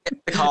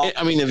the call.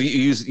 I mean, if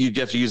you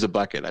have to use a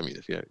bucket. I mean,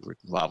 if you're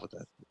involved with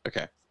that.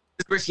 Okay.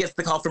 This is where she gets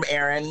the call from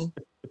Aaron.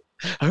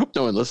 I hope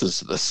no one listens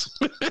to this.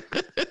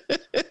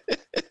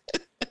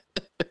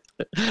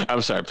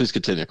 I'm sorry. Please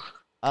continue.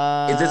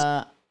 Is this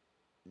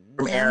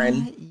from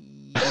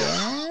Aaron?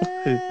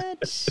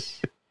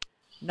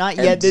 Not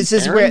yet. This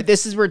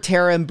is where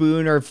Tara and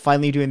Boone are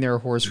finally doing their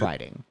horse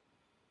riding.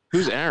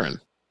 Who's Aaron?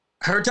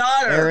 Her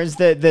daughter. Aaron's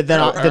the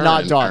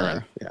not daughter.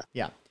 Aaron.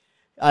 Yeah.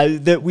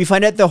 We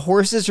find out the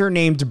horses are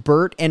named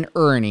Bert and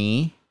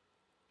Ernie.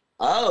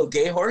 Oh,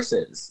 gay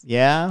horses.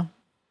 Yeah.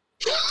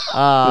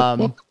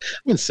 I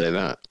wouldn't say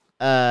that.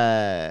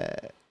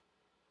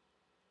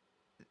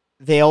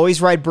 They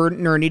always ride Bert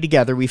and Ernie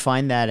together. We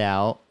find that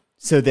out.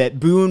 So that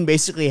Boone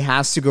basically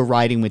has to go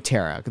riding with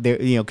Tara.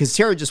 Because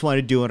Tara just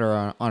wanted to do it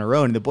on her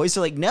own. And the boys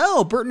are like,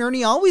 no, Bert and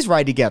Ernie always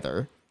ride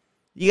together.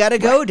 You got to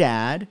go,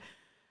 Dad.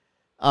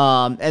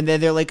 And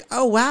then they're like,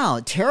 oh, wow,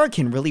 Tara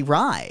can really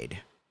ride.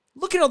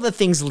 Look at all the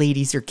things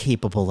ladies are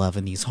capable of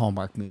in these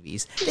Hallmark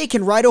movies. They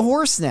can ride a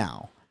horse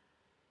now.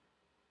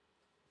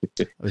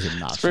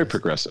 It's very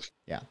progressive.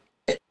 Yeah.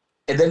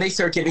 And then they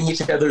start giving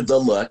each other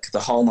the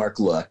Hallmark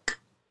look.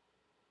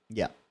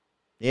 Yeah.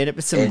 They end up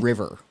with some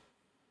river.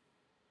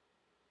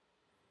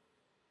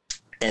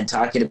 And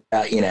talking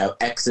about,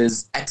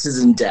 exes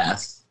and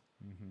death.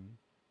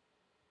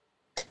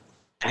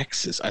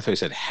 X's. I thought you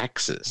said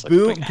hexes.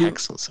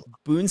 Like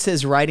Boone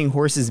says riding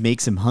horses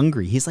makes him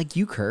hungry. He's like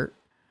you, Kurt.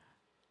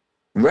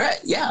 Right,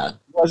 yeah.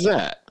 What's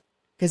that?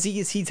 Because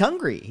he's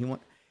hungry.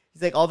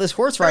 He's like, all this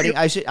horse riding,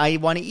 I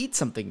want to eat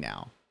something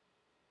now.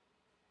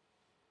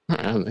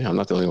 I'm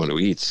not the only one who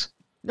eats.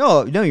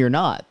 No, you're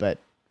not. But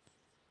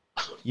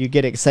you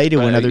get excited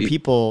when other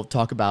people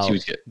talk about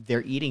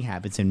their eating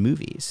habits in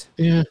movies.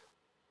 Yeah.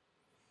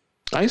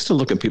 I used to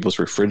look at people's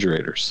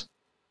refrigerators.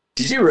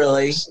 Did you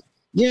really?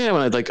 Yeah,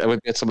 when I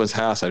would be at someone's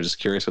house, I was just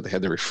curious what they had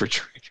in the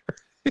refrigerator.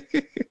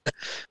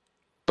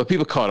 But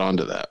people caught on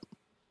to that.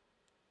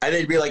 And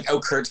they'd be like, "Oh,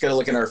 Kurt's gonna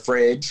look in our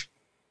fridge."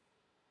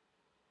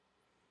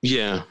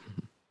 Yeah.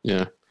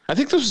 I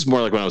think this was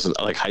more like when I was in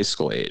like high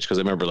school age, because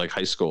I remember like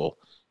high school.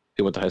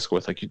 He went to high school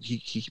with like he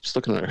keeps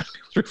looking at our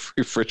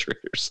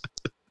refrigerators.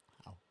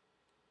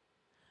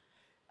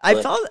 I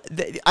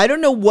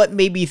don't know what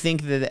made me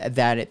think that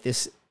at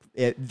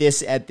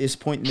this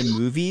point in the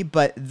movie,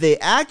 but the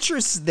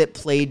actress that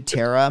played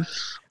Tara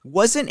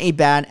wasn't a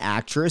bad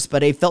actress,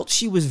 but I felt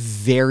she was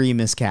very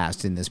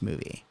miscast in this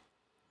movie.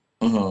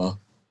 Uh-huh.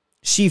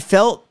 She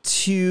felt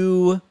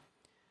too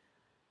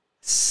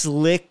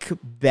slick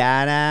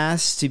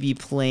badass to be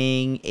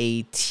playing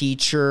a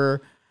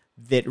teacher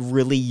that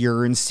really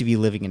yearns to be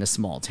living in a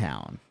small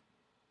town.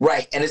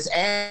 Right.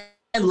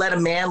 And let a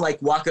man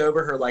like walk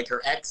over her like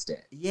her ex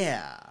did.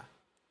 Yeah.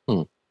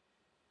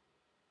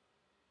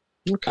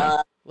 Okay.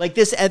 Like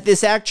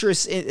this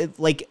actress,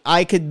 like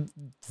I could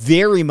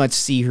very much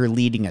see her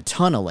leading a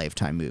ton of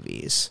Lifetime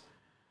movies.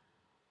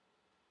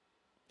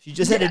 She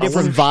just had a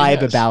different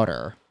vibe about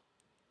her.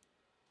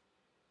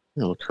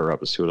 I'm gonna look her up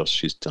and see what else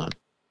she's done.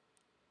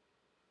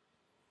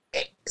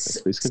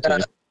 Please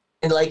continue.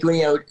 And like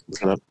when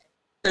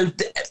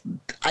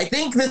I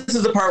think this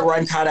is the part where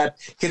I'm caught up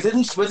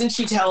because wasn't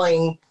she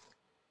telling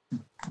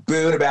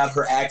Boone about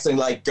her ex and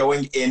like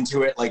going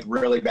into it like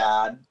really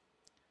bad?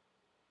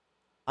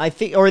 I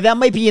think, or that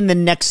might be in the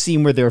next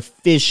scene where they're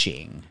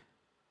fishing.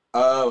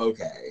 Oh,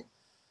 okay.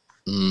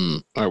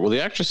 All right. Well,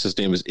 the actress's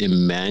name is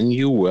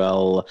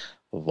Emmanuelle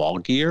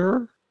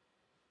Valgier.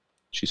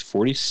 She's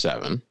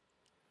 47.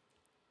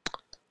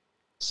 Let's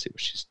see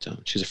what she's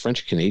done. She's a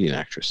French-Canadian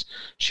actress.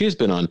 She has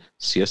been on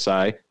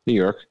CSI New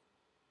York.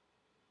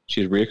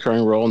 She has a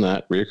reoccurring role in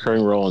that.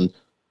 Reoccurring role in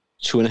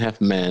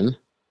 2.5 Men.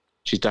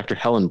 She's Dr.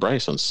 Helen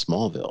Bryce on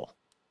Smallville.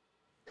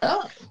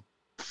 Oh.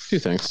 A few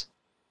things.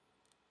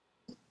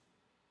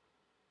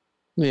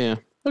 Yeah.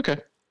 Okay.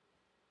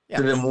 Yeah.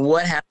 So then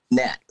what happened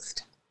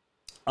next?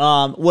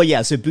 Well,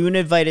 yeah, so Boone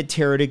invited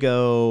Tara to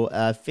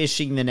go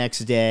fishing the next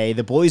day.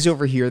 The boys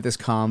overhear this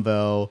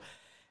convo,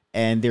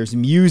 and there's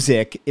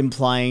music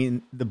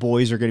implying the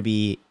boys are going to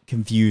be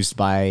confused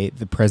by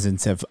the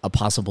presence of a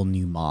possible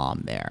new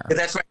mom there.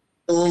 That's right.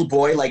 The little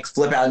boy like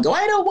flip out and go,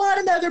 "I don't want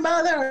another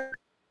mother."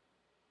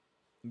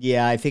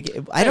 Yeah, I think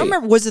I don't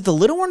remember. Was it the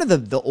little one or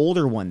the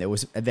older one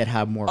that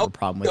had more of a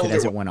problem with it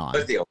as it went on?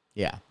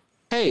 Yeah.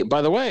 Hey,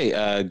 by the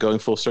way, going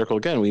full circle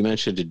again, we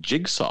mentioned a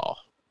Jigsaw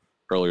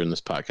earlier in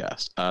this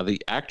podcast.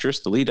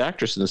 The lead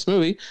actress in this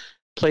movie,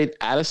 played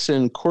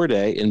Addison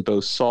Corday in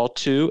both Saw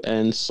 2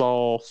 and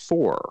Saw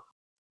 4.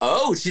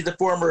 Oh, she's a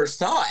former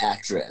Saw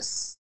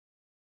actress.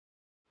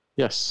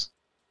 Yes.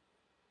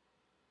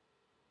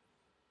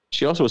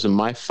 She also was in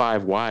My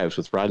Five Wives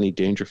with Rodney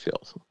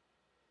Dangerfield.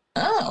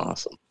 Oh.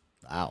 Awesome.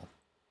 Wow.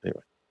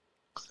 Anyway.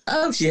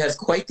 Oh, she has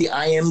quite the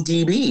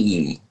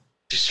IMDb.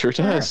 She sure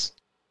does.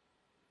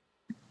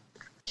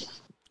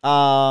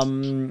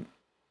 Then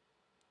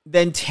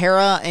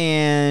Tara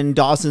and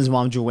Dawson's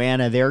mom,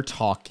 Joanna, they're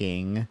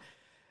talking.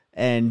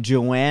 And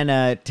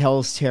Joanna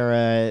tells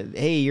Tara,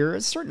 "Hey, you're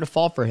starting to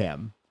fall for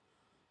him."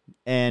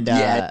 And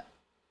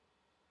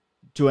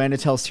Joanna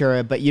tells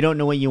Tara, "But you don't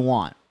know what you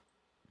want."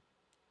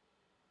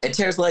 And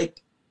Tara's like,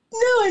 "No,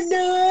 I'm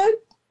not."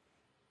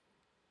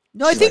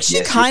 No, I think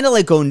she kind of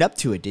like owned up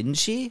to it, didn't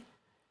she?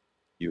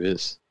 You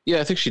is. Yeah,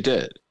 I think she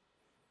did.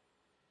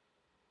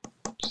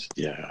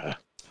 Yeah.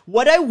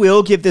 What I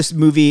will give this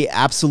movie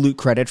absolute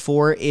credit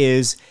for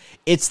is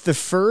it's the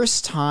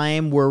first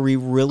time where we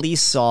really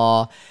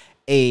saw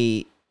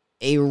a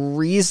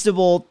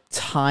reasonable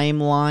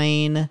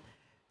timeline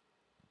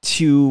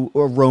to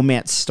a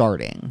romance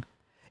starting.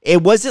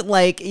 It wasn't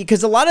like,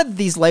 because a lot of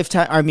these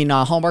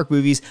Hallmark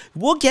movies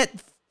will get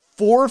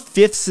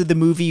 4/5 of the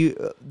movie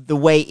the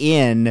way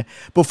in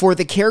before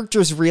the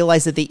characters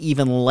realize that they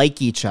even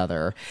like each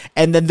other.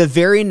 And then the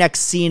very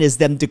next scene is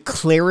them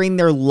declaring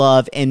their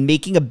love and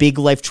making a big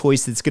life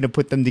choice that's going to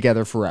put them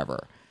together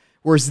forever.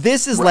 Whereas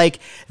this is like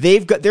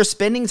they're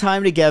spending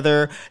time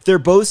together. They're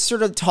both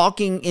sort of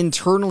talking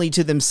internally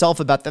to themselves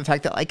about the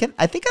fact that I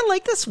think I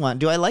like this one.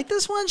 Do I like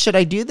this one? Should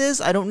I do this?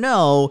 I don't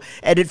know.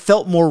 And it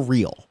felt more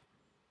real.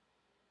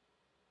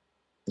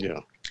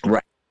 Yeah.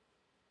 Right.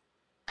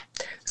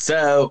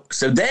 So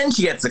then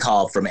she gets a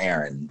call from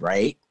Aaron,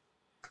 right?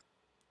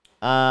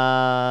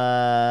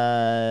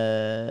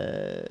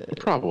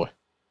 Probably.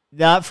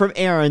 Not from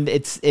Aaron.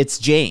 It's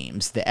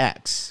James, the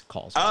ex,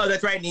 calls her. Oh,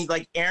 that's right. And he's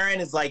like,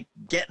 Aaron is like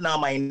getting on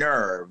my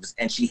nerves,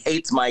 and she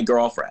hates my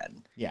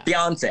girlfriend. Yeah.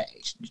 Fiance.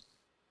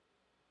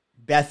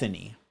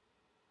 Bethany.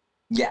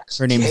 Yes.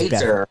 Her name is hates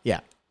Bethany. her. Yeah.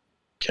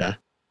 Okay.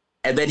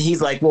 And then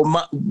he's like,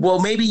 well,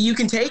 maybe you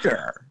can take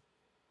her.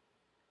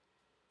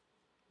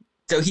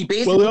 So he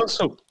basically. Well, they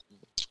also.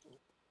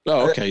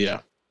 Oh, okay, yeah.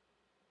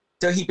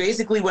 So he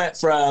basically went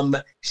from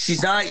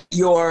she's not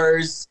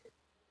yours,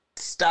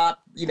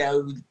 stop,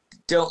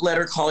 don't let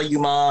her call you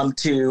mom,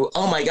 to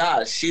oh my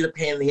gosh, she's a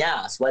pain in the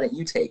ass. Why don't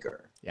you take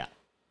her? Yeah.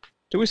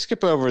 Did we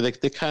skip over?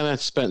 They kind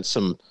of spent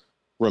some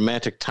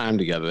romantic time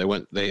together.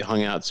 They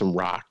hung out some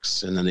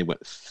rocks and then they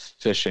went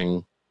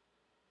fishing.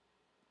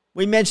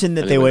 We mentioned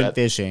that they went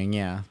fishing.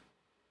 Yeah.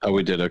 Oh,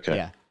 we did. Okay.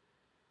 Yeah.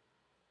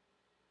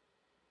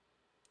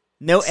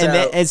 No,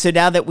 and so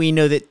now that we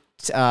know that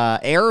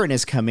Aaron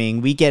is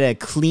coming, we get a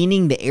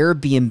cleaning the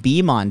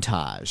Airbnb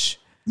montage.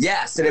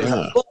 Yes, and it was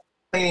a full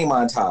cleaning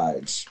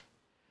montage.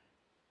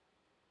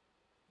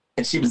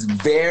 And she was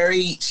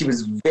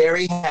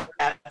very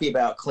happy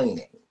about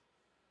cleaning.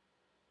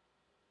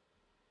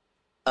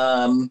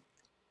 And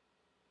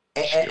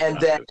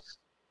then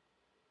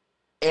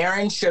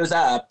Aaron shows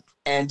up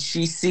and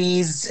she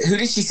sees, who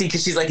does she see?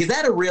 Because she's like, is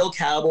that a real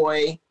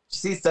cowboy? She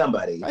sees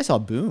somebody. I saw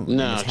Boone.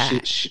 No,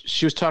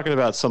 she was talking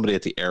about somebody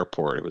at the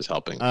airport who was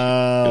helping.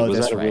 Oh,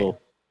 that's right.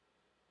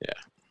 Yeah.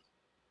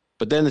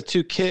 But then the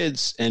two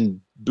kids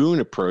and Boone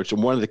approach,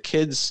 and one of the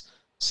kids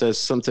says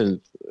something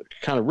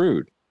kind of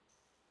rude.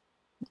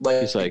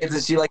 He's like,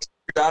 is she like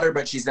your daughter,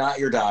 but she's not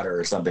your daughter,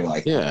 or something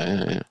like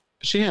that? Yeah.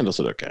 She handles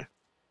it okay.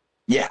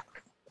 Yeah.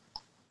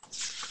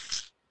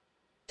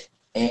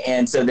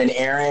 And so then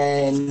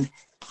Erin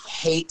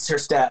hates her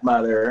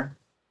stepmother.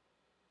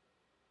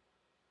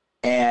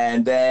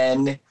 And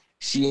then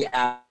she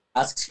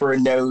asks for a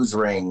nose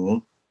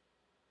ring.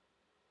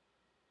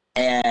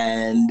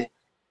 And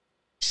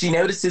she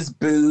notices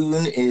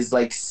Boone is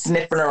like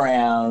sniffing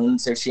around.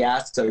 So she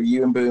asks, are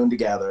you and Boone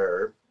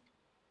together?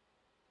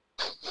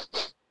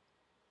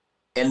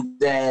 And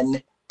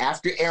then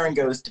after Erin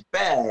goes to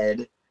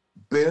bed,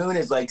 Boone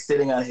is like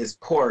sitting on his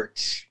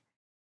porch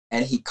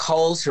and he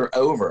calls her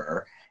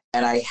over.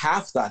 And I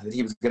half thought that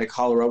he was going to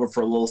call her over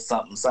for a little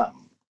something, something.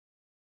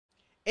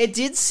 It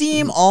did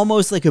seem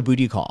almost like a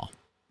booty call.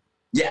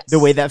 Yes. The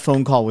way that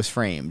phone call was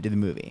framed in the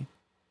movie.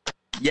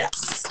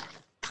 Yes.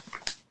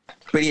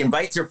 But he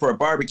invites her for a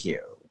barbecue.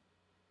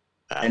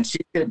 And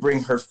she's going to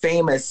bring her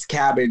famous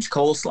cabbage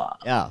coleslaw.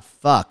 Yeah,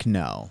 fuck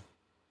no.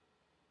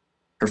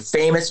 Her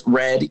famous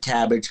red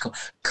cabbage.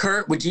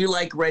 Kurt, would you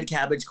like red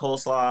cabbage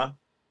coleslaw?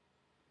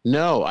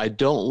 No, I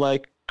don't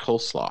like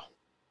coleslaw.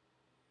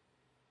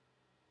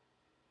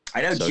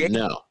 I know, so Jake.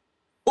 No.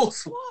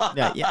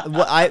 Coleslaw. Yeah.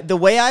 Well, the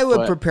way I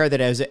would prepare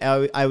that is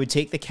I would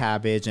take the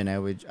cabbage and I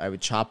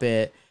would chop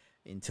it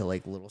into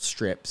like little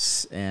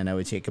strips, and I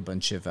would take a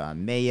bunch of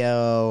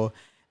mayo,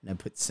 and I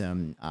put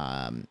some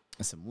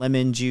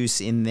lemon juice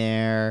in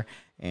there,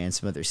 and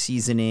some other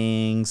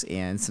seasonings,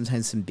 and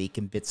sometimes some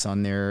bacon bits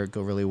on there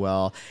go really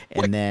well.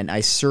 And then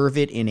I serve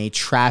it in a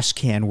trash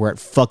can where it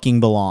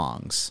fucking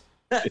belongs.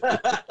 Well,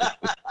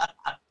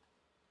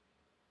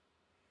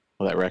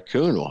 that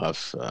raccoon will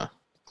have.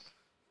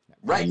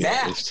 Right,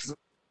 Max.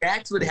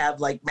 Max would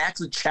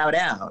chow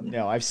down.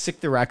 No, I've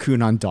sicked the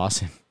raccoon on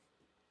Dawson.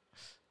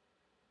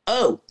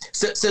 Oh,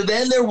 so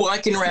then they're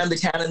walking around the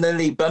town, and then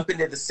they bump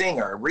into the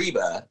singer,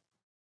 Reba.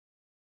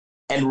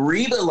 And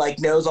Reba,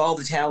 knows all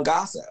the town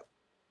gossip.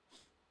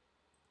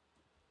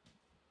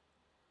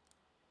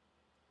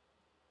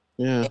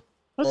 Yeah,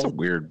 that's a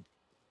weird.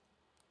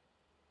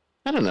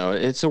 I don't know.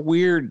 It's a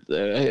weird.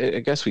 I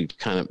guess we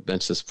kind of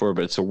mentioned this before,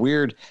 but it's a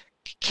weird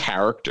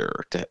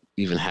character to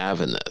even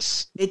have in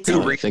this. It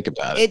didn't really think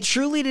about it. It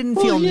truly didn't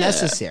feel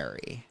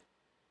necessary.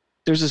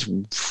 There's this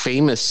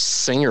famous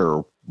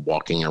singer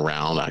walking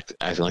around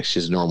acting like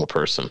she's a normal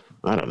person.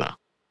 I don't know.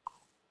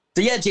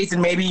 So yeah,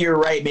 Jason, maybe you're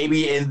right.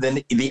 Maybe in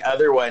the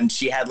other one,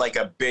 she had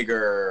a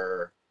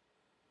bigger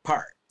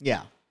part.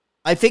 Yeah.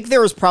 I think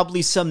there was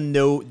probably some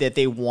note that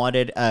they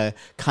wanted a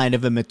kind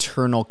of a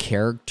maternal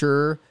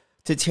character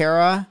to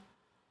Tara.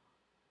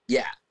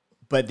 Yeah.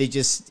 But they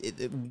just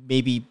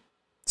maybe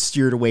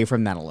steered away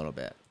from that a little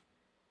bit.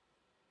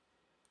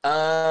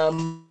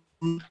 And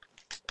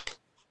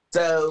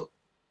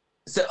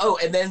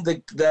then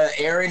the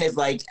Aaron is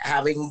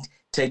having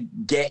to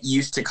get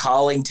used to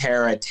calling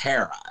Tara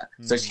Tara.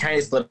 So she kind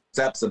of slips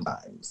up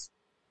sometimes.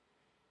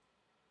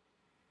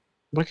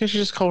 Why can't you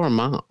just call her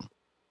mom?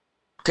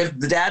 Because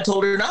the dad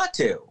told her not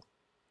to.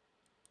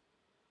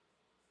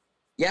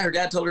 Yeah, her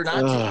dad told her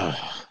not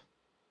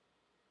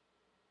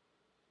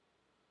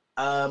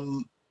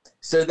to.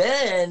 So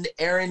then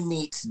Aaron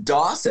meets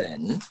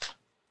Dawson,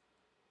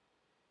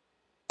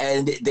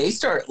 and they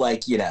start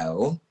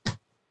getting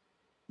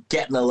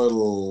a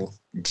little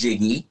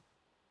jiggy.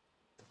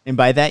 And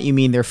by that you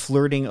mean they're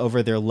flirting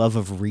over their love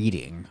of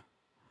reading.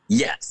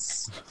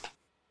 Yes.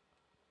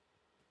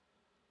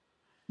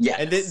 Yeah.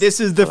 And this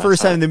is the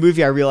first time in the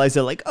movie I realized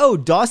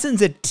that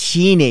Dawson's a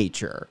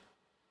teenager.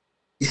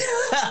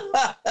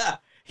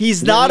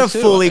 He's not a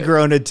fully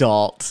grown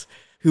adult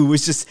who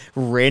was just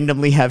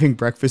randomly having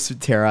breakfast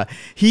with Tara.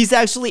 He's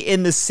actually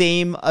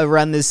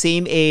around the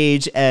same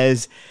age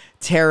as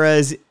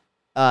Tara's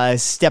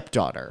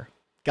stepdaughter.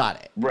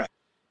 Got it. Right.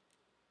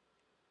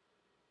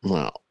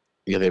 Well,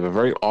 yeah, they have a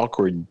very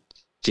awkward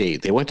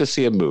date. They went to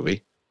see a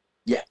movie.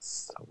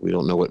 Yes. we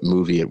don't know what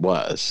movie it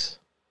was.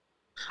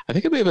 I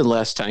think it may have been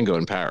Last Tango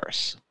in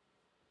Paris.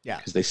 Yeah.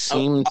 Because they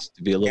seemed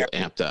to be a little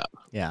amped up.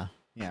 Yeah.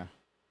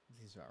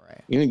 He's all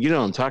right. You know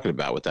what I'm talking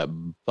about with that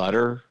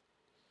butter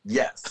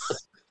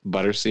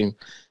scene.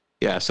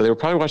 Yeah, so they were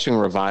probably watching a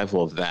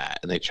revival of that,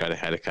 and they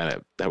had to kind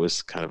of, that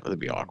was kind of, it'd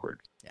be awkward.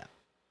 Yeah.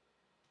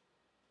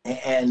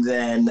 And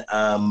then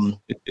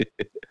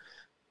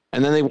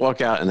and then they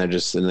walk out, and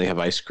they have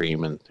ice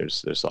cream, and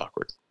there's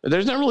awkward.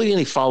 There's not really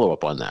any follow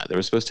up on that. They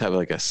were supposed to have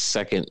like a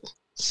second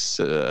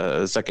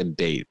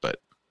date, but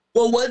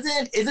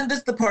isn't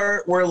this the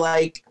part where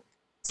like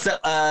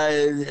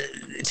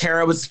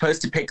Tara was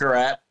supposed to pick her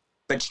up,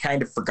 but she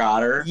kind of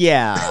forgot her?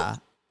 Yeah.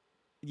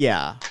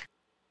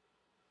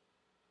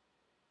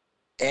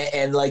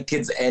 And like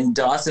kids, and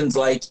Dawson's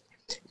like,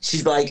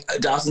 I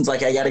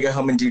gotta go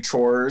home and do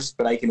chores,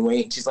 but I can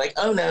wait. And she's like,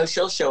 oh no,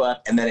 she'll show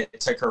up. And then it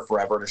took her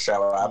forever to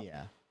show up.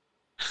 Yeah.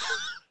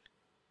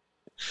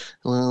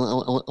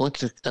 Well, I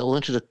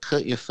want you to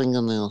cut your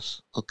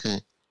fingernails. Okay.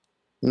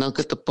 Now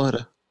get the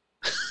butter.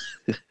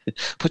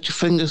 Put your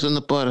fingers in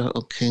the butter.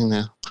 Okay,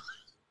 now.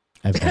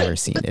 I've never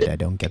seen it. I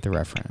don't get the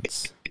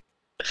reference.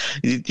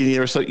 You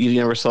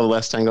never saw The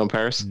Last Tango in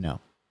Paris? No.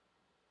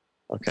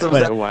 Okay, So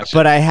go watch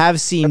But it. I have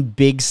seen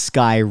Big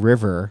Sky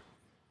River.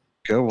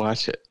 Go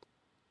watch it.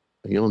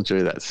 You'll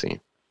enjoy that scene.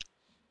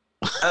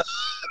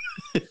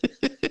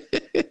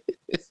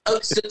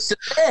 So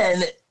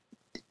then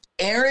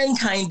Erin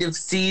kind of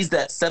sees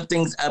that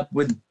something's up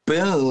with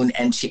Boone,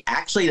 and she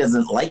actually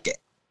doesn't like it.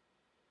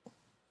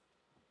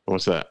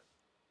 What's that?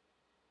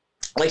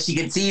 Like she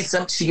can see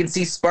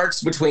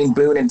sparks between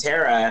Boone and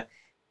Tara,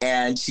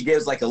 and she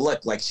gives like a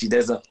look like she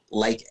doesn't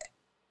like it.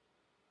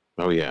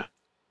 Oh yeah.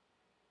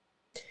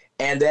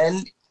 And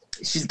then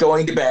she's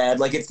going to bed.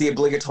 Like it's the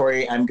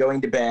obligatory I'm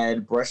going to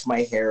bed, brush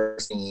my hair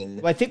scene.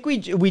 Well, I think we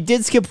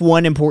did skip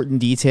one important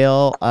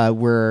detail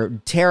where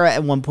Tara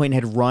at one point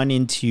had run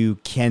into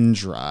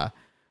Kendra,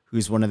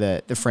 who's one of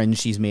the friends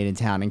she's made in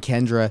town. And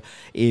Kendra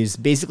is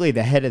basically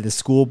the head of the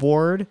school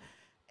board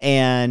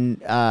and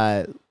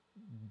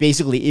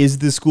basically is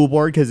the school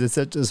board because it's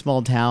such a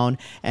small town.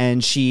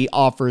 And she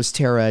offers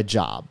Tara a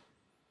job.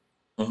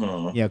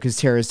 Mm-hmm. You know, because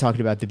Tara's talking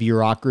about the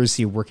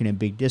bureaucracy of working in a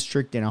big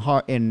district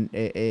and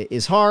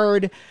is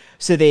hard.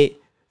 So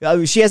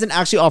she hasn't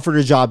actually offered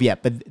a job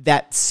yet, but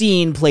that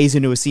scene plays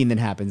into a scene that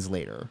happens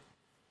later.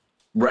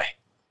 Right.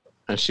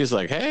 And she's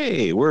like,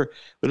 "Hey, we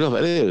don't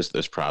have any of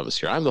those problems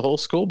here. I'm the whole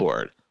school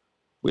board.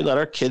 We let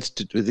our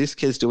these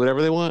kids do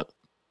whatever they want."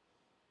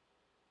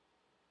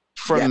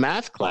 From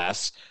math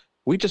class,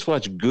 we just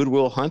watch Good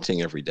Will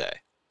Hunting every day.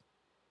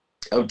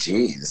 Oh,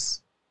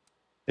 geez.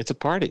 It's a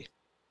party.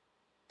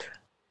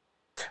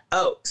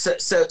 Oh,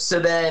 so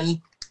then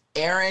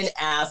Erin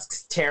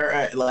asks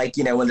Tara, like,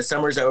 you know, when the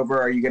summer's over,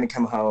 are you going to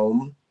come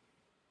home?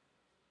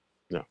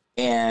 No.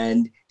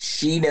 And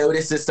she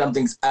notices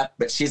something's up,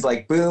 but she's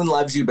like, Boone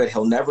loves you, but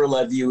he'll never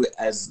love you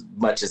as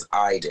much as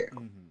I do.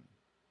 Mm-hmm.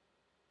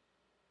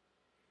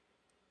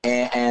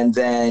 And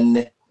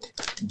then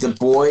the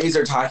boys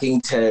are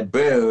talking to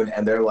Boone,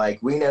 and they're like,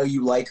 we know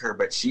you like her,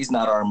 but she's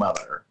not our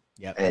mother.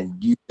 Yep.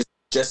 And you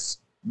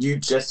just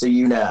so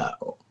you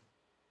know.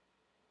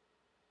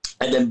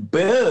 And then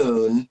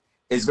Boone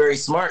is very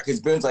smart because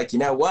Boone's like, you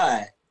know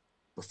what?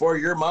 Before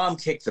your mom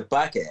kicked the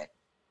bucket,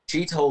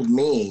 she told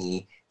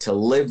me to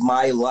live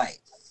my life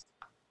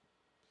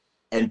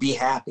and be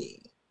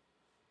happy.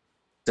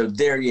 So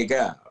there you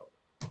go.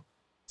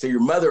 So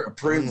your mother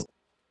approves.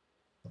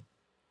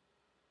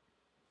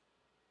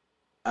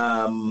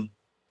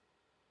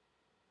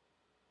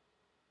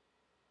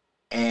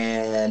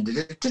 And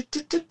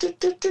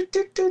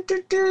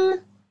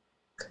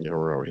You're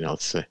right.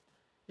 Let's see.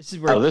 This is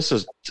where this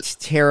is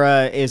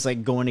Tara is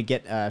like going to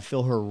get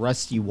fill her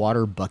rusty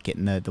water bucket,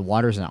 and the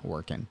water's not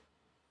working.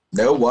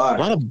 no water. a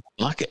lot of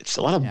buckets.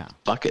 A lot of Yeah.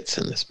 buckets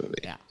in this movie.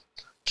 Yeah.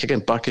 Kicking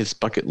buckets,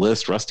 bucket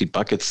list, rusty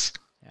buckets.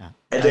 Yeah.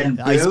 And then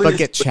the ice Boone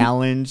bucket is-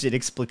 challenge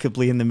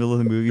inexplicably in the middle of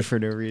the movie for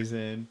no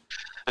reason.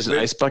 There's an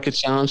ice bucket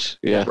challenge.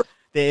 Yeah.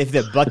 If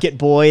the bucket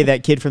boy,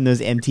 that kid from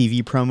those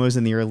MTV promos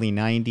in the early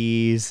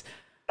 90s.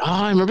 Oh,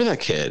 I remember that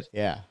kid.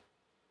 Yeah.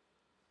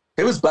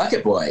 It was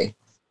Bucket Boy.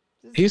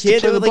 He used to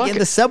Kid play the like in bucket,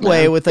 the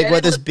subway man. with like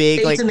what this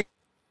big like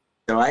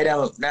So I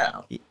don't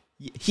know.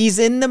 he's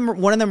in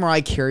one of the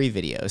Mariah Carey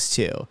videos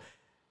too.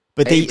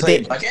 But He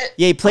played Bucket?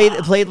 Yeah, he played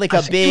like I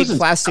a think he big was in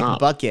plastic Stomp.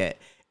 bucket.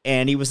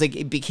 And he was like,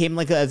 it became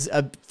like a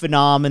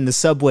phenom in the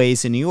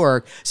subways in New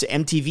York. So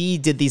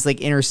MTV did these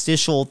like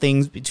interstitial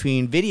things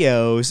between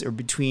videos or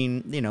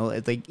between, you know,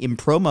 like in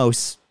promo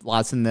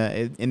slots in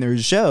their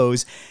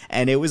shows.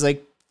 And it was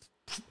like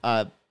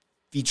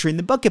featuring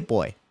the Bucket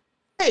Boy.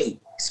 Hey,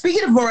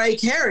 speaking of Mariah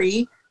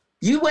Carey,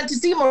 you went to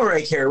see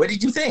Mariah Carey. What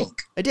did you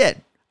think? I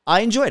did. I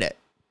enjoyed it.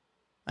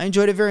 I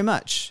enjoyed it very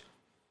much.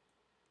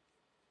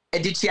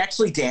 And did she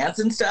actually dance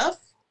and stuff?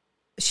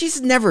 She's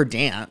never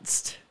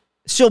danced.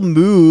 She'll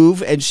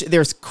move, and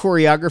there's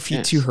choreography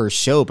Yes. to her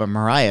show, but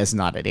Mariah's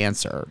not a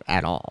dancer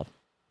at all.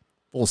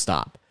 Full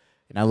stop.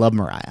 And I love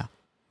Mariah.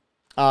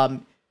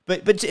 But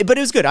But it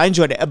was good. I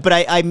enjoyed it.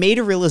 But I made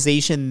a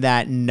realization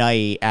that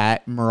night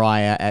at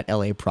Mariah at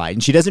LA Pride,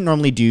 and she doesn't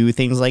normally do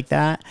things like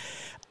that.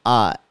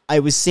 I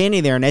was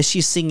standing there, and as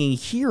she's singing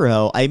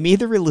Hero, I made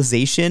the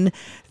realization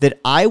that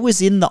I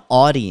was in the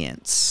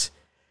audience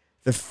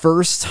the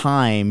first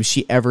time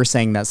she ever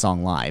sang that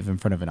song live in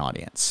front of an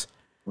audience.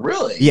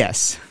 Really?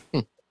 Yes.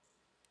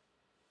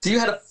 So you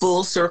had a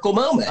full circle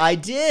moment. I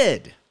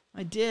did.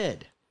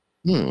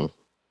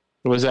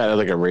 Was that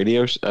like a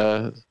radio?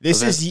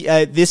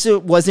 This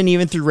wasn't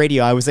even through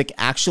radio. I was like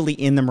actually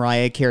in the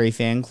Mariah Carey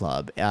fan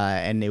club,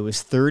 and it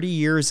was 30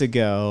 years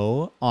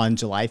ago on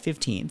July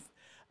 15th.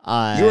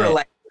 You were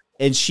like,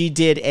 and she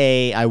did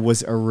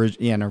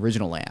an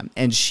original lamb,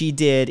 and she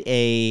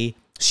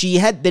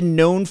had been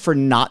known for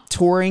not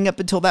touring up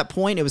until that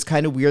point. It was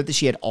kind of weird that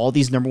she had all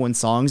these number one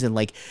songs and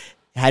like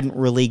hadn't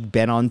really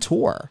been on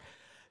tour.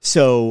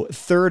 So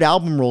third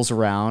album rolls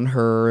around,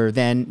 her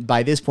then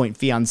by this point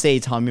fiance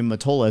Tommy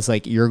Mottola is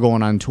like, you're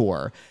going on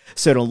tour.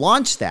 So to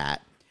launch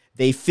that,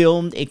 they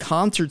filmed a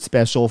concert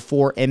special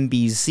for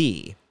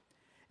NBC.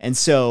 And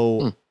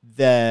so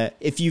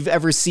if you've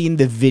ever seen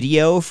the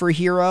video for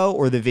Hero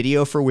or the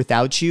video for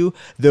Without You,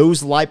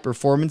 those live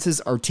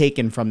performances are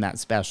taken from that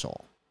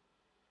special.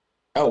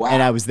 oh wow.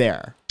 And I was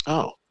there.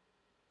 Oh,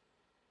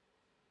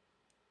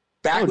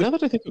 Back now when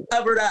that I think,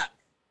 covered up.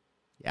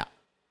 Yeah.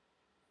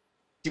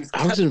 She was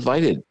I was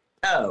invited.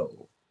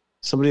 Oh.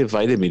 Somebody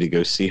invited me to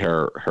go see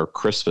her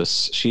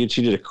Christmas. She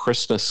did a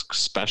Christmas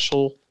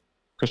special,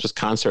 Christmas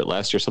concert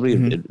last year. Somebody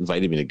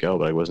invited me to go,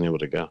 but I wasn't able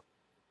to go.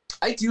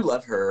 I do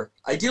love her.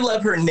 I do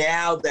love her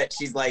now that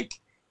she's like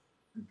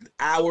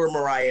our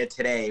Mariah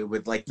today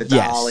with like the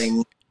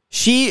dolling.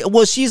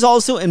 She's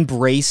also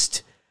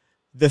embraced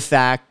the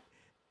fact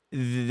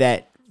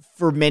that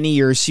for many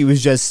years she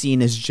was just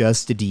seen as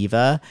just a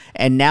diva,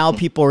 and now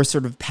people are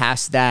sort of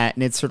past that,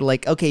 and it's sort of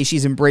like, okay,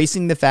 she's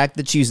embracing the fact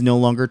that she's no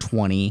longer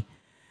 20.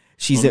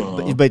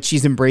 But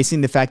she's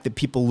embracing the fact that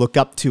people look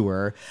up to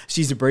her.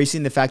 She's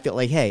embracing the fact that,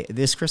 like, hey,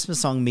 this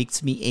Christmas song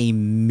makes me a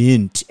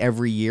mint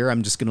every year.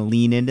 I'm just going to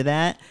lean into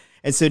that.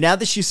 And so now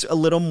that she's a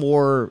little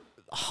more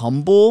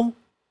humble,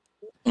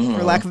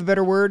 for lack of a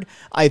better word,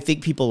 I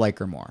think people like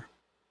her more.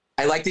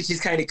 I like that she's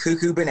kind of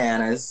cuckoo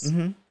bananas.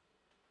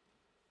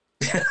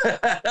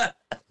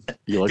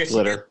 You like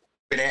glitter.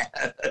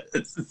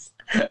 Bananas.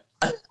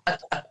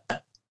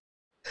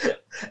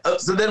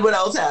 So then what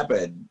else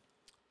happened?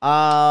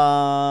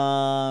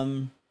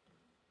 In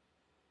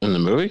the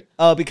movie?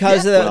 Oh,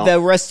 because the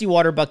rusty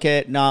water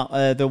bucket,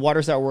 the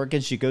water's not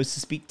working. She goes to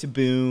speak to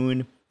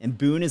Boone, and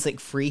Boone is like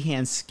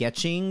freehand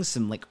sketching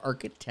some like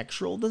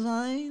architectural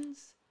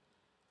designs.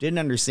 Didn't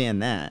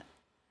understand that.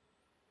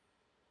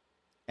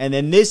 And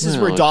then this is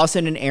where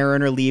Dawson and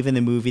Aaron are leaving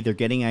the movie. They're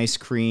getting ice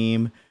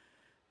cream.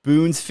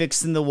 Boone's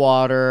fixing the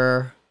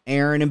water.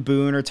 Aaron and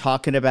Boone are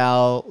talking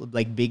about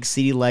like big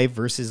city life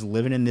versus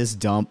living in this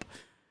dump.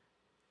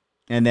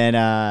 And then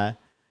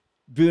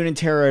Boone and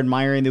Tara are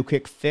admiring the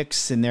quick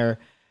fix, and they're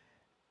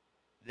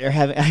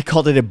having, I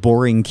called it a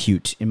boring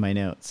cute in my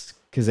notes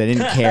because I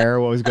didn't care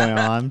what was going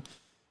on.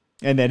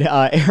 And then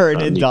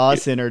Aaron and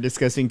Dawson are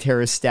discussing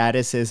Tara's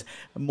status as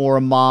more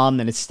a mom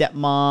than a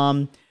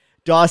stepmom.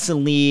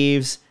 Dawson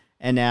leaves,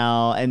 and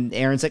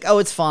Aaron's like, oh,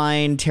 it's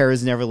fine.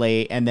 Tara's never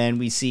late. And then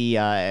we see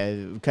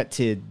cut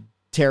to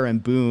Tara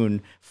and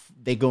Boone.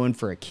 They go in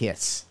for a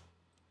kiss.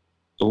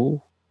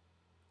 Oh.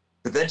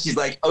 But then she's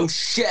like, oh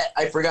shit,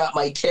 I forgot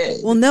my kid.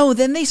 Well, no,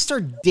 then they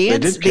start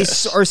dancing. They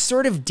are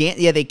sort of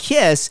they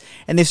kiss,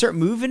 and they start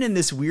moving in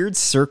this weird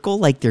circle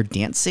like they're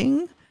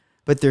dancing,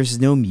 but there's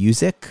no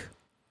music.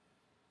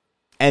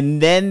 And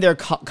then they're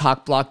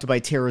cock-blocked by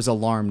Tara's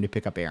alarm to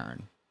pick up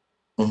Aaron.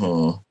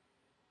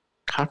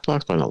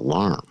 Cock-blocked by an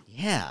alarm?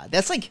 Yeah,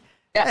 that's like,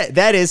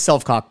 that is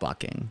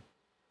self-cock-blocking.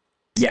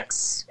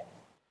 Yes.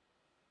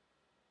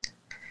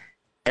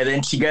 And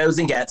then she goes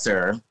and gets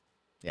her.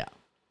 Yeah.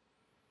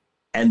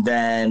 And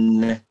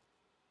then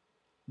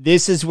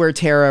this is where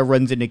Tara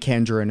runs into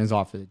Kendra and is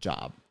offered a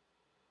job.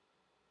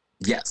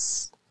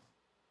 Yes.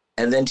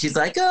 And then she's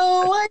like,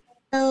 oh, I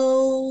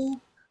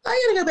know.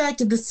 I gotta go back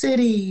to the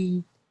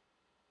city.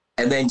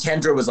 And then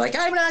Kendra was like,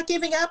 I'm not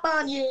giving up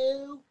on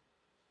you.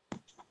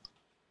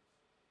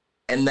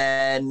 And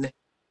then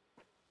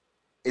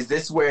is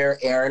this where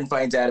Aaron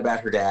finds out about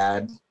her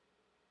dad?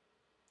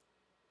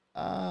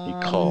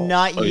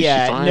 Not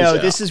yet. No,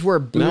 this is where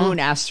Boone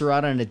asks her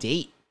out on a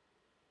date.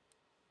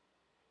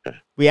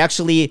 We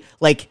actually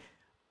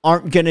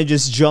aren't going to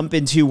just jump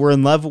into we're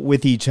in love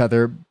with each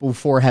other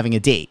before having a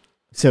date.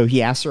 So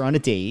he asks her on a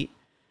date,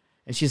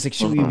 and she's like,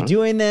 should we be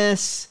doing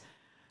this?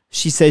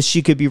 She says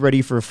she could be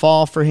ready for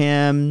fall for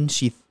him.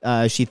 She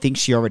thinks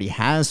she already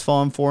has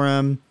fallen for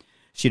him.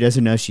 She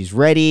doesn't know if she's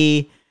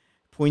ready.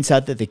 Points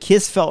out that the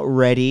kiss felt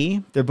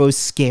ready. They're both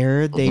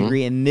scared. They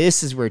agree. And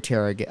this is where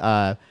Tara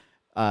gets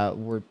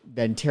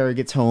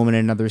home in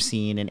another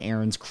scene, and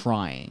Aaron's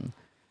crying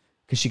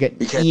because she got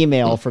an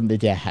email from the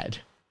dad.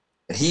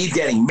 He's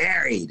getting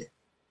married.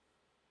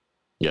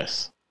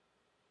 Yes.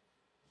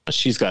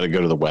 She's got to go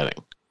to the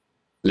wedding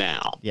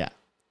now. Yeah.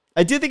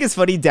 I do think it's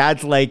funny.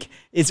 Dad's like,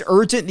 it's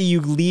urgent that you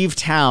leave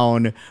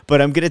town,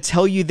 but I'm going to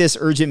tell you this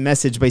urgent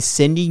message by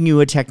sending you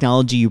a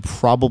technology you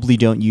probably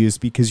don't use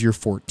because you're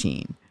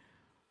 14.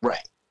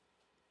 Right.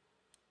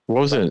 What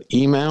was it? An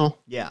email?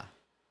 Yeah.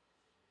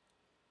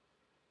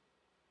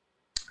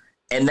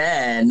 And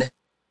then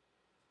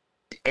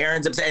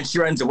Erin's upset and she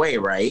runs away,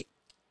 right?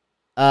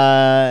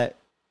 Oh,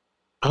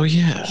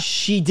 yeah.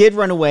 She did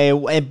run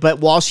away, but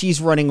while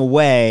she's running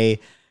away,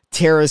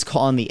 Tara's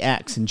calling the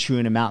ex and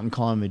chewing him out and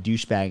calling him a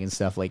douchebag and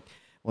stuff. Like,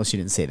 well, she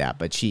didn't say that,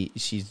 but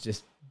she's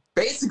just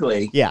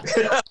basically, yeah,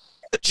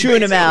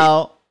 chewing him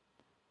out.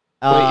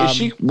 Wait, is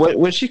she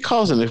what she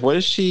calls him? What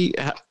is she?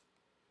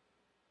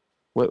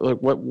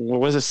 What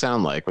does it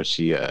sound like? What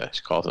she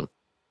calls him?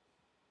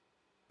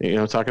 You know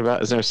what I'm talking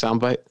about? Is there a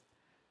soundbite?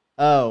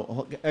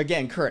 Oh,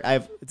 again, Kurt, I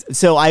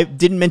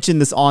didn't mention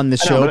this on the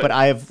show, but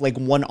I have like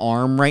one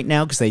arm right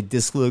now because I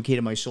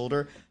dislocated my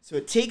shoulder. So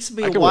it takes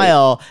me a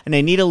while, and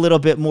I need a little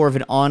bit more of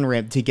an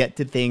on-ramp to get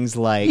to things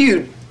like...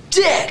 You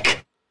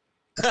dick!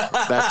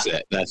 That's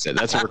it. That's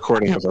a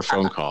recording of our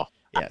phone call.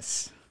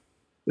 Yes.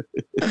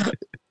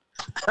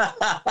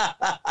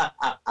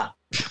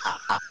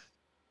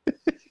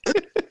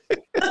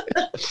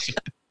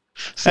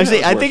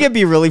 Actually, I think it'd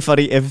be really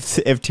funny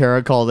if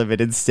Tara called him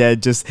and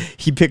instead just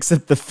he picks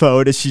up the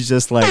phone and she's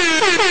just like,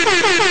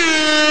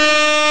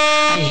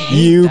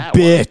 "You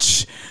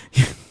bitch,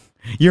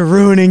 you're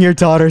ruining your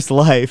daughter's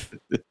life."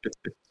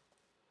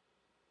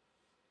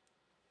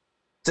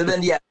 So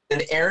then,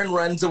 and Erin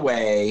runs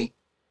away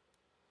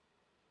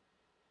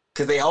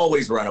because they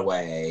always run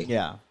away.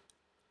 Yeah.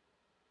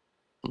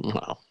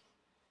 Wow.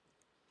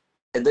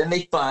 And then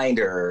they find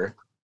her.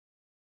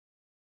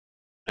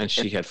 And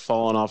she had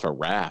fallen off a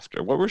raft,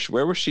 or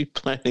where was she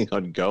planning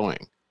on going?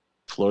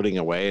 Floating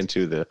away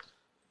into the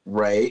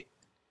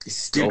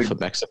Stupid Gulf of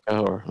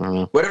Mexico, or I don't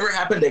know. Whatever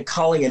happened to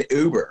calling an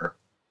Uber?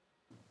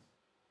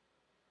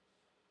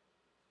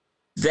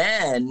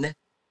 And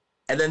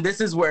then this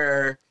is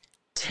where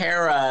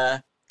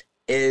Tara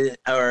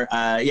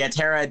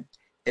Tara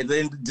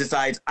then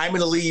decides I'm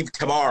going to leave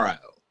tomorrow,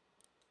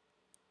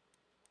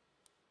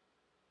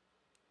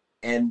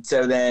 and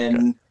so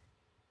then.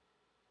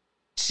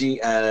 She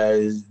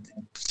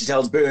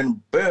tells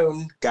Boone,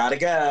 gotta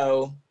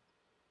go.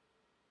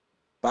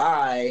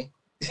 Bye.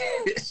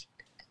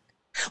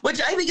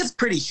 Which I think is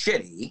pretty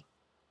shitty.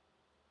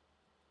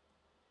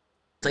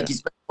 It's like you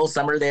spend the whole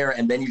summer there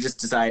and then you just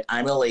decide,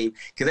 I'm going to leave.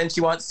 Because then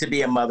she wants to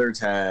be a mother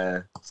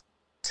to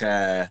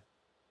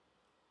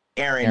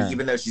Erin,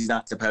 even though she's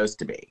not supposed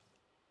to be. Is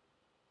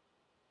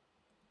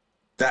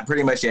that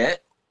pretty much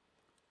it?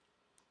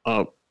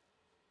 Well,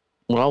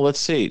 let's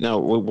see. No,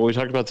 we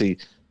talked about the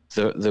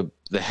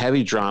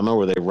heavy drama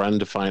where they run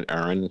to find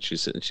Erin.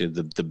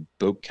 The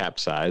boat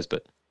capsized,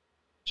 but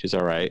she's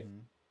all right.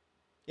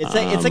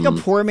 It's like a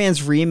poor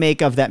man's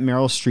remake of that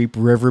Meryl Streep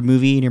River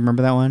movie. Do you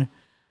remember that one?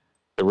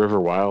 The River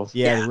Wild?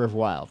 Yeah, The River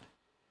Wild.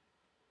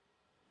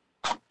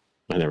 I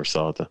never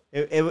saw it though.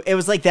 It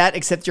was like that,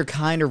 except you're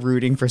kind of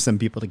rooting for some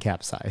people to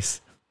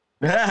capsize.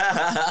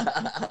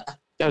 That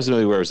was the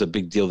movie where it was a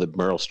big deal that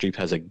Meryl Streep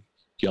has a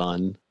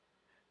gun.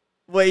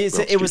 Well,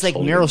 it was like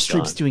Meryl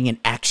Streep's doing an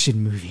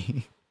action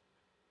movie.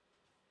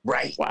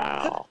 Right.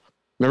 Wow.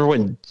 Remember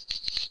when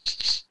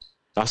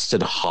Dustin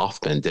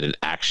Hoffman did an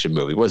action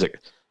movie? Was it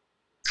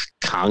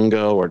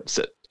Congo or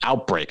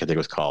Outbreak, I think it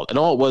was called. And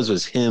all it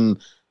was him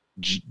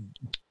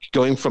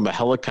going from a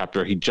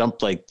helicopter. He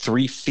jumped like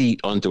 3 feet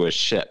onto a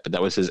ship, but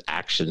that was his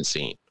action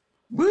scene.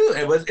 Woo!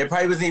 It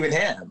probably wasn't even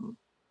him.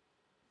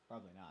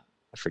 Probably not.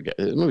 I forget.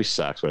 The movie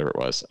sucks, whatever it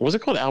was. Was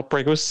it called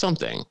Outbreak? It was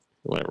something.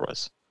 Whatever it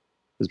was.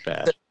 It was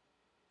bad.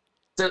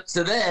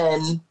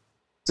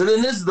 So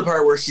then this is the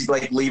part where she's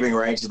like leaving,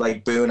 right? She's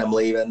like, Boone, I'm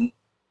leaving.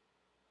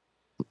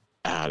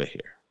 Out of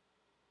here.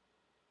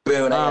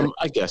 Boone.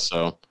 I guess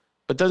so.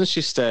 But doesn't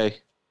she stay?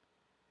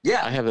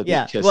 Yeah. I have a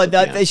kiss. Well,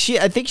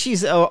 I think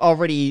she's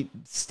already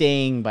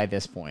staying by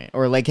this point,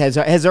 or like has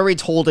already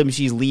told him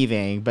she's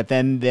leaving. But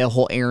then the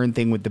whole Erin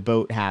thing with the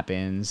boat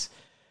happens.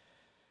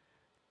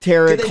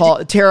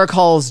 Tara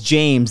calls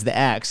James, the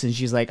ex, and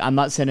she's like, I'm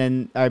not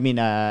sending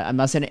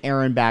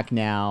Erin back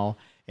now,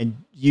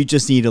 and you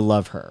just need to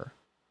love her.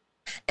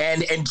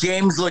 And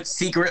James looks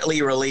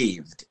secretly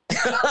relieved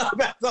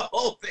about the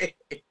whole thing.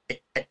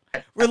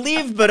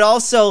 Relieved, but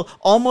also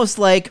almost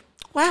like,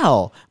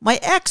 wow, my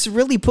ex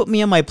really put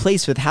me in my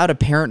place with how to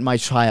parent my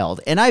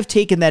child, and I've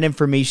taken that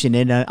information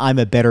and I'm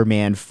a better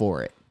man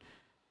for it.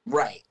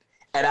 Right.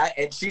 And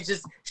she's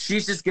just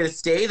gonna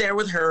stay there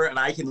with her, and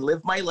I can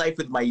live my life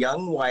with my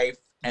young wife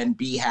and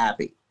be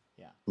happy.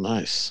 Yeah.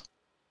 Nice.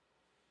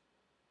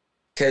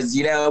 Because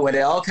when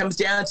it all comes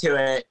down to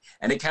it,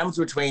 and it comes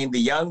between the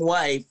young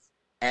wife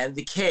and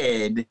the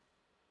kid,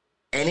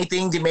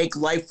 anything to make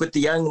life with the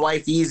young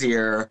wife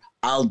easier,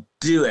 I'll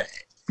do it.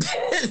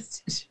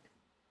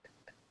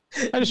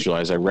 I just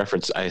realized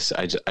I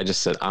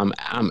just said I'm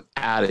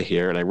out of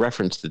here, and I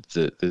referenced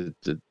the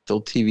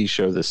old TV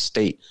show The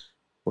State,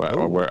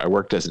 where I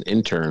worked as an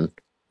intern,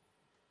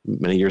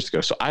 many years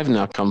ago. So I've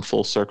now come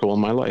full circle in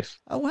my life.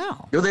 Oh,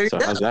 wow. Well, there you So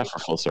go. how's that for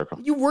full circle?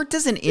 You worked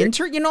as an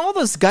intern? You know, all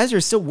those guys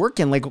are still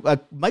working. Like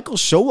Michael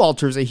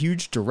Showalter is a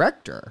huge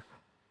director.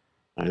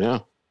 I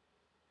know.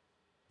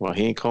 Well,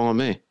 he ain't calling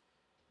me,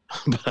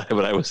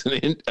 but I was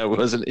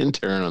an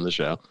intern on the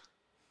show.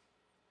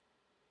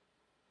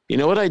 You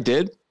know what I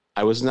did?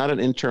 I was not an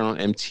intern on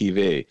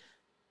MTV.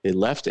 They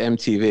left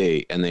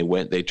MTV and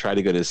they tried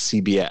to go to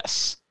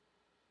CBS,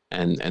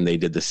 and they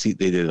did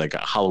like a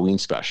Halloween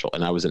special,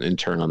 and I was an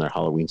intern on their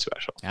Halloween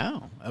special.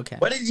 Oh, okay.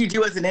 What did you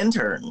do as an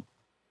intern?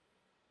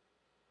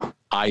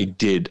 I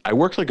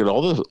worked like at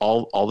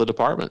all the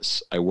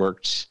departments. I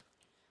worked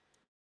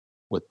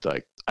with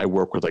the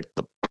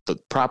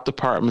prop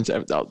departments,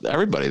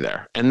 everybody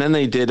there. And then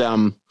they did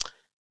and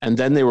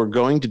then they were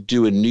going to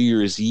do a New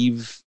Year's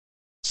Eve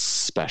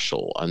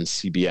special on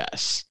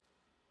CBS.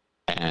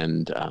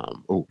 And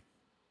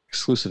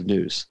exclusive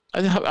news.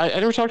 I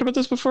never talked about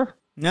this before.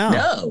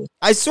 No.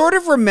 I sort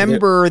of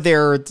remember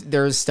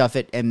their stuff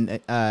at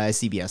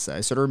CBS.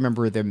 I sort of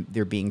remember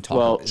there being talk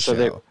about the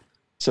show.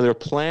 So they're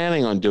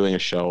planning on doing a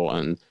show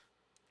on.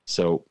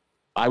 So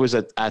I was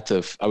at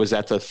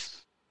the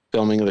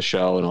filming of the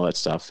show and all that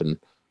stuff. And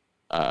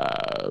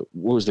what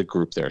was the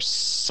group there?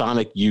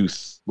 Sonic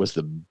Youth was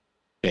the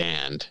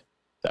band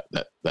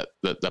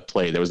that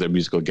played. That was their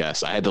musical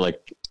guest. I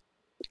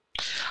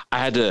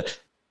had to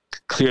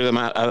clear them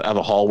out of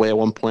the hallway at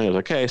one point. I was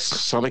like, "Hey,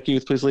 Sonic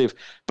Youth, please leave."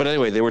 But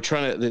anyway, they were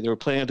planning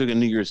on doing a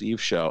New Year's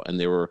Eve show, and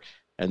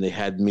they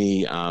had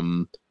me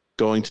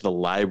going to the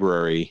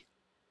library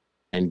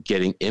and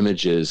getting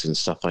images and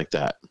stuff like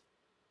that.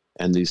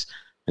 And these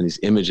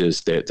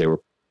images, they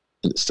were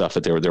stuff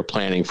that they're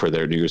planning for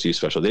their New Year's Eve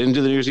special. They didn't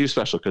do the New Year's Eve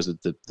special because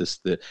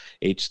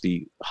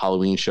the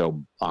Halloween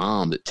show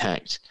bombed, it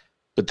tanked.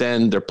 But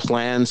then their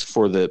plans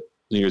for the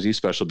New Year's Eve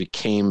special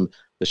became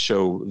the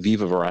show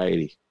Viva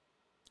Variety.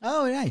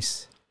 Oh,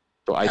 nice.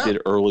 So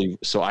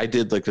I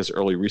did like this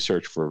early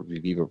research for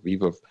Viva,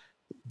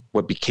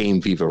 what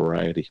became Viva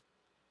Variety.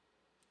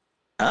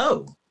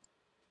 Oh.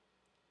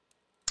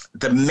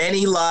 The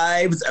Many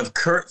Lives of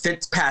Kurt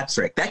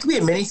Fitzpatrick. That could be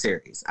a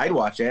miniseries. I'd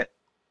watch it.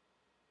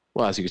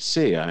 Well, as you could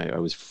see, I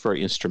was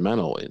very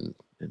instrumental in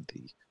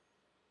the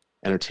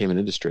entertainment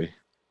industry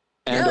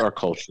and our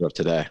culture of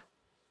today.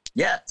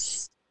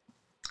 Yes.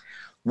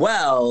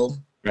 Well.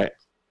 Right.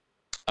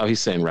 Oh, he's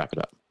saying wrap it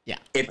up. Yeah.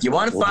 If you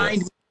want to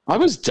find... I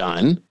was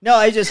done. No,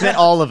 I just meant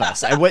all of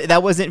us.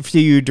 That wasn't for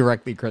you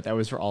directly, Kurt. That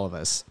was for all of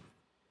us.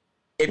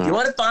 If you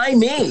want to find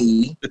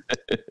me,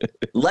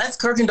 Les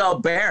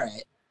Kirkendall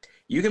Barrett,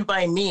 you can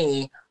find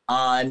me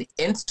on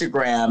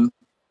Instagram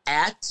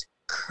at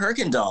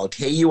Kirkendall,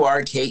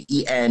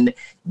 KurkenDaal.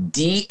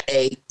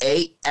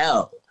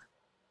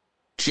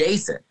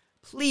 Jason.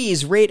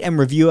 Please rate and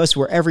review us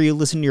wherever you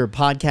listen to your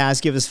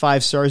podcast. Give us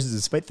 5 stars,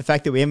 despite the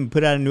fact that we haven't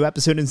put out a new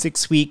episode in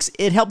 6 weeks.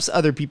 It helps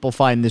other people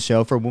find the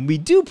show for when we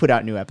do put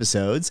out new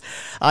episodes.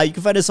 You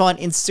can find us on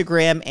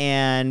Instagram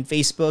and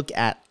Facebook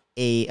at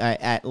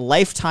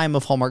Lifetime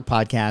of Hallmark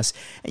Podcast,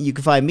 and you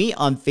can find me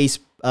on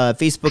Facebook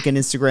and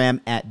Instagram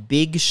at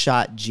Big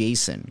Shot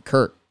Jason.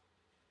 Kurt.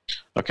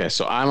 Okay,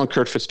 so I'm on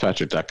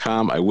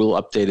kurtfitzpatrick.com. I will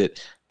update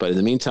it, but in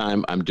the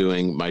meantime, I'm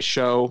doing my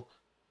show,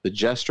 The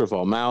Jester of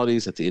All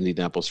Maladies, at the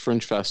Indianapolis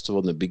Fringe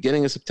Festival in the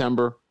beginning of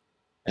September,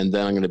 and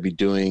then I'm going to be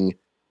doing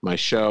my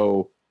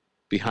show,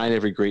 Behind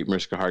Every Great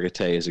Mariska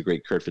Hargitay is a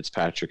Great Kurt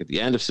Fitzpatrick, at the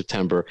end of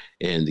September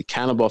in the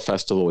Cannonball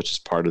Festival, which is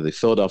part of the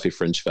Philadelphia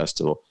Fringe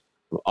Festival.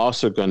 I'm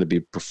also going to be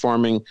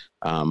performing,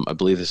 I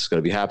believe this is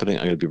going to be happening,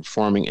 I'm going to be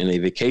performing in a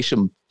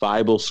Vacation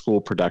Bible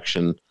School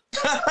production.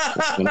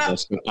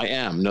 I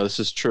am. No, this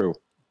is true.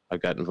 I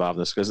got involved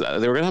in this because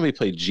they were going to have me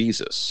play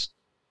Jesus,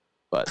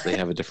 but they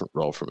have a different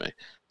role for me.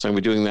 So I'm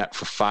going to be doing that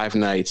for 5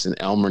 nights in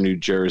Elmer, New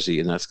Jersey,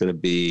 and that's going to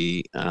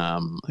be I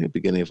think the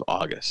beginning of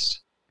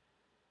August.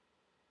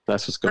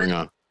 That's what's going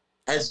on.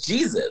 As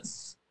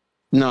Jesus?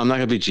 No, I'm not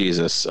going to be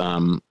Jesus.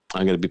 I'm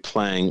going to be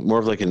playing more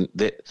of like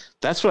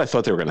that's what I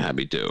thought they were going to have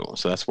me do.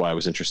 So that's why I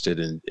was interested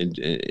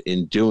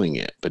in doing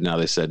it. But now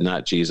they said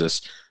not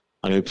Jesus.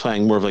 I'm going to be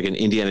playing more of like an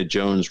Indiana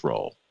Jones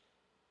role.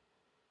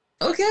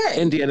 Okay.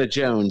 Indiana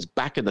Jones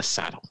back in the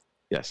saddle.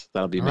 Yes,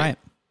 that'll be me. Right.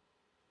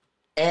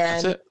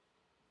 And that's it.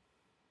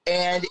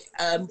 And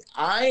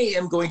I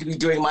am going to be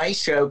doing my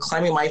show,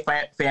 Climbing My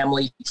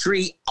Family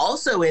Tree,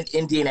 also in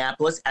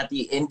Indianapolis at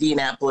the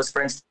Indianapolis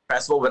Fringe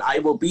Festival, but I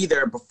will be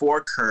there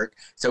before Kurt.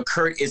 So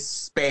Kurt is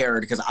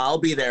spared because I'll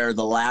be there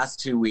the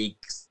last 2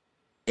 weeks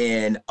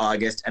in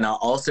August, and I'll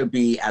also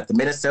be at the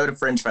Minnesota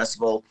Fringe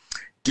Festival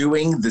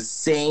doing the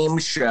same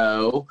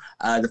show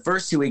the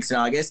first 2 weeks in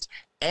August.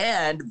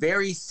 And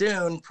very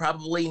soon,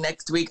 probably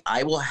next week,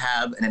 I will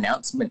have an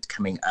announcement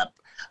coming up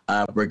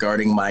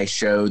regarding my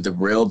show, The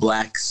Real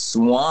Black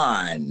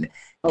Swan.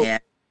 Oh.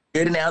 And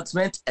good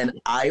announcement.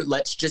 And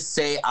let's just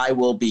say I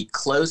will be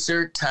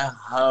closer to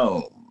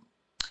home.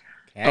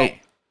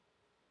 Okay. Oh,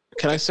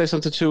 can I say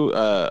something too?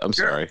 I'm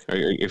Sure.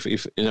 sorry.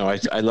 If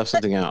I left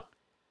something out.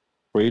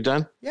 Were you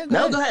done? Yeah,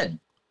 go ahead.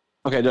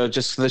 Okay, no,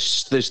 just the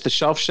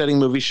Shelf Shedding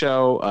movie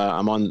show.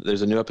 I'm on.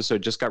 There's a new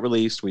episode just got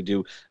released. We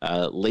do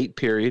late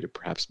period, or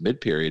perhaps mid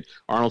period,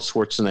 Arnold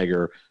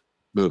Schwarzenegger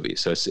movie.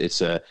 So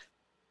it's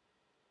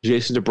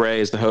Jason DeBray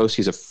is the host.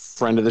 He's a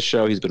friend of the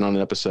show. He's been on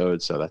an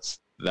episode. So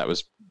that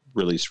was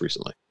released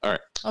recently. All right,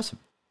 Awesome.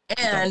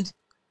 And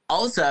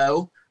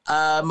also,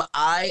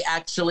 I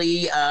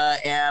actually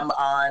am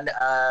on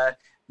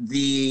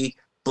the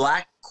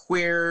Black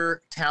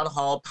Queer Town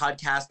Hall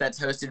podcast that's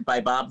hosted by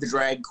Bob the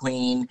Drag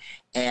Queen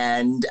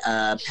and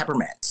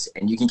Peppermint.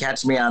 And you can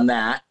catch me on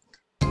that.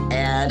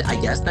 And I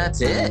guess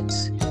that's it.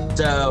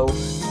 So,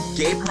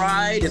 Gay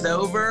Pride is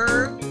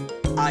over.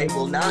 I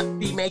will not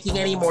be making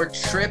any more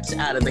trips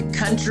out of the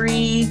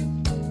country.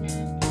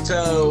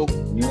 So,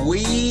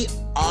 we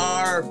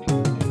are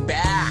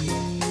back,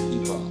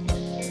 people.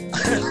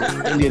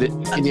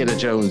 Indiana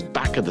Jones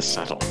back of the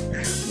saddle.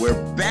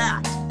 We're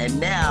back. And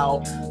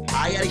now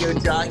I gotta go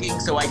jogging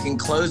so I can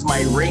close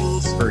my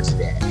rings for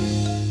today.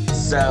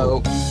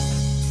 So,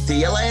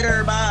 see you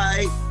later.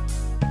 Bye.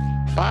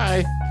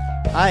 Bye.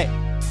 Hi.